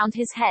helmet around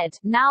his head,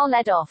 now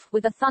led off,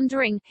 with a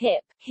thundering,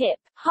 hip, hip,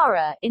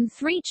 hurrah, in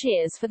 3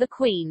 cheers for the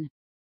queen.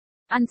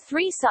 And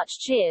 3 such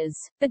cheers.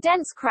 The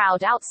dense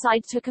crowd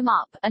outside took 'em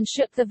up, and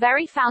shook the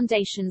very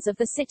foundations of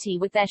the city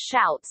with their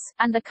shouts,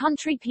 and the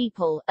country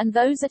people, and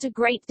those at a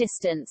great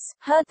distance,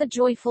 heard the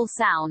joyful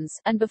sounds,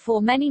 and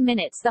before many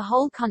minutes the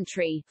whole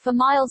country, for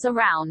miles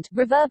around,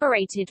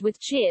 reverberated with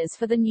cheers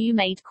for the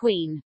new-made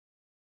queen.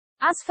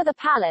 As for the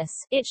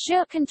palace, it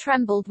shook and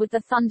trembled with the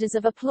thunders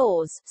of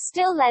applause,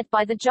 still led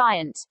by the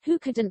giant, who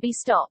couldn't be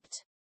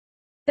stopped.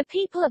 The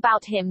people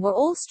about him were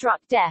all struck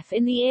deaf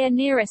in the ear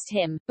nearest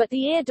him, but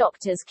the ear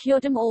doctors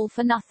cured 'em all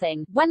for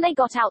nothing, when they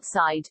got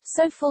outside,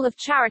 so full of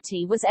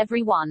charity was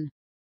every one.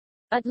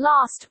 At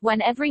last,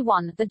 when every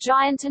one, the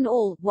giant and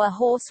all, were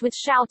hoarse with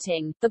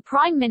shouting, the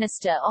Prime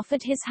Minister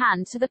offered his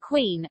hand to the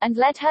Queen, and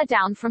led her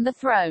down from the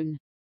throne.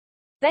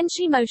 Then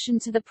she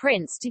motioned to the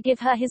prince to give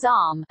her his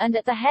arm, and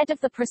at the head of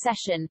the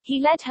procession, he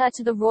led her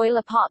to the royal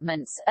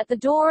apartments, at the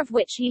door of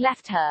which he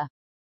left her.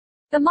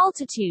 The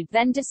multitude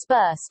then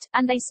dispersed,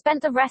 and they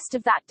spent the rest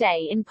of that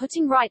day in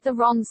putting right the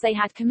wrongs they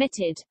had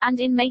committed,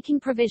 and in making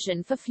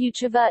provision for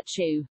future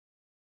virtue.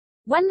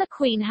 When the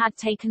queen had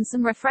taken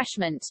some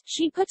refreshment,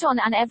 she put on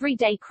an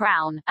everyday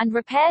crown, and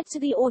repaired to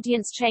the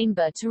audience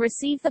chamber to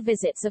receive the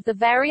visits of the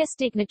various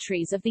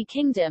dignitaries of the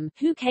kingdom,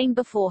 who came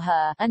before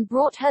her, and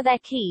brought her their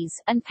keys,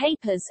 and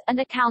papers,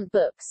 and account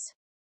books.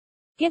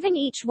 Giving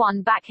each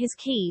one back his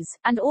keys,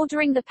 and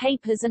ordering the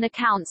papers and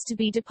accounts to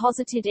be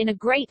deposited in a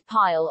great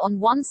pile on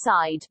one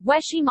side,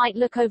 where she might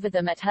look over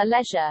them at her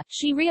leisure,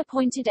 she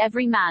reappointed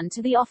every man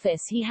to the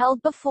office he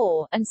held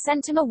before, and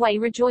sent him away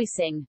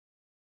rejoicing.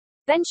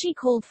 Then she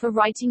called for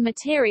writing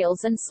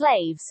materials and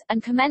slaves,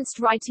 and commenced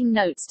writing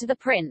notes to the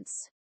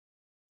prince.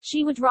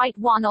 She would write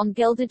one on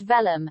gilded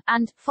vellum,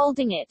 and,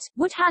 folding it,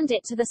 would hand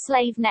it to the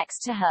slave next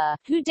to her,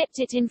 who dipped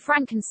it in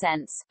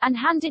frankincense, and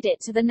handed it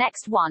to the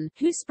next one,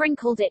 who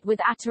sprinkled it with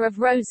attar of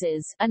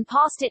roses, and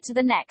passed it to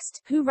the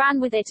next, who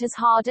ran with it as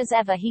hard as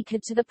ever he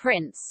could to the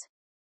prince.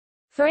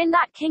 For in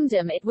that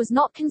kingdom it was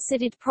not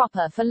considered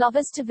proper for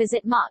lovers to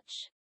visit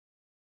much.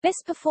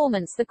 This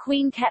performance the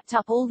queen kept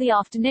up all the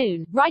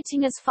afternoon,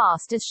 writing as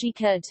fast as she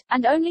could,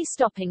 and only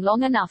stopping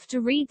long enough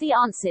to read the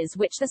answers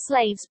which the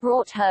slaves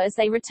brought her as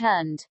they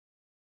returned.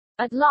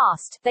 At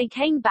last, they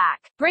came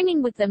back,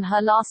 bringing with them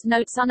her last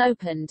notes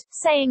unopened,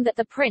 saying that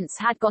the prince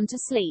had gone to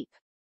sleep.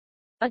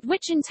 At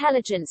which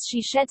intelligence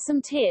she shed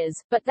some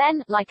tears, but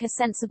then, like a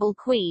sensible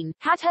queen,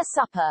 had her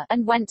supper,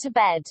 and went to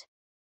bed.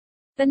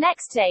 The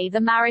next day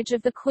the marriage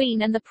of the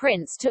queen and the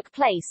prince took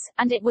place,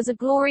 and it was a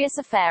glorious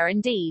affair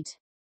indeed.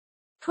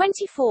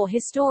 24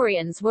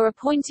 historians were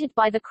appointed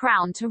by the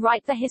Crown to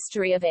write the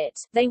history of it.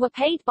 They were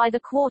paid by the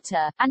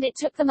quarter, and it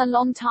took them a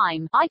long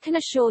time, I can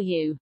assure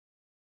you.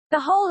 The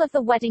whole of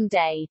the wedding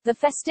day, the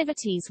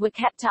festivities were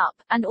kept up,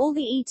 and all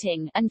the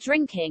eating, and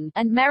drinking,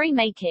 and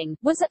merry-making,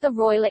 was at the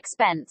royal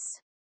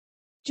expense.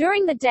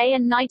 During the day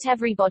and night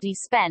everybody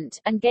spent,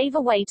 and gave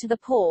away to the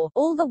poor,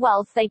 all the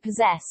wealth they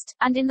possessed,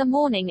 and in the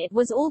morning it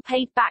was all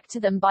paid back to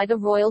them by the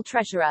royal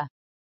treasurer.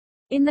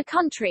 In the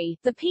country,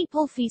 the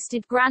people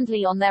feasted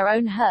grandly on their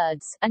own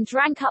herds, and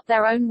drank up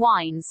their own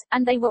wines,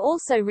 and they were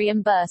also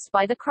reimbursed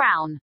by the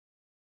crown.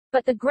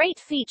 But the great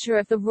feature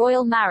of the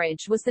royal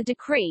marriage was the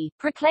decree,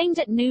 proclaimed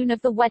at noon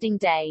of the wedding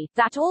day,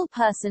 that all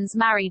persons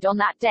married on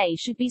that day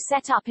should be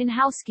set up in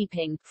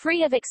housekeeping,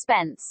 free of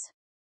expense.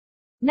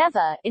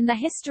 Never, in the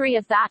history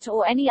of that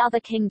or any other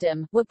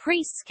kingdom, were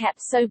priests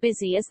kept so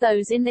busy as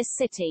those in this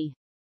city.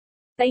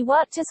 They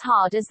worked as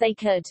hard as they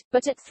could,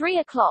 but at 3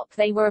 o'clock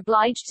they were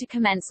obliged to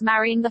commence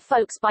marrying the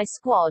folks by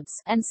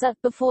squads, and so,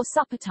 before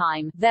supper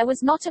time, there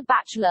was not a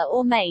bachelor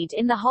or maid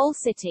in the whole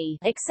city,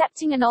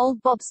 excepting an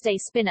old bobstay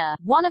spinner,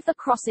 one of the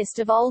crossest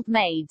of old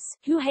maids,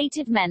 who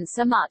hated men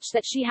so much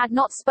that she had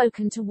not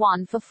spoken to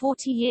one for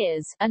 40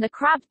 years, and a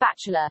crabbed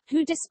bachelor,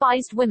 who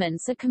despised women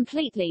so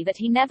completely that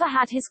he never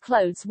had his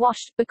clothes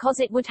washed, because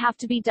it would have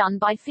to be done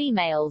by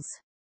females.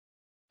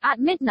 At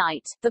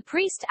midnight, the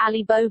priest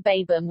Ali Bo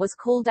Babam was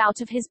called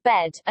out of his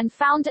bed, and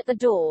found at the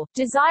door,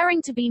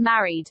 desiring to be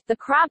married, the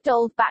crabbed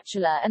old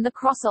bachelor and the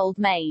cross old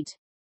maid.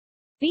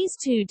 These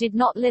two did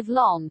not live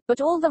long, but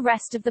all the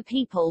rest of the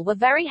people were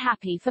very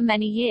happy for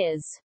many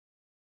years.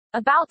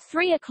 About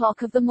 3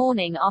 o'clock of the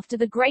morning after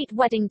the great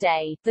wedding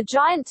day, the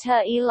giant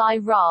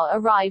Ting-A-Ling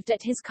arrived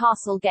at his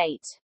castle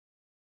gate.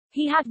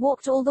 He had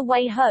walked all the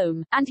way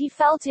home, and he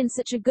felt in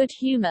such a good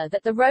humor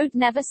that the road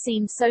never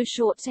seemed so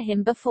short to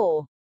him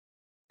before.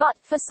 But,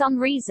 for some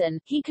reason,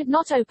 he could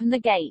not open the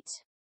gate.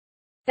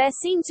 There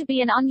seemed to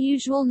be an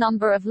unusual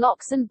number of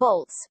locks and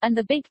bolts, and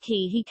the big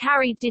key he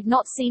carried did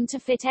not seem to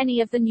fit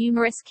any of the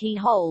numerous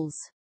keyholes.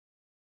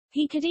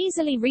 He could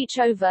easily reach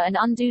over and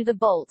undo the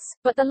bolts,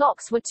 but the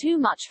locks were too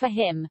much for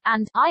him,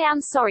 and, I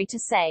am sorry to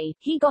say,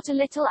 he got a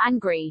little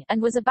angry,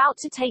 and was about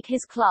to take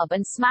his club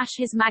and smash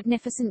his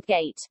magnificent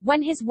gate,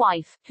 when his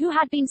wife, who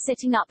had been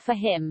sitting up for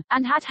him,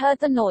 and had heard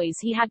the noise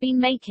he had been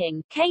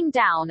making, came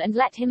down and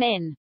let him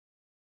in.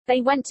 They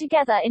went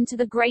together into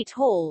the great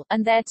hall,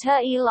 and there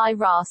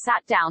Ting-A-Ling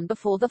sat down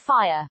before the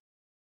fire.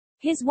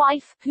 His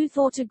wife, who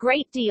thought a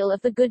great deal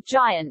of the good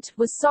giant,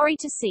 was sorry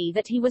to see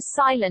that he was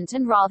silent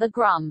and rather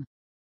grum.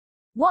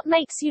 What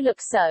makes you look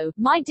so,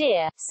 my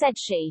dear, said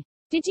she.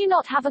 Did you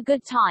not have a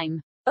good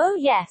time? Oh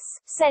yes,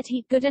 said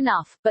he, good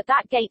enough, but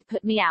that gate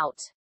put me out.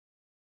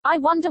 I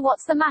wonder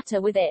what's the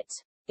matter with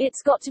it.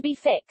 It's got to be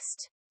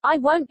fixed. I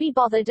won't be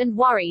bothered and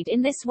worried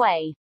in this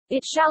way.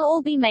 It shall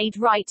all be made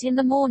right in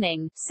the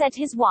morning, said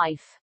his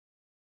wife.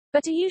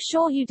 But are you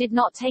sure you did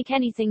not take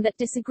anything that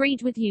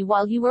disagreed with you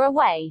while you were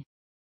away?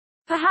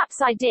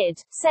 Perhaps I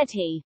did, said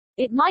he.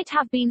 It might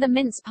have been the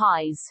mince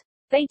pies.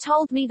 They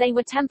told me they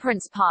were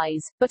temperance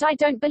pies, but I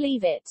don't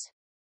believe it.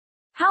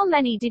 How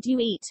many did you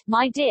eat,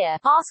 my dear?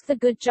 Asked the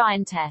good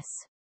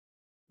giantess.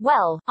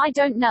 Well, I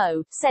don't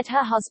know, said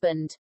her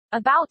husband.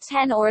 About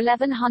 10 or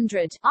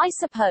 1100, I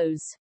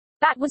suppose.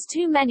 That was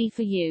too many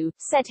for you,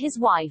 said his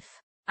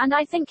wife. And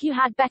I think you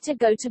had better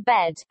go to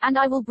bed, and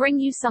I will bring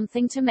you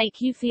something to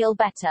make you feel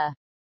better.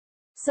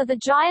 So the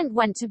giant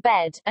went to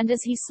bed, and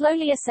as he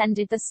slowly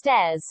ascended the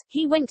stairs,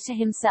 he winked to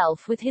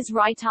himself with his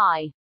right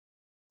eye.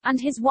 And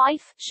his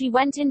wife, she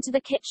went into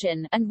the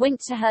kitchen, and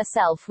winked to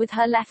herself with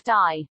her left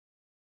eye.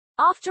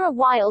 After a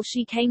while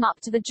she came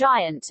up to the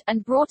giant,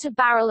 and brought a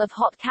barrel of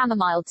hot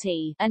chamomile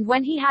tea, and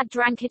when he had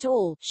drank it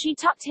all, she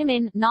tucked him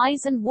in,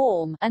 nice and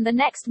warm, and the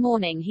next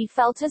morning he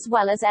felt as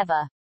well as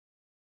ever.